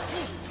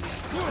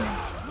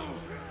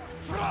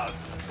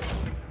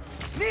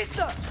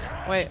 Nista!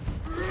 Wait.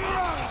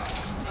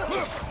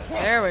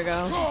 There we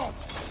go.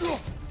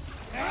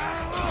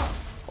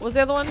 What was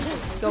the other one?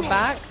 Go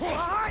back?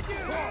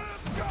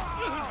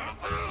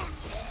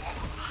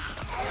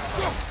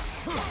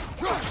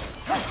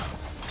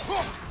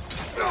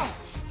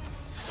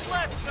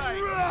 Left side!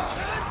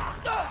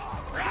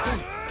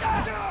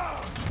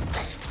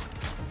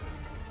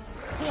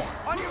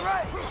 On your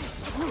right!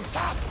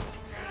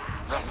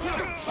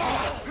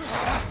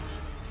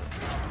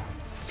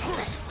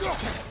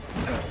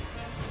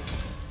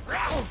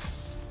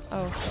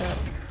 Oh, shit.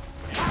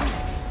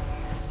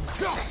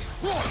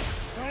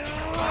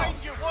 Find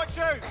you, watch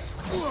out!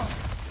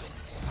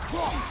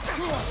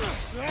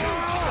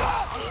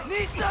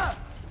 Nista!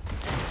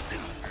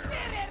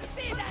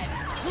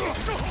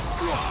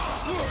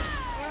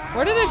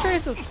 Where did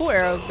Atreus' cool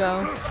arrows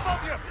go?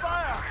 Above your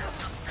fire!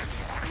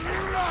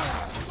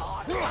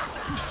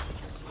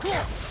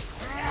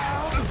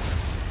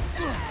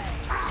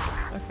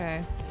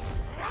 Okay.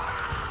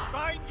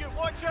 Behind you,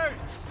 watch out!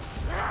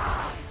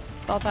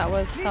 Thought that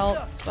was help,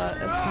 but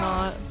it's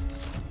not.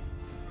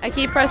 I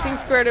keep pressing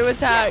square to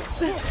attack.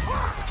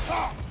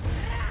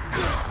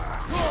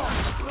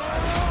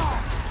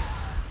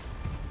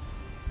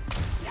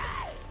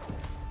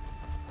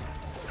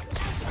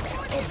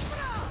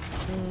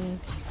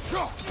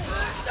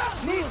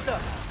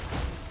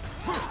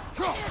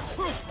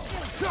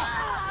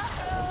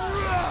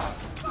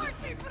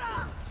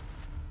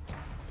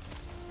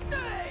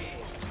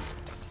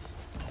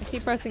 I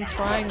keep pressing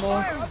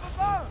triangle.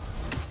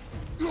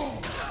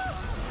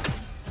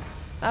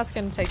 That's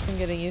gonna take some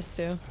getting used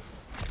to.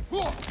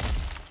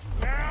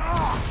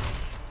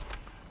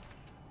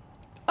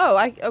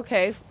 Oh,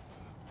 okay.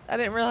 I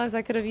didn't realize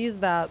I could have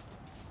used that.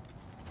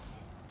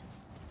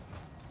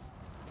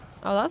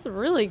 Oh, that's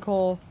really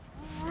cool.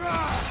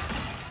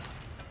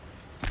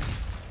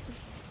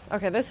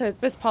 Okay,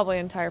 this probably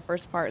entire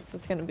first part is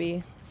just gonna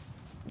be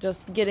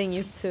just getting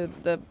used to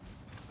the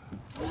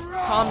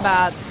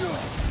combat.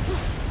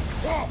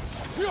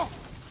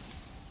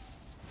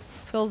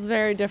 Feels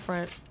very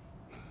different.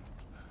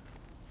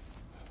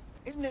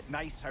 Isn't it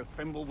nice how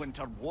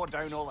Fimbulwinter wore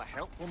down all the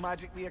helpful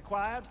magic we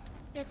acquired?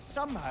 Yet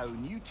somehow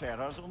new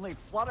terrors only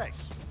flourish.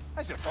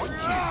 As if on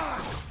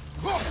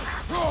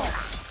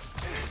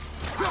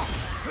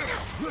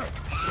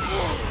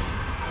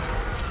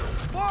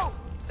Whoa!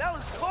 That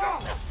was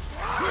close!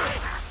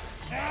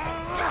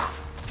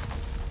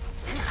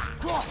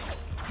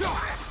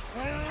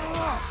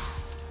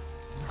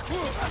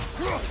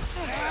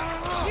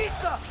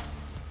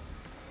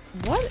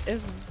 What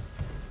is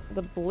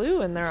the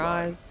blue in their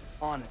eyes?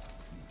 On it.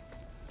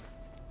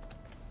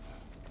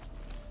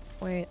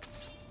 Wait,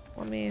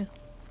 let me.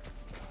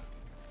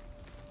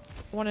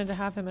 Wanted to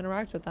have him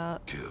interact with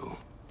that. Kill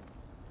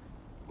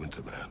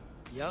Winterman.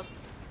 Yup,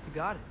 you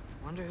got it.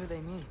 Wonder who they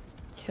mean.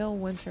 Kill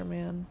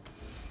Winterman.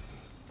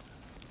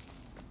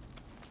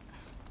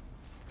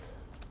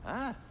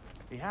 Ah,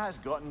 he has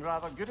gotten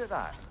rather good at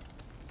that.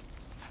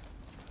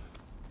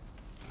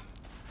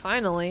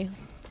 Finally.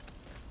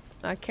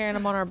 Not carrying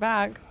him on our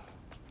back.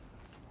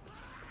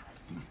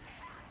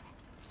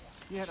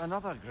 Yet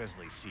another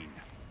grisly scene.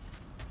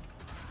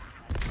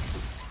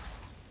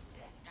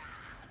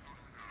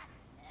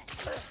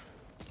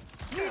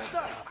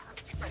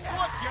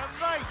 What's your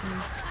right?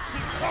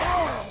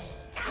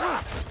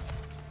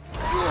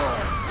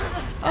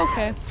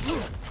 Okay.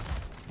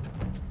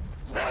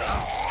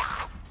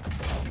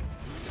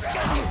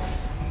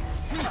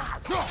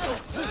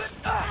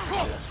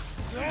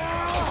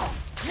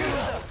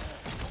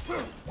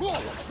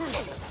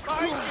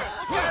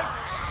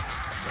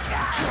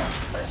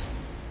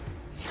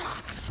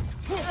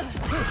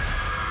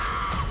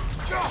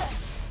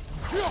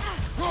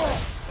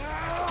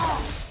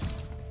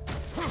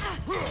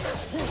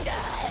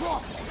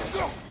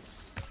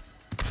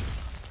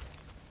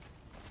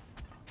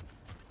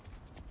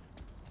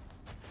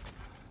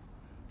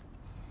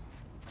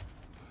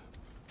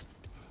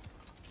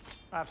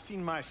 I've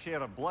seen my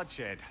share of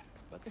bloodshed,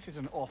 but this is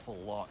an awful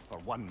lot for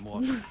one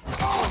more.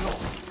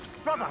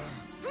 Brother!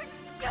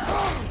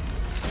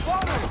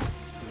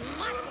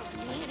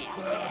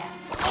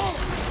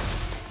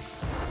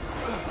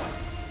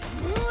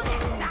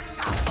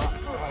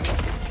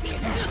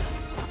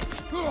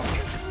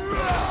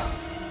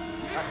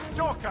 A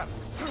stalker!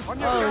 On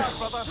your guard,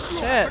 brother!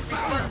 Shit. We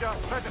found our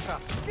predator!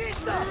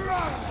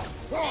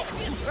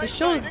 The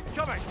shield is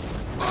Incoming!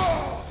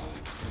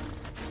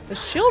 the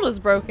shield is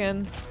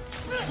broken.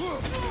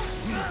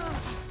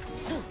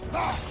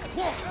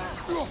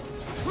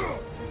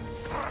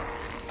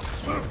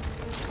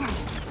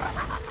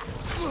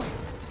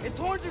 Its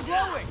horns are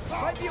glowing!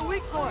 Might be a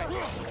weak point!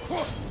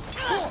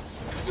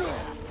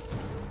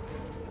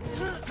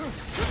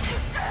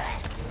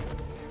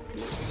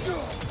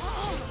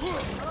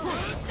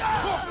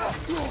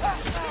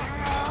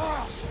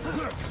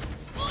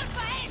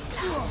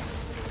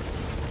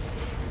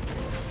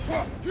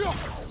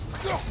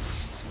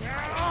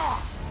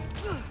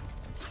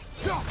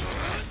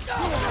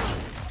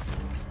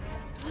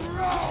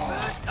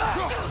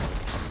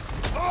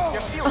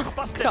 Your shield's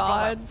busted,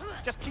 God. brother.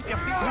 Just keep your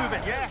feet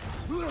moving, yeah?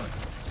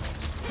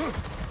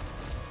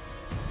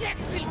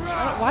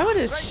 Why would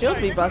his shield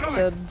be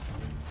busted?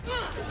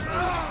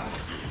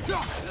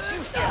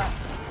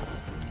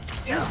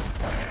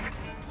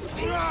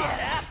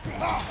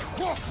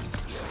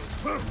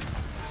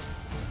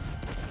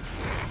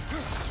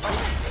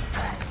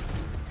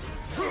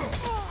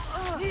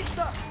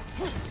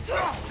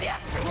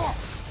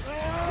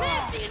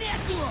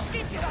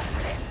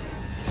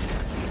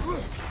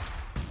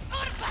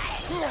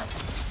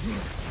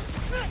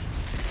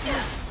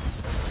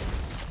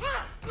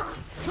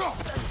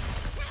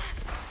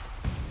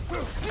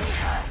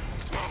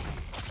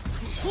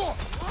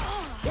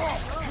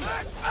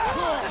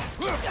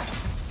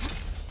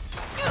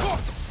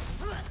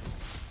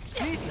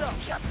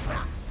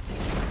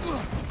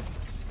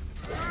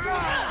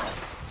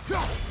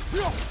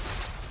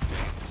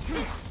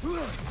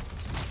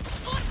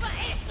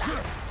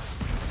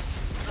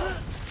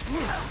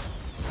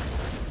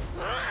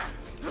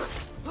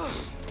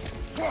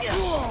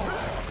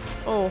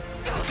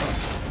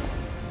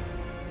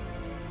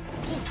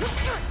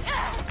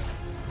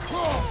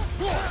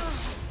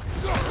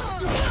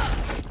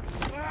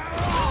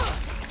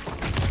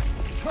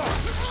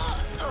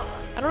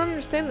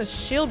 understand the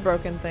shield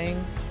broken thing.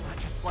 I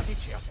just bloody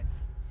chairs it.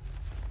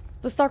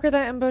 The stalker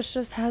that ambushed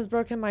us has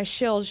broken my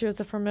shield. She was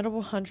a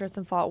formidable huntress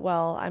and fought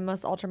well. I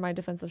must alter my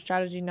defensive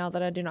strategy now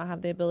that I do not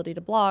have the ability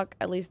to block.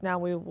 At least now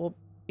we will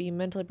be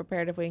mentally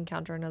prepared if we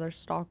encounter another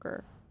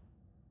stalker.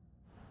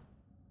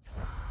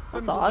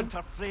 That's odd.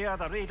 Winter Freya,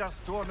 the raiders,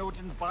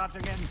 Stornodin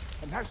barging in,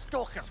 and now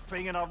stalkers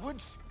preying in our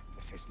woods.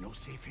 This is no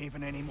safe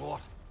haven anymore.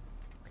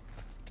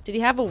 Did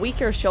he have a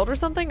weaker shield or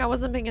something? I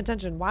wasn't paying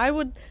attention. Why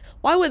would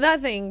that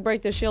thing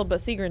break the shield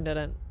but Sigrun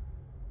didn't?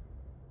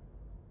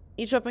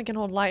 Each weapon can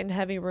hold light and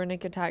heavy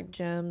runic attack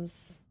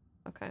gems.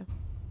 Okay.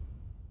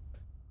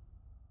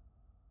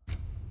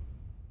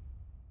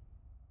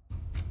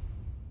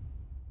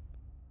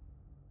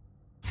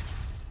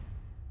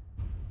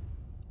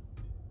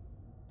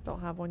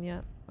 Don't have one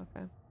yet.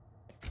 Okay.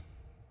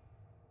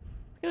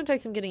 It's gonna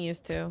take some getting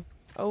used to.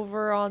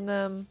 Over on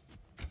them.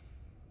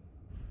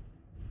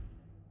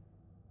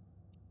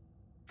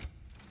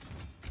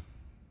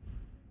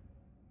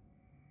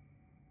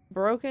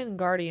 Broken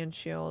Guardian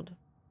Shield.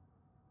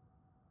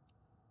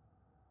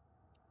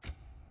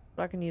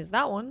 But I can use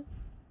that one,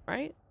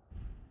 right?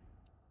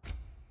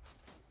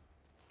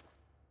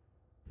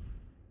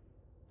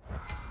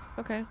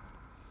 Okay.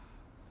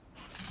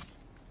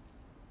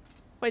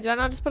 Wait, did I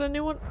not just put a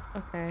new one?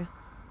 Okay.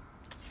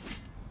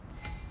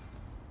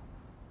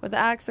 With the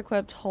axe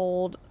equipped,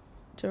 hold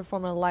to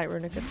perform a light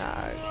runic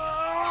attack.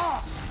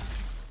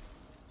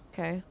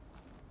 Okay.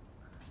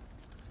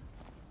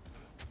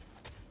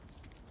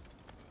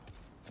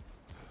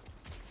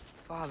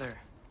 Father,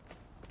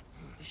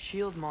 the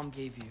shield Mom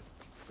gave you.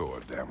 Thor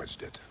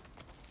damaged it.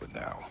 But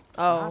now,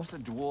 Oh. Perhaps the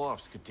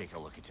dwarves could take a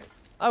look at it.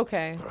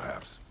 Okay.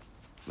 perhaps,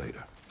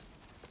 later.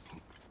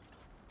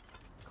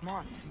 Come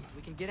on,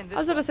 we can get in this. I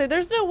was gonna say,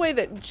 there's no way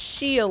that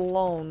she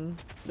alone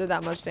did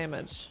that much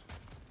damage.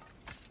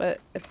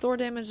 But if Thor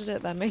damaged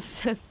it, that makes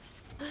sense.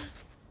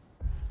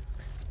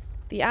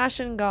 The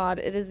Ashen God.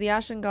 It is the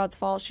Ashen God's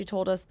fault, she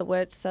told us. The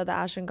witch said the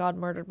Ashen God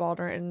murdered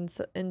Baldur, and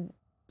in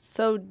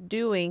so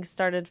doing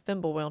started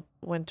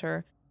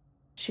Fimbulwinter.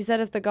 She said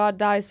if the god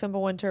dies,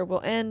 Fimbulwinter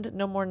will end.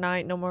 No more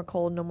night, no more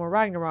cold, no more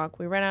Ragnarok.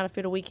 We ran out of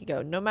food a week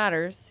ago. No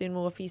matter. Soon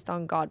we'll feast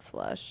on god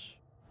flesh.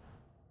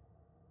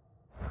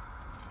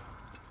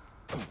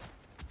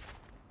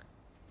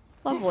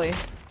 Lovely.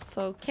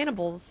 So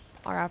cannibals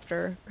are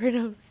after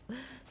Kratos.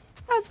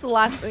 That's the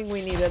last thing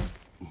we needed.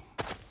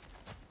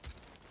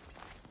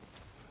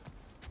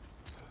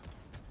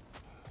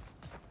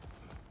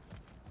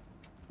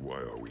 Why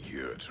are we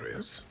here,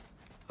 Atreus?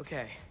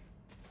 Okay.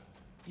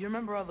 You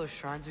remember all those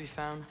shrines we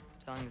found,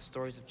 telling the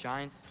stories of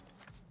giants?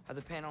 How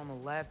the panel on the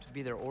left would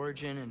be their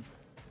origin, and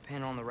the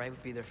panel on the right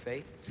would be their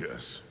fate?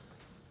 Yes,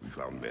 we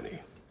found many.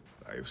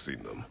 I have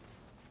seen them.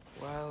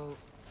 Well,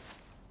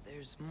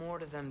 there's more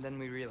to them than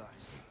we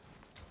realized.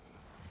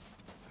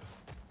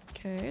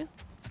 Okay.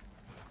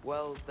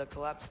 Well, the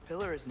collapsed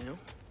pillar is new,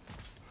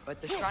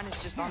 but the shrine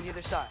is just on the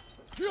other side.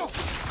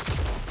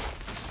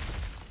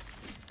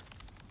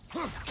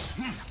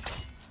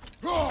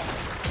 Oh.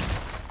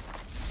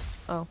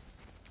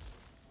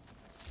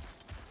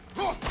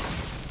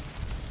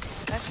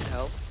 That should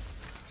help.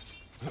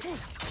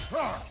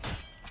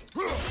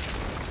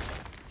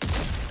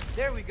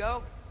 There we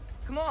go.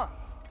 Come on.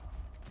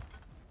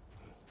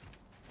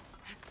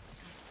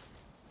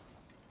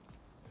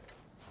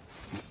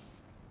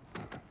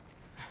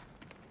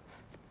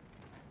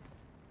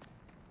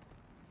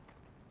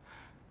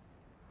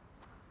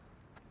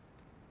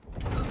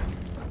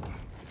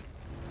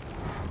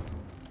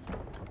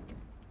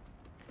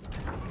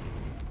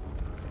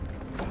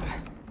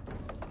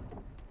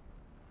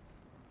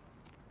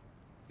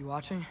 You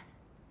watching?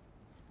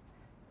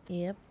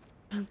 Yep.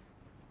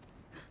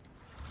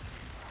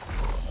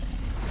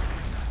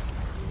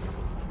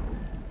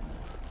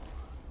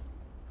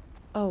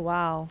 Oh,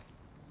 wow.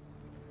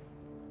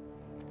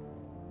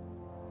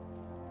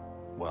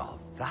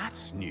 Well,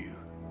 that's new.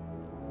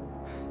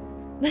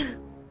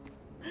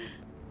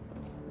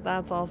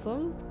 That's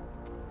awesome.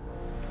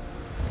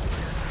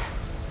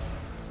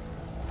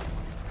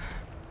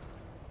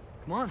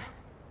 Come on.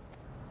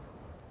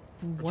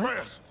 What?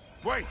 Atreus,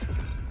 wait!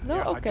 No,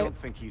 Yeah, okay. I don't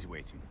think he's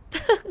waiting.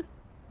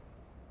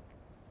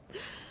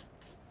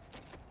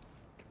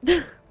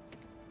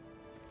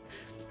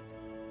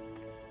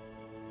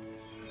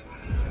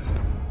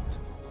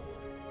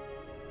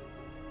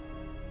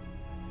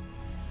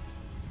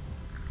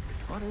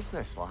 What is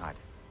this, lad?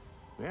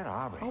 Where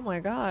are we? Oh my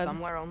god.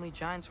 Somewhere only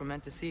giants were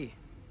meant to see.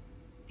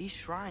 These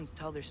shrines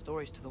tell their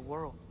stories to the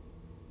world.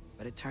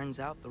 But it turns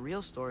out the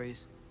real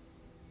stories,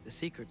 the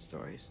secret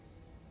stories,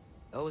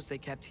 those they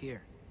kept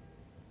here,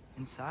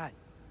 inside.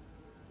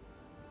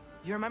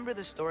 You remember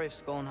the story of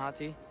Skull and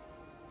Hati,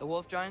 the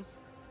wolf giants?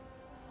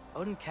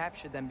 Odin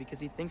captured them because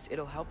he thinks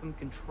it'll help him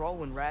control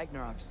when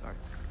Ragnarok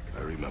starts.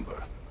 I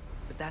remember.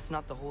 But that's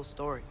not the whole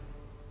story.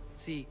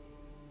 See,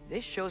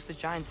 this shows the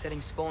giants setting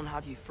Skull and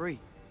Hati free.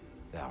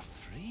 They're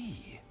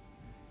free.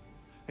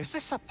 Is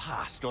this the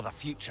past or the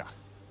future?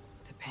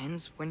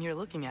 Depends when you're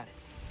looking at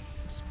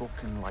it.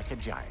 Spoken like a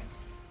giant.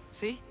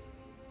 See?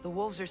 The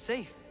wolves are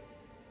safe.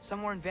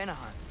 Somewhere in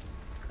Vanaheim.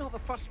 Not the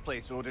first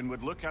place Odin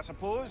would look, I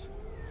suppose.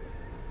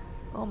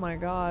 Oh my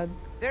god.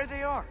 There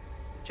they are,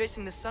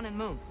 chasing the sun and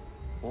moon.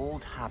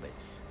 Old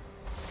habits.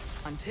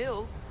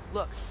 Until,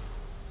 look,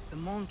 the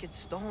moon gets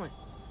stolen.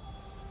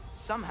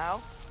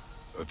 Somehow.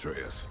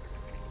 Atreus.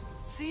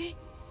 See?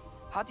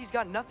 Hati's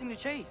got nothing to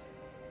chase.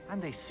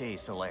 And they say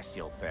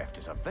celestial theft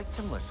is a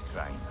victimless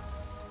crime.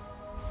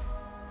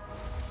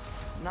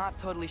 Not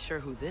totally sure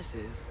who this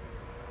is,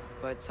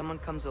 but someone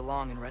comes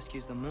along and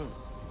rescues the moon.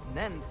 And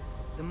then,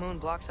 the moon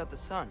blocks out the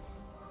sun.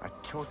 A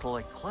total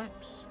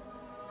eclipse.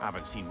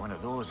 Haven't seen one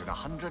of those in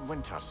 100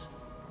 winters.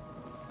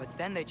 But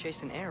then they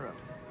chase an arrow,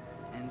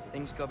 and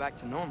things go back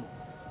to normal.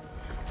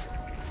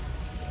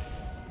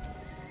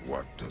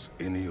 What does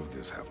any of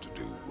this have to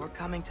do We're with...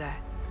 coming to...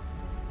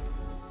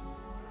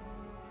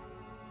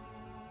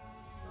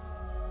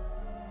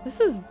 This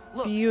is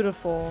Look.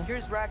 beautiful.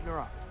 Here's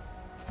Ragnarok.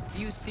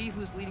 Do you see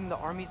who's leading the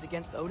armies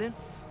against Odin?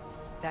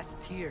 That's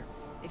Tyr.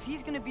 If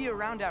he's gonna be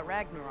around at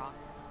Ragnarok,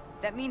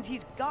 that means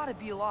he's gotta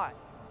be alive.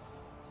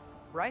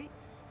 Right?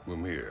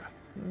 Mimir,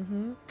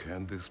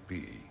 can this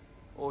be?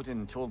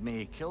 Odin told me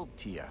he killed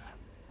Tyr,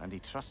 and he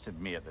trusted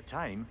me at the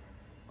time,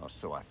 or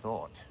so I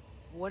thought.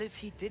 What if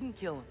he didn't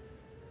kill him?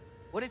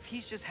 What if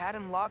he's just had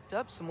him locked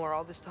up somewhere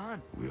all this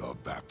time? We are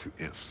back to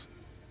ifs.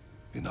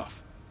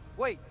 Enough.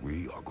 Wait,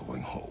 We are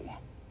going home.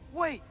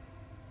 wait!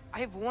 I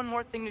have one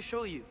more thing to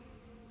show you.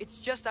 It's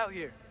just out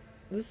here.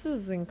 This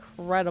is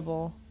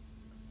incredible.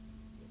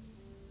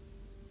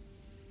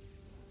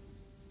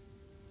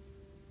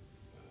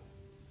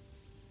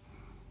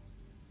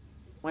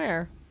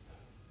 Where?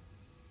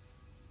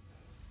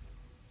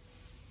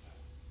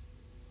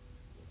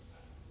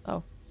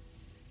 Oh.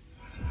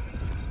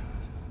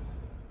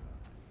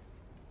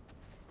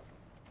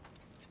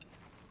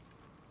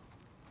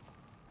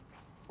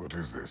 What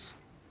is this?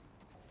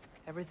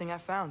 Everything I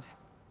found.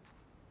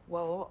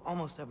 Well,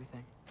 almost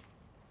everything.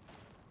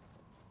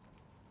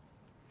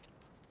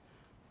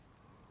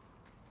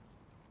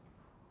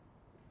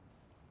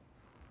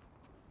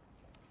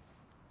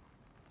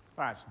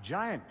 That's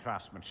giant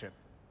craftsmanship.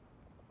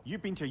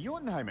 You've been to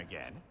Jotunheim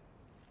again?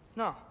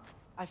 No,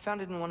 I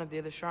found it in one of the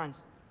other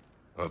shrines.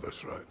 Other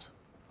shrines.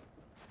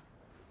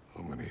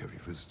 How many have you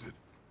visited?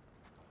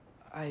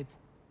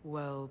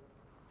 Well,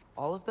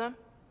 all of them?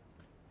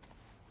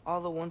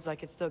 All the ones I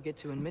could still get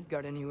to in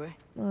Midgard anyway.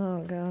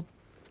 Oh god.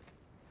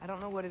 I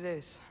don't know what it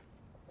is.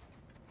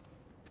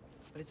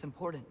 But it's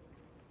important.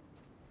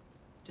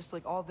 Just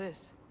like all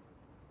this.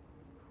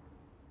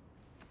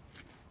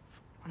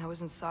 When I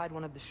was inside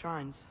one of the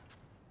shrines,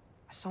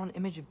 I saw an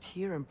image of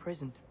Tyr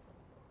imprisoned.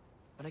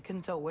 But I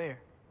couldn't tell where.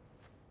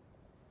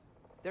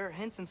 There are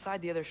hints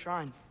inside the other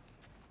shrines.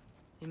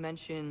 He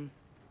mentioned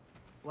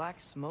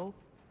black smoke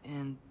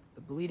and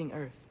the bleeding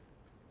earth.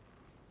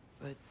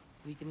 But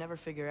we could never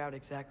figure out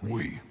exactly.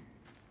 We.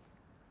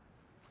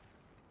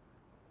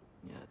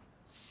 Yeah,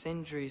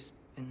 Sindri's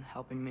been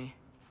helping me.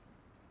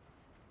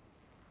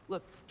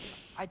 Look,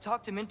 I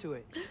talked him into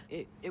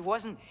it. It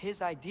wasn't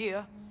his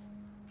idea.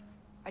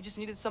 I just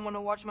needed someone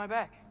to watch my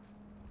back.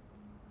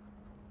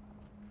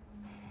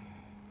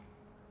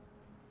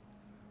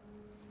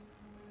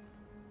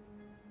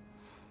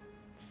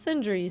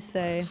 Sindri, you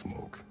say?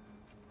 Smoke.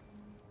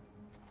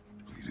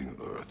 Bleeding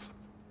earth.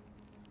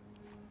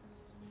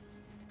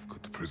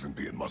 Could the prison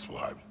be in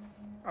Muspelheim?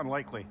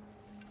 Unlikely.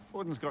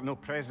 Odin's got no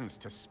presence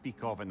to speak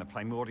of in the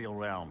primordial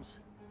realms.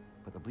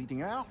 But the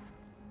Bleeding Earth?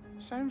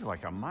 Sounds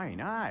like a mine,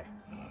 aye.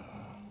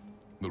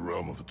 The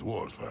realm of the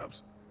dwarves,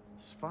 perhaps.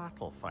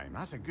 Svartalfheim,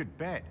 that's a good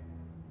bet.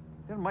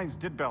 Their mines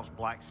did belch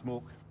black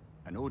smoke,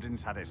 and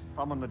Odin's had his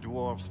thumb on the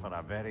dwarves for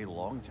a very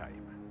long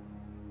time.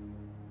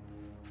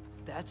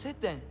 That's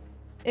it then.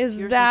 Is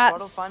Tyr's in that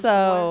Svartalfheim somewhere,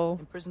 so?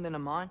 imprisoned in a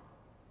mine.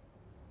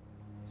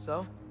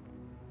 So,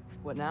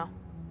 what now?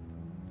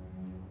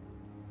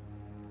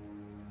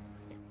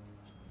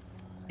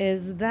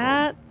 Is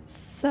that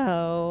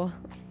so?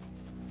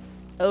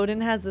 Odin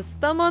has his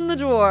thumb on the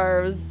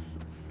dwarves.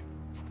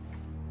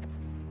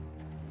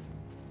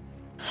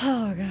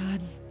 Oh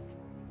god.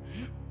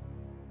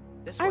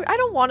 This way. I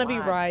don't want to be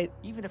Lad, right.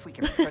 Even if we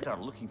consider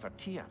looking for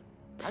Tyr,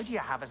 how do you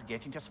have us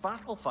getting to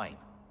Svartalfheim?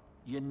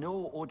 You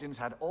know Odin's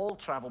had all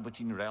travel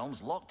between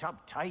realms locked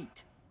up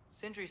tight.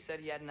 Sindri said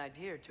he had an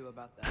idea or two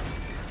about that.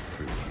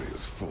 Sindri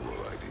is full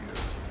of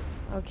ideas.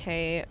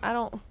 Okay,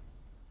 I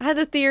had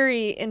a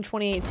theory in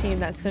 2018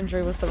 that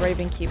Sindri was the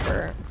Raven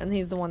Keeper, and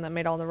he's the one that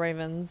made all the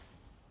ravens.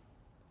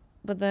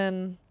 But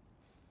then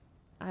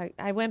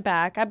I went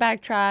back. I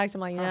backtracked.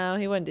 I'm like, no,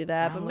 he wouldn't do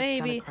that, Now but looks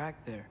maybe. kinda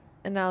cracked there.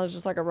 And now it's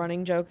just like a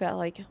running joke that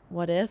like,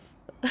 what if?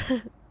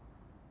 I'm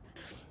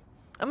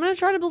gonna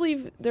try to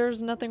believe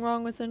there's nothing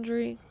wrong with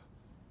Sindri,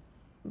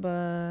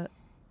 but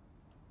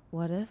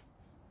what if?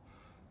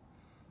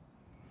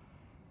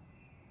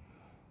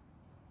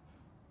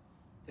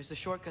 There's a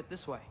shortcut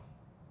this way.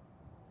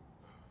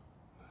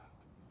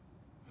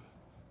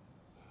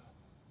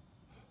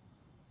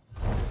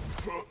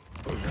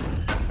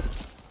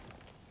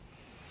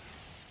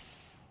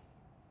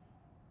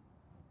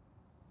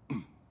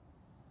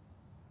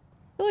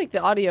 feel like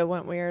the audio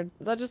went weird.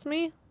 Is that just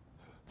me?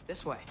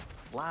 This way.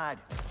 Lad,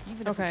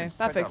 even Okay, if we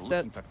that consider fixed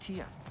looking it. for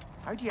Tyr,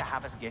 how do you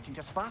have us getting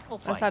to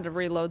Svartalfheim? I just had to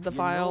reload the You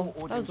file. know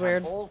That Odin's was have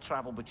weird. all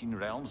travel between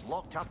realms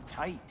locked up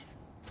tight.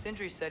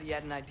 Sindri said he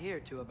had an idea or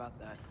two about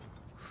that.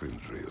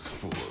 Sindri is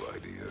full of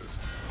ideas.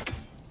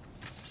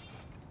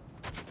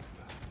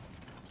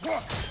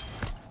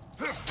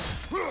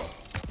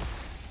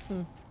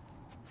 I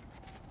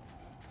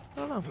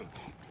don't know.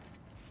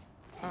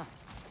 Huh.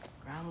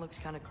 Ground looks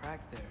kind of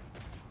cracked there.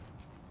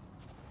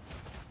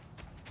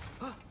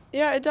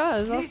 Yeah, it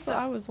does. That's what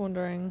I was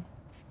wondering.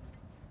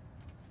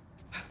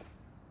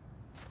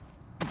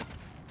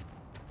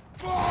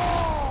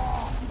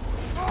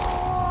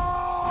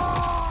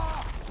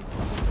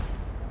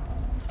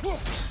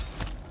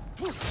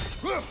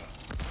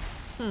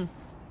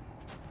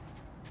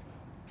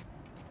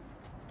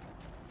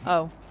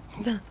 Oh.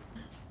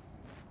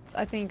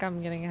 I think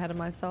I'm getting ahead of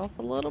myself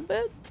a little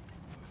bit.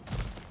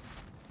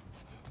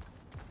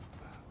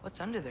 What's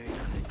under there, you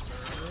think?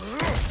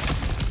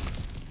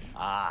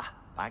 Ah,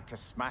 back to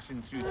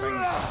smashing through things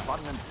for fun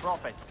and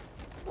profit.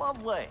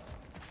 Lovely.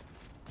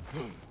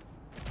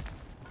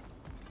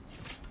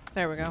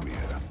 There we go.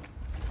 Mia,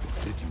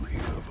 did you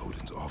hear of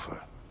Odin's offer?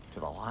 To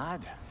the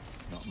lad?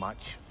 Not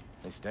much.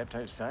 They stepped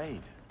outside.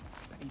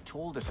 But he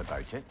told us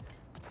about it.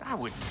 I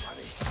wouldn't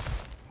worry.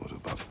 What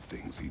about the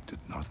things he did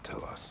not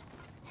tell us?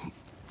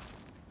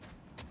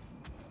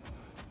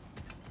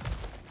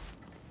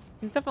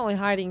 He's definitely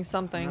hiding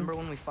something. Remember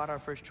when we fought our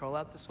first troll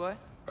out this way?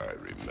 I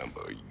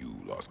remember you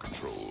lost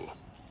control.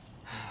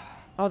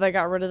 Oh, they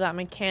got rid of that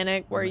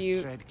mechanic where must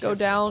you tread go carefully,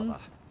 down.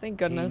 brother. Thank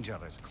goodness.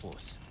 Danger is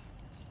close.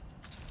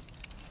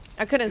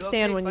 I couldn't You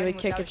stand okay when you would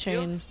fighting kick a without a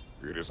shield?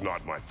 chain. It is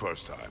not my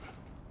first time.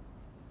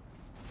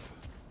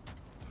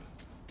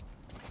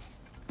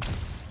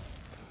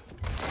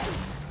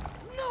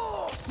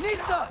 No!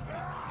 Nisa!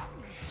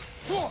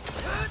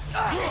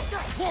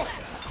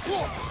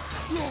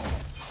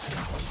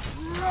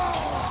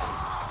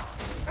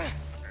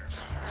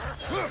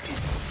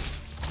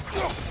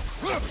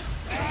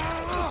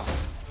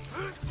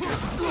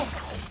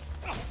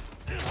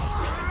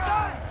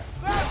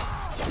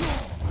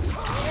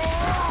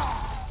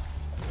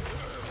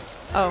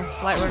 Oh,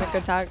 light runic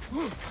attack.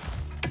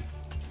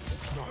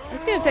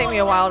 It's gonna take me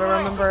a while to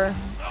remember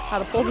how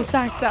to pull this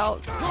axe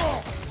out.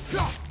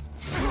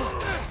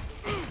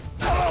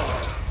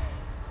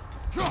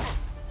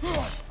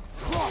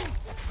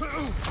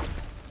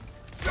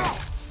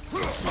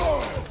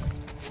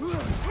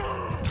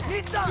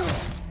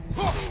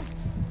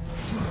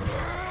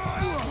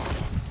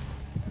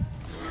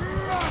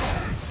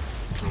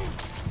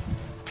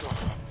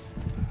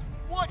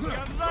 What you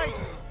right?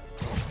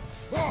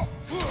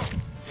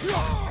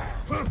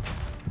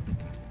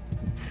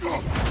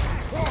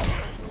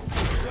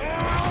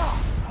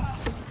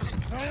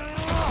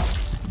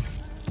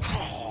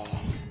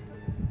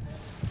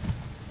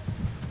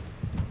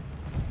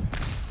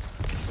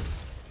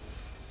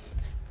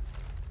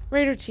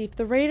 Raider Chief.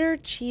 The Raider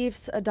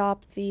Chiefs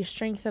adopt the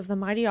strength of the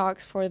mighty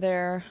ox for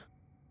their,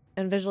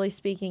 and visually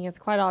speaking, it's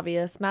quite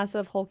obvious,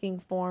 massive hulking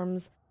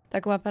forms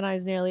that can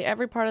weaponize nearly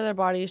every part of their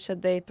body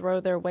should they throw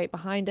their weight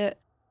behind it.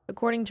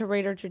 According to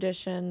Raider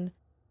tradition,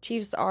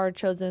 chiefs are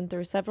chosen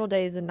through several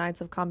days and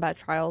nights of combat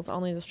trials.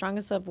 Only the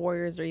strongest of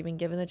warriors are even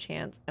given the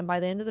chance, and by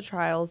the end of the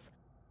trials,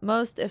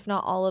 most, if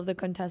not all, of the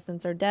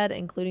contestants are dead,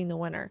 including the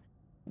winner.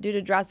 Due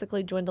to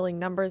drastically dwindling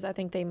numbers, I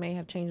think they may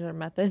have changed their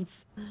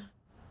methods.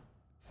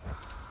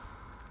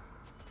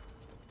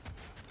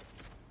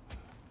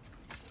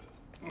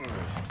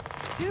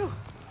 Phew!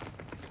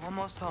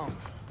 Almost home.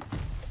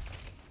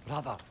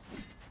 Brother,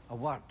 a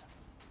word.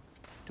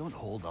 Don't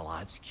hold the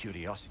lad's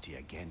curiosity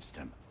against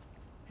him.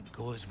 It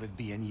goes with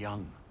being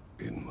young.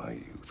 In my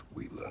youth,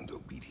 we learned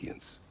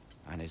obedience.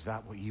 And is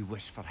that what you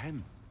wish for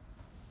him?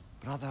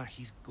 Brother,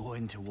 he's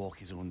going to walk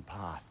his own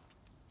path.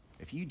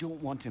 If you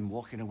don't want him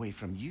walking away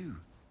from you,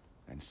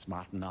 then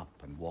smarten up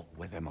and walk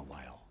with him a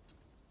while.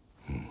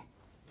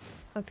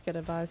 That's good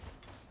advice.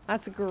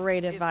 That's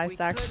great advice, If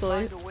we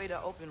actually. could find a way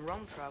to open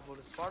roam travel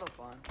to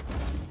Svartalfheim,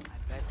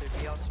 I bet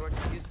there'd be all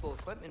sorts of useful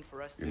equipment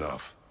for us to...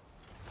 Enough.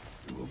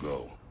 We will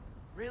go.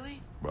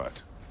 Really?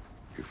 But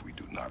if we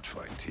do not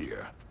find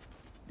Tyr,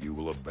 you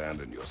will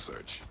abandon your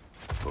search.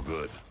 For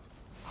good.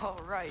 All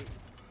right.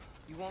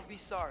 You won't be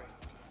sorry.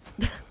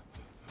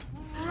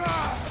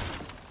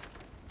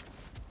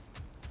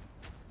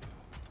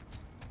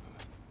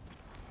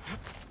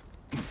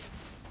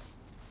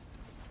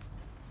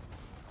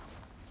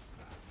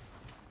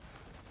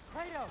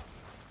 Kratos!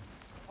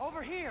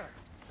 Over here!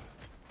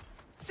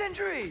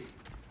 Sindri!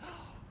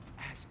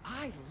 As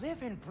I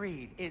live and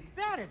breathe, is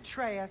that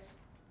Atreus?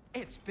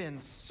 It's been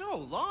so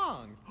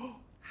long.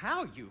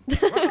 How you've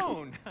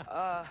grown!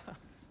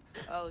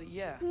 Oh,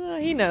 yeah.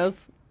 He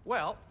knows.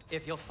 Well,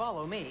 if you'll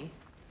follow me,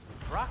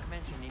 Brock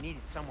mentioned you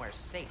needed somewhere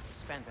safe to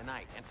spend the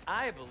night, and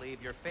I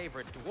believe your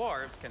favorite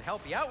dwarves can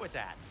help you out with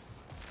that.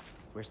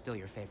 We're still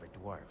your favorite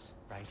dwarves,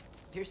 right?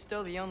 You're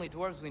still the only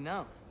dwarves we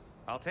know.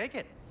 I'll take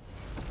it.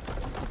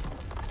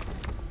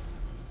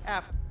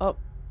 After Oh,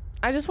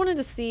 I just wanted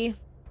to see.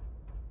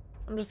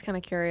 I'm just kind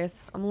of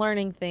curious. I'm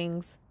learning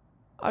things.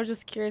 I was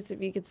just curious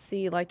if you could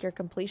see like your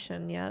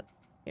completion yet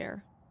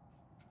here.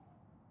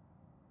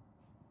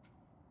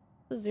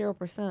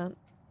 0%.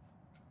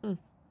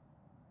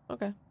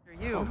 Okay. For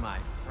you, my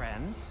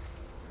friends.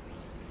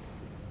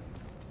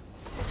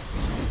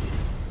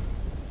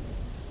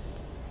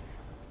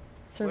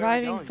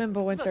 Surviving going?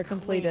 Fimbulwinter The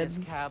completed.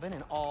 cleanest cabin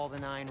in all the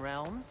 9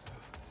 realms,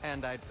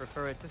 and I'd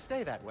prefer it to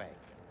stay that way.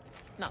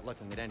 Not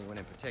looking at anyone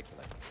in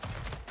particular.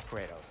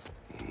 Kratos.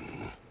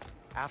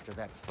 After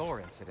that Thor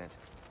incident,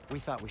 we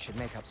thought we should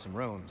make up some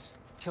rooms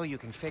till you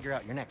can figure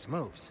out your next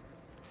moves.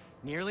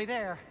 Nearly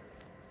there.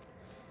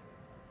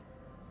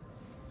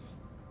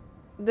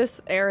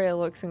 This area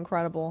looks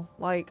incredible.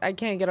 Like, I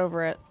can't get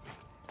over it.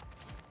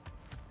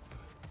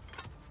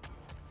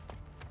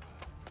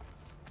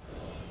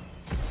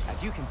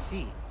 As you can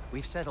see,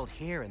 we've settled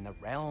here in the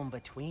realm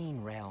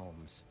between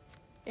realms.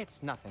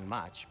 It's nothing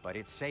much, but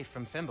it's safe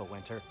from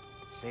Fimbulwinter,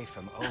 safe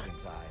from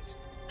Odin's eyes.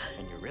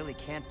 And you really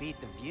can't beat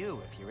the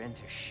view if you're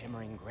into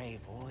shimmering gray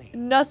void.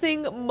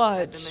 Nothing That's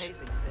much. amazing,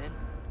 Sin.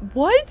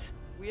 What?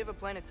 We have a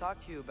plan to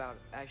talk to you about,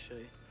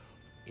 actually.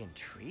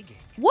 Intriguing.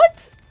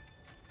 What?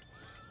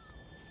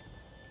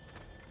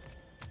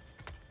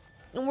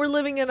 And we're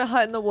living in a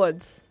hut in the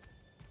woods.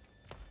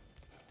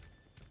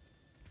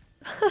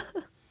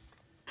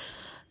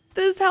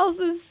 This house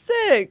is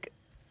sick.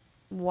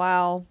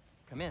 Wow.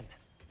 Come in.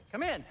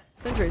 Come in.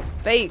 Sentry's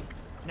fake.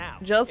 Now,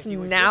 Just if you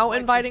would now wipe your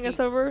inviting us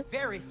feet over?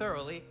 very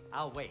thoroughly,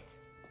 I'll wait.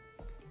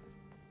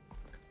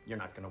 You're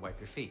not gonna wipe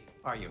your feet,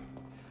 are you?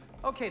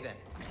 Okay then.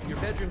 Your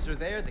bedrooms are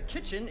there. The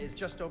kitchen is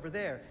just over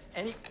there.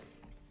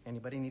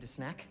 Anybody need a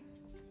snack?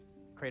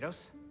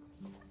 Kratos?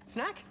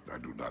 Snack? I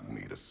do not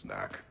need a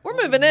snack. We're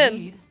moving in.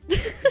 Need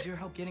is your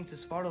help getting to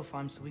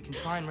Svartalfheim so we can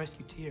try and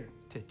rescue Tyr.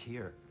 To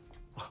Tyr.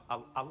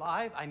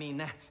 Alive? I mean,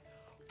 that's...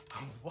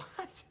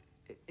 What?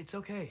 It's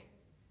okay.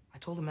 I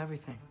told him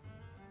everything.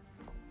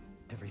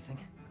 Everything?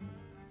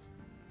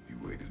 You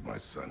aided my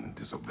son in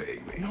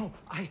disobeying me. No,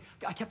 I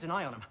kept an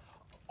eye on him.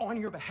 On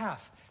your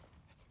behalf.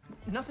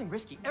 Nothing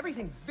risky.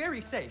 Everything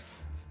very safe.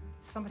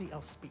 Somebody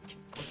else speak.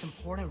 What's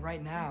important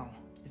right now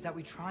is that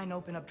we try and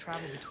open up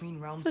travel between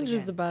realms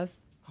Sentry's again. the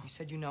best. You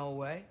said you know a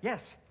way?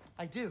 Yes,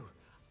 I do.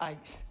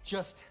 It's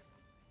just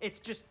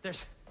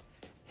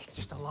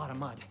a lot of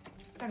mud.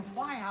 Then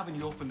why haven't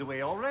you opened the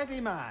way already,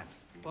 man?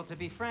 Well, to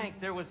be frank,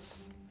 there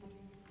was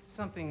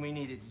something we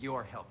needed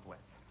your help with.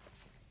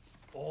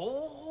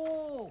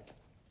 Oh!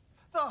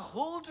 The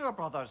Holder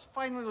brothers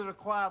finally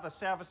require the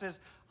services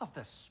of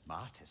the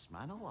smartest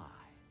man alive.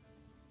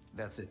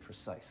 That's it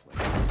precisely.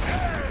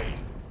 Hey!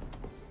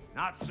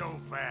 Not so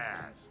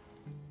fast.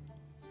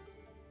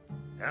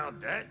 How'd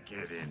that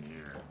get in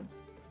here?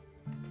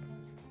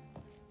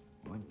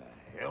 What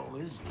the hell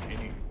is he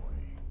anyway?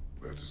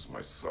 That is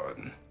my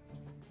son.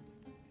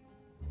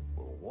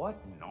 Well, what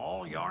in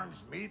all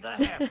yarns me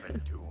that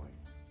happened to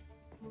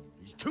him?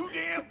 He's too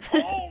damn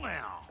tall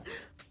now.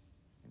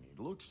 And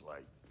he looks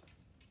like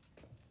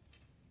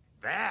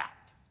that.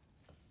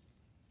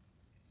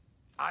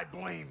 I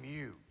blame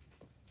you.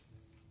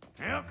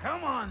 Well,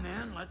 come on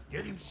then. Let's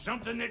get him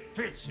something that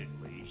fits at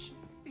least.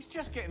 He's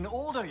just getting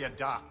older, you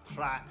daft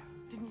prat.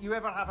 Didn't you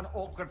ever have an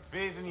awkward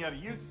phase in your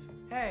youth?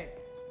 Hey,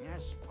 I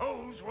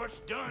suppose what's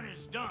done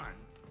is done.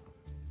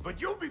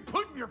 But you'll be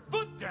putting your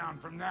foot down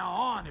from now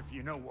on if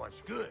you know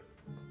what's good.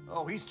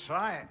 Oh, he's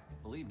trying.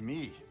 Believe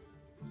me.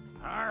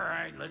 All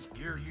right, let's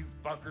gear you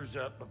fuckers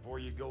up before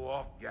you go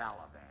off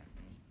gallivanting.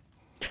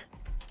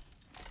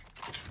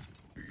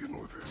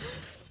 Begin with this.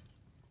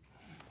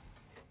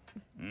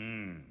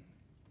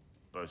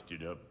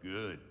 Busted up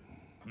good.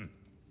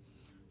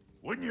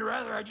 Wouldn't you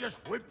rather I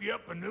just whip you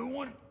up a new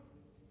one?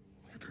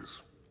 It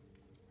is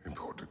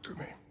important to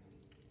me.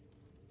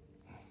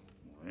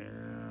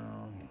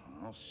 Well,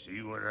 I'll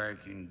see what I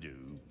can do.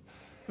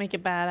 Make it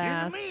In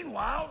badass. the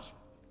meanwhile,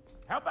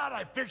 how about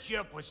I fix you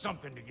up with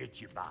something to get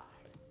you by?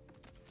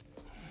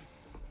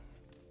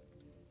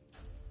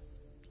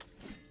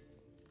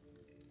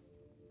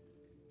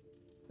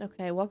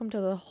 Okay, welcome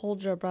to the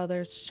Holder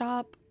Brothers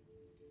shop.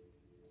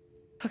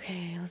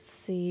 Okay, let's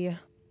see.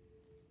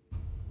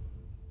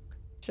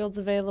 Shields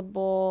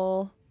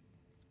available.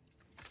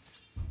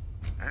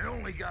 I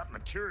only got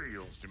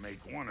materials to make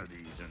one of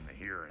these in the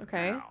here and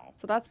Okay, now.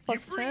 so that's You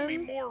plus bring me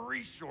 10. more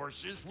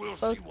resources, we'll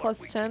see Both what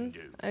plus we 10.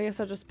 can do. I guess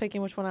I'm just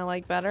picking which one I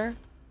like better.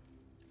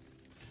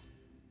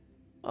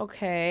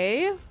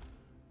 Okay.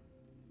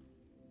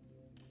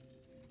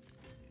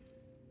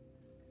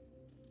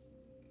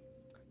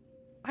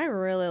 I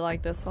really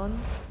like this one.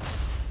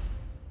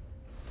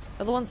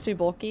 The other one's too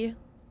bulky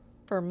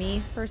for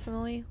me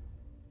personally.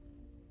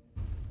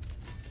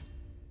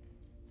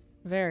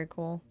 Very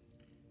cool.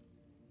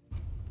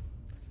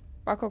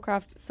 Rock will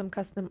craft some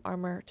custom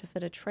armor to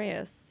fit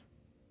Atreus.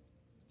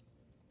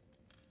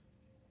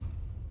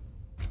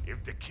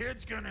 If the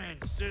kid's gonna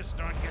insist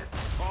on getting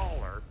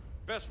taller,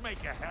 best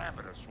make a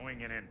habit of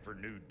swinging in for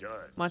new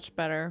duds. Much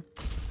better.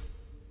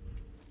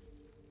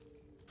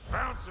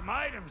 Found some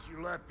items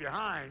you left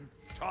behind.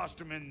 tossed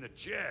them in the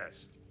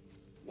chest.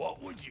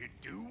 What would you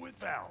do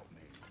without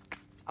me?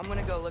 I'm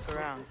gonna go look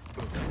around.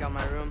 Check out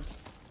my room.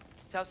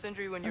 Tell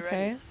Sindri when you're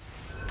ready.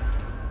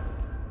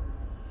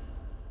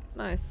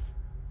 Nice.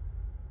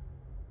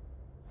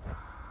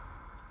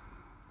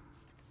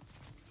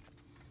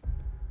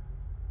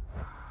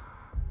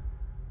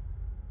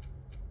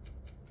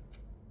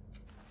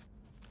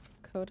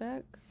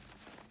 Kodak.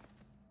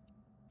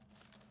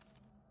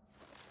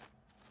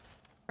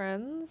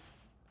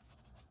 Friends.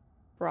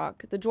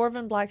 Brock. The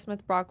dwarven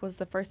blacksmith Brock was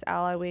the first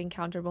ally we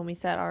encountered when we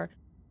set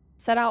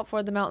out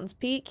for the mountain's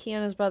peak. He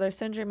and his brother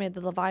Sindri made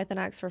the Leviathan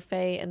axe for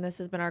Faye, and this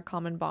has been our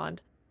common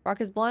bond. Brock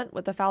is blunt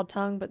with a foul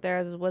tongue, but there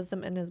is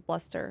wisdom in his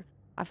bluster.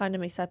 I find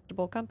him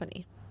acceptable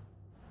company.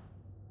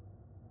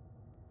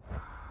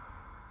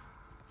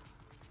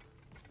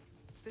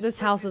 This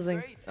house is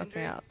in.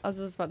 Okay, I was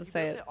just about to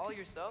say it. All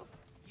yourself?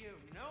 You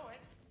know it.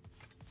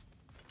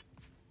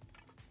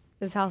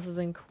 This house is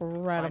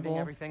incredible. Finding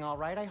everything all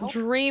right, I hope?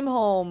 Dream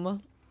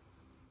home.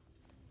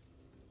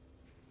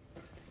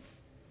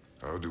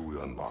 How do we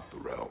unlock the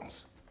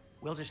realms?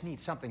 We'll just need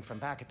something from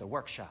back at the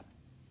workshop.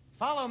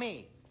 Follow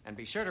me, and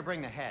be sure to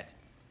bring the head.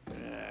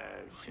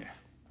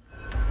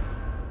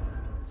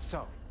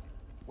 So,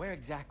 where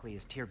exactly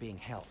is Tyr being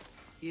held?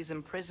 He's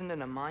imprisoned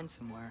in a mine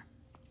somewhere.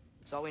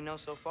 That's all we know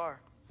so far.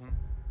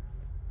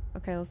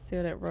 Okay, let's see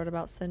what it wrote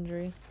about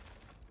Sindri.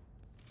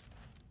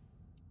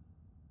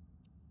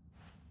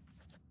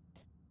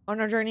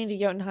 On our journey to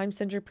Jotunheim,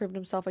 Sindri proved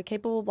himself a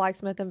capable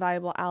blacksmith and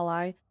valuable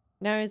ally.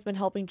 Now he has been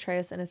helping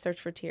Atreus in his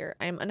search for Tyr.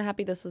 I am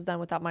unhappy this was done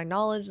without my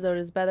knowledge, though it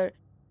is better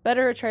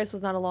Atreus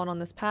was not alone on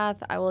this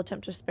path. I will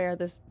attempt to spare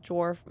this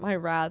dwarf my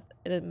wrath,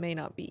 and it may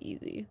not be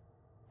easy.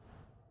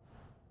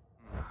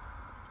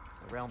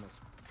 The realm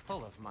is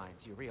full of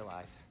mines, you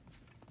realize.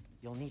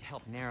 You'll need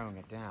help narrowing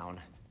it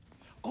down.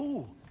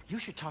 Oh, you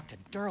should talk to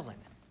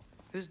Durlin.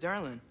 Who's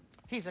Durlin?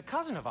 He's a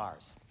cousin of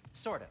ours,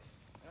 sort of.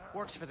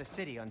 Works for the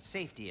city on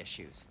safety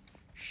issues.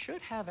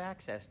 Should have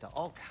access to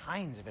all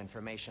kinds of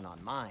information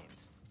on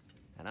mines.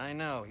 And I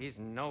know he's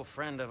no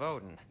friend of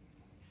Odin.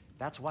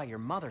 That's why your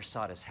mother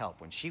sought his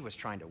help when she was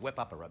trying to whip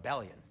up a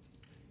rebellion.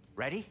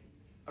 Ready?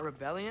 A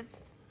rebellion?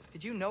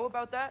 Did you know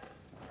about that?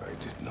 I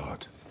did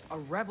not. A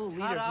rebel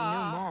leader who knew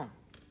Mom.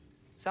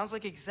 Sounds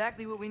like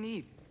exactly what we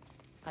need.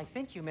 I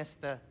think you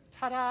missed the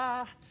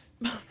ta-da.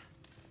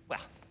 Well,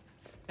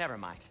 never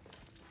mind.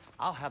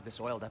 I'll have this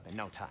oiled up in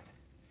no time.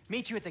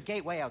 Meet you at the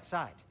gateway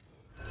outside.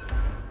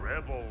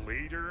 Rebel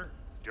leader?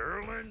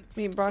 Durlin?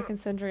 Meet Brock and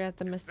Sindri at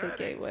the Mystic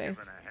Gateway.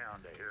 Giving a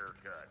hound a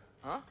haircut.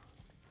 Huh?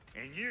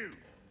 And you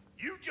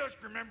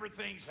just remember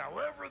things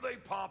however they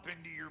pop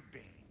into your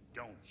being,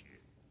 don't you?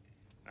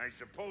 I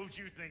suppose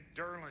you think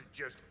Durlin's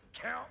just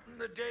counting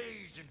the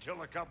days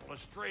until a couple of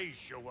strays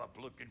show up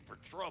looking for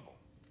trouble.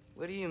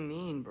 What do you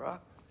mean,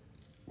 Brock?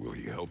 Will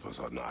he help us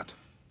or not?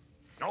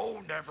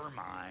 Oh, never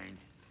mind.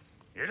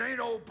 It ain't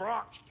old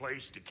Brock's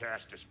place to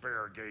cast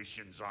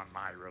aspersions on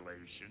my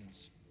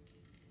relations.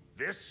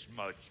 This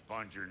smudge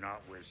sponger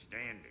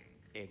notwithstanding.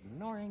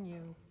 Ignoring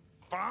you.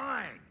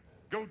 Fine.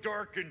 Go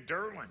darken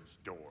Durlin's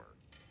door.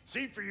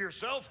 See for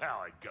yourself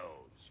how it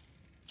goes.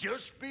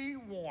 Just be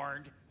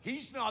warned,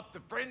 he's not the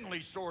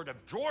friendly sort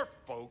of dwarf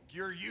folk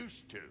you're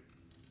used to.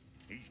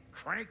 He's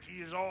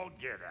cranky as all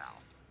get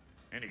out.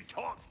 And he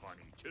talks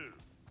funny, too.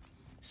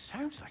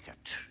 Sounds like a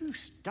true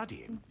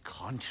study in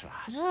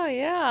contrast. Oh,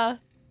 yeah.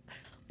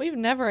 We've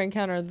never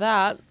encountered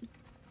that.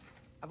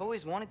 I've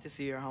always wanted to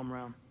see your home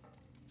realm.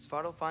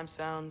 Svartalfheim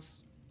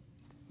sounds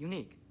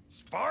unique.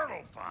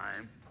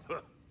 Svartalfheim?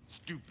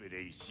 Stupid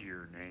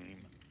Aesir name.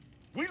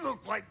 We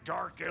look like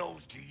dark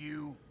elves to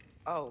you.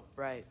 Oh,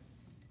 right.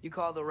 You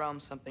call the realm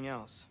something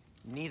else.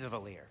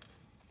 Nidavellir,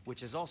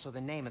 which is also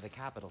the name of the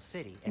capital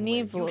city. And where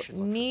you should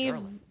look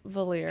for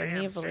Durlin.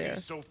 Damn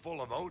city's so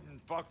full of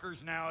Odin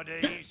fuckers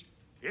nowadays.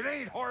 It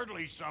ain't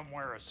hardly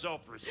somewhere a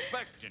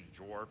self-respecting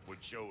dwarf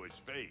would show his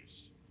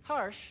face.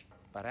 Harsh,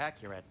 but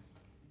accurate.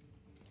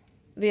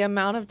 The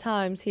amount of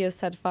times he has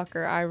said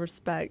fucker, I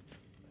respect.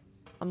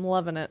 I'm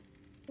loving it.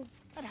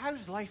 And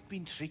how's life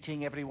been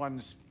treating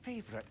everyone's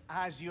favorite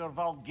Azure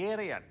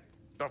Vulgarian?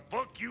 The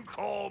fuck you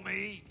call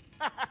me?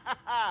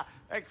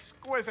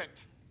 Exquisite.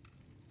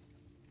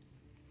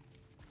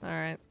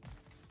 Alright.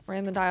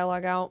 Ran the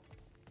dialogue out.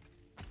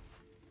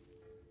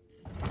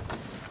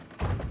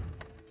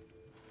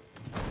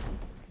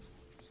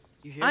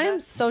 You hear I am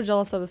that? so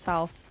jealous of this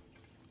house.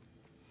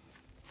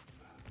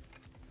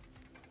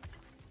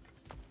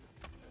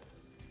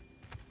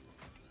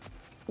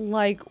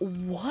 Like,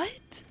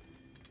 what?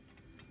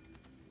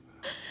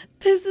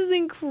 This is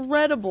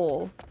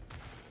incredible.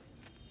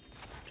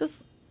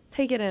 Just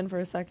take it in for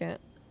a second.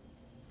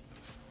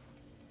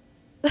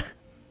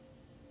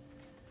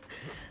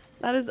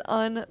 That is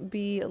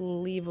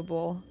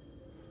unbelievable.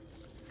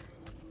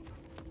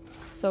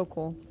 So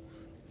cool.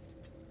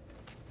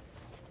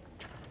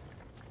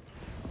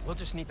 We'll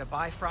just need the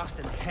Bifrost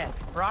and the head.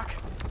 Brock,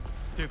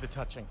 do the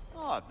touching.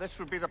 Oh, this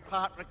would be the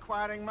part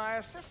requiring my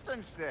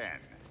assistance then.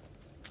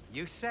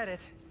 You said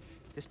it.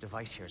 This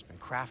device here has been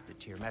crafted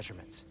to your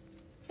measurements.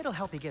 It'll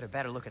help you get a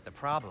better look at the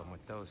problem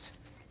with those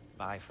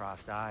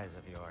Bifrost eyes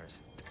of yours.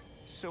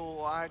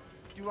 So,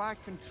 do I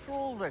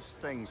control this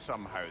thing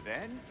somehow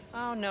then?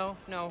 Oh, no.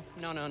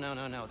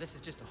 This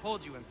is just to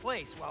hold you in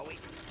place while we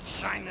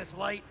shine this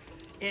light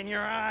in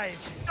your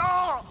eyes.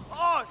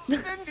 Oh,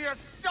 Cindy, you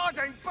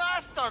sodding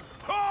bastard!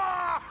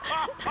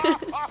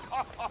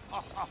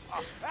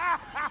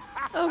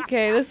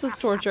 Okay, this is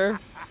torture.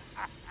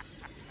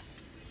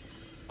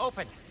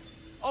 Open!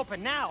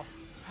 Open now!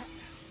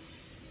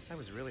 I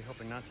was really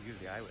hoping not to use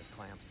the eyelid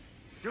clamps.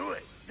 Do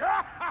it.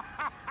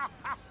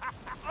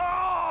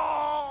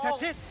 Oh!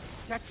 That's it!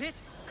 That's it!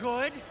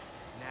 Good!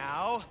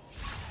 Now,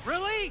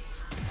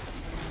 release!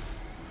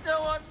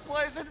 Still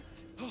unpleasant.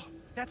 Oh,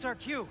 that's our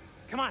cue.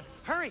 Come on,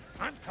 hurry!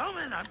 I'm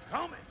coming.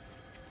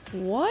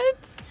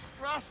 What?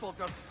 Grassful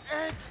of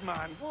eggs,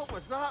 man. What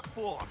was that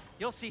for?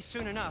 You'll see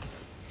soon enough.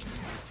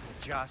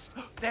 Just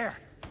there.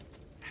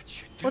 That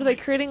should do What are they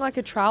it. creating, like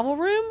a travel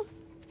room?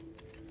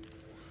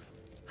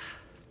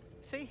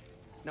 See?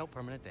 No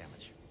permanent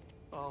damage.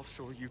 I'll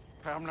show you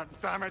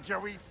permanent damage, you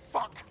wee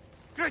fuck.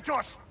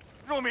 Kratos,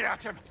 throw me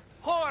at him.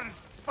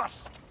 Horns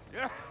first.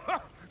 Yeah.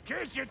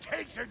 Can't you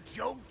take a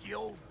joke, you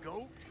old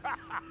goat?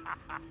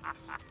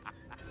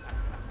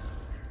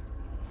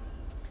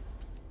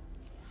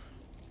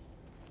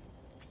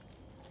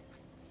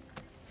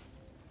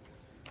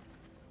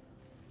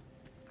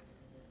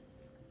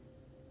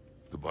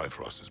 The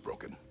Bifrost is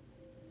broken.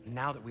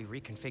 Now that we've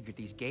reconfigured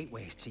these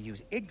gateways to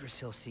use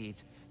Yggdrasil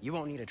seeds, you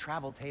won't need a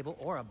travel table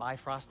or a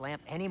Bifrost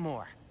lamp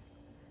anymore.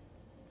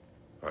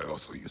 I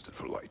also used it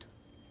for light.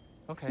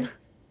 Okay,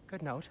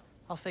 good note.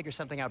 I'll figure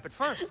something out, but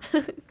first,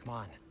 come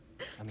on.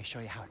 Let me show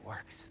you how it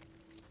works.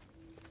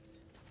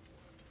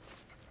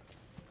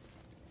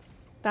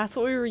 That's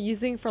what we were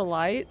using for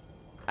light?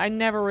 I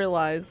never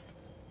realized.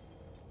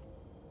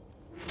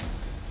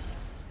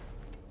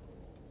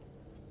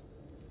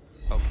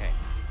 Okay,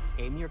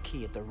 aim your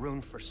key at the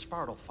rune for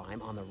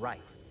Svartalfheim on the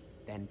right,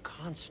 then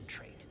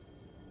concentrate.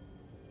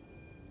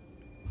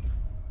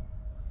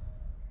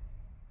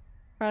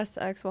 Press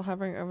X while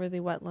hovering over the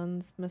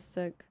wetlands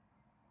mystic.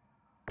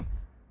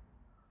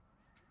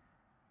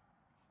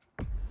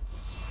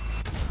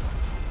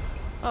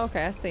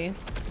 Okay, I see.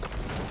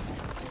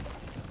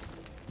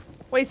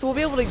 Wait, so we'll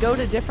be able to go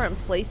to different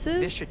places?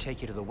 This should take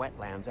you to the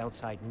wetlands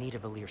outside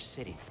Nidavellir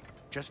City.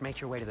 Just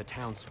make your way to the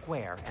town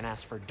square and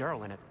ask for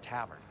Durlin at the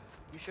tavern.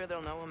 You sure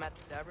they'll know him at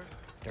the tavern?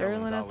 Durlin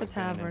Durlin's at the always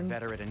been an tavern.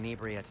 inveterate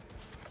inebriate.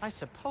 I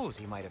suppose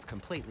he might have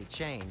completely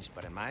changed,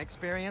 but in my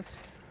experience,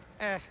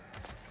 Did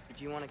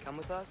you want to come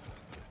with us?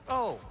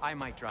 Oh, I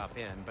might drop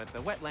in, but the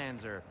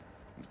wetlands are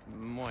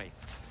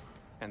moist.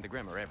 And the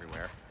Grim are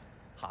everywhere.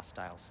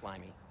 Hostile,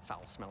 slimy,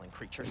 foul-smelling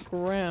creatures.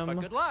 Grim. But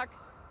good luck!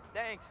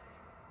 Thanks.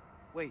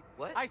 Wait,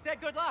 what? I said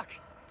good luck!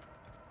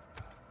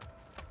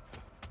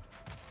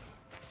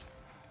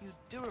 You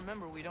do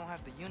remember we don't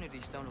have the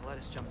Unity Stone to let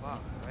us jump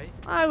off, right?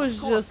 I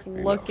was just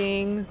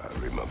looking. I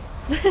remember.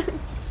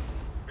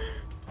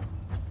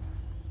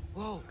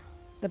 Whoa.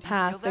 The feel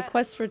path, the that?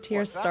 quest for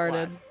tears What's that,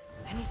 started. lad?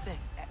 Anything.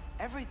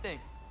 Everything.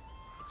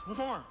 It's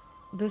warm.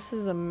 This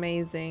is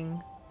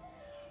amazing.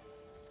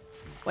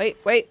 Wait,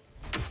 wait.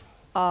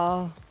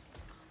 Oh.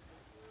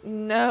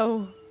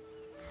 No.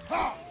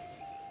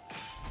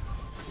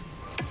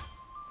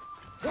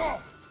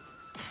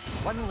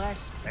 One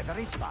less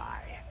feathery spy.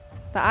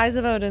 The Eyes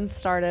of Odin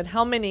started.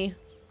 How many?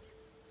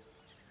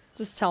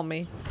 Just tell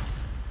me.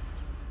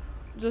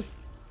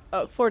 Just,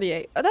 oh,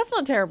 48. Oh, that's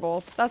not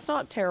terrible. That's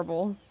not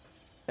terrible.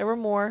 There were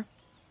more.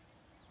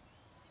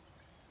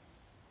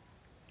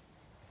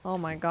 Oh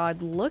my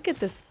god, look at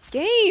this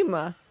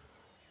game!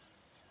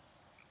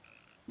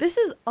 This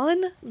is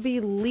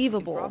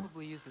unbelievable.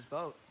 Probably use this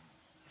boat.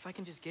 If I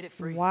can just get it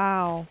free.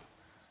 Wow.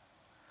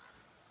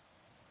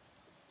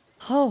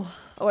 Oh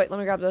wait, let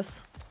me grab this.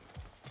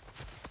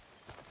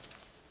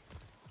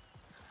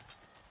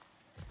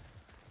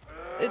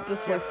 It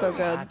just looks so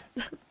good.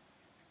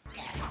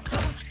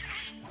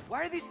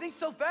 Why are these things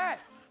so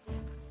fast?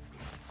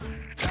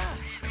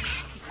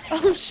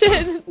 Oh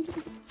shit!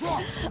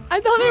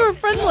 I thought they were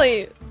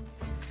friendly.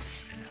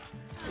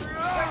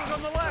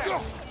 On the left.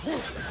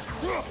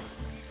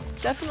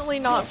 Definitely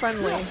not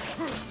friendly.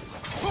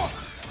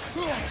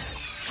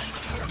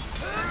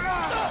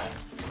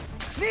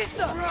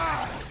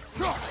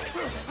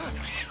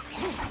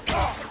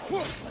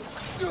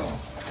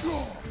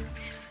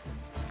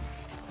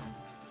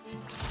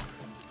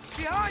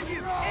 Behind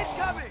you!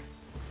 Incoming!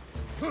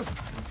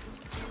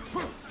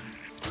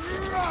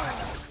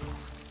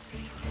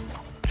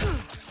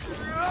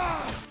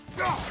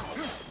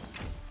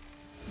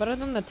 Better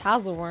than the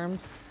tassel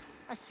worms.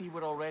 I see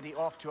we're already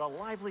off to a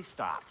lively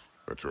start.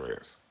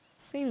 Atreus.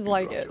 Seems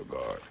like drop it. your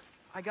guard.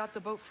 I got the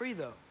boat free,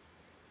 though.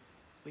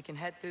 We can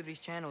head through these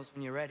channels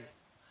when you're ready.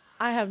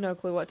 I have no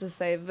clue what to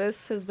say.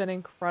 This has been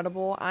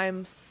incredible.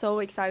 I'm so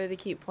excited to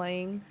keep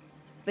playing.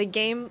 The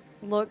game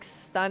looks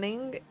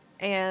stunning,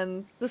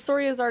 and the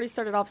story has already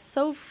started off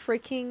so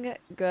freaking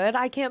good.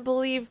 I can't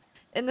believe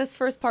in this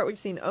first part we've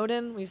seen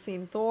Odin, we've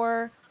seen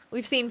Thor,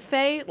 we've seen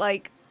Faye.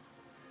 Like,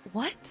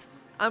 what?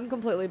 I'm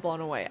completely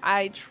blown away.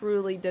 I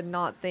truly did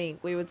not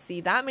think we would see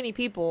that many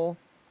people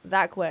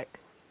that quick.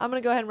 I'm going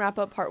to go ahead and wrap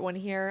up part 1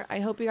 here. I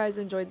hope you guys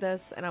enjoyed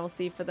this, and I will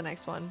see you for the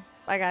next one.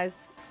 Bye,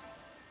 guys.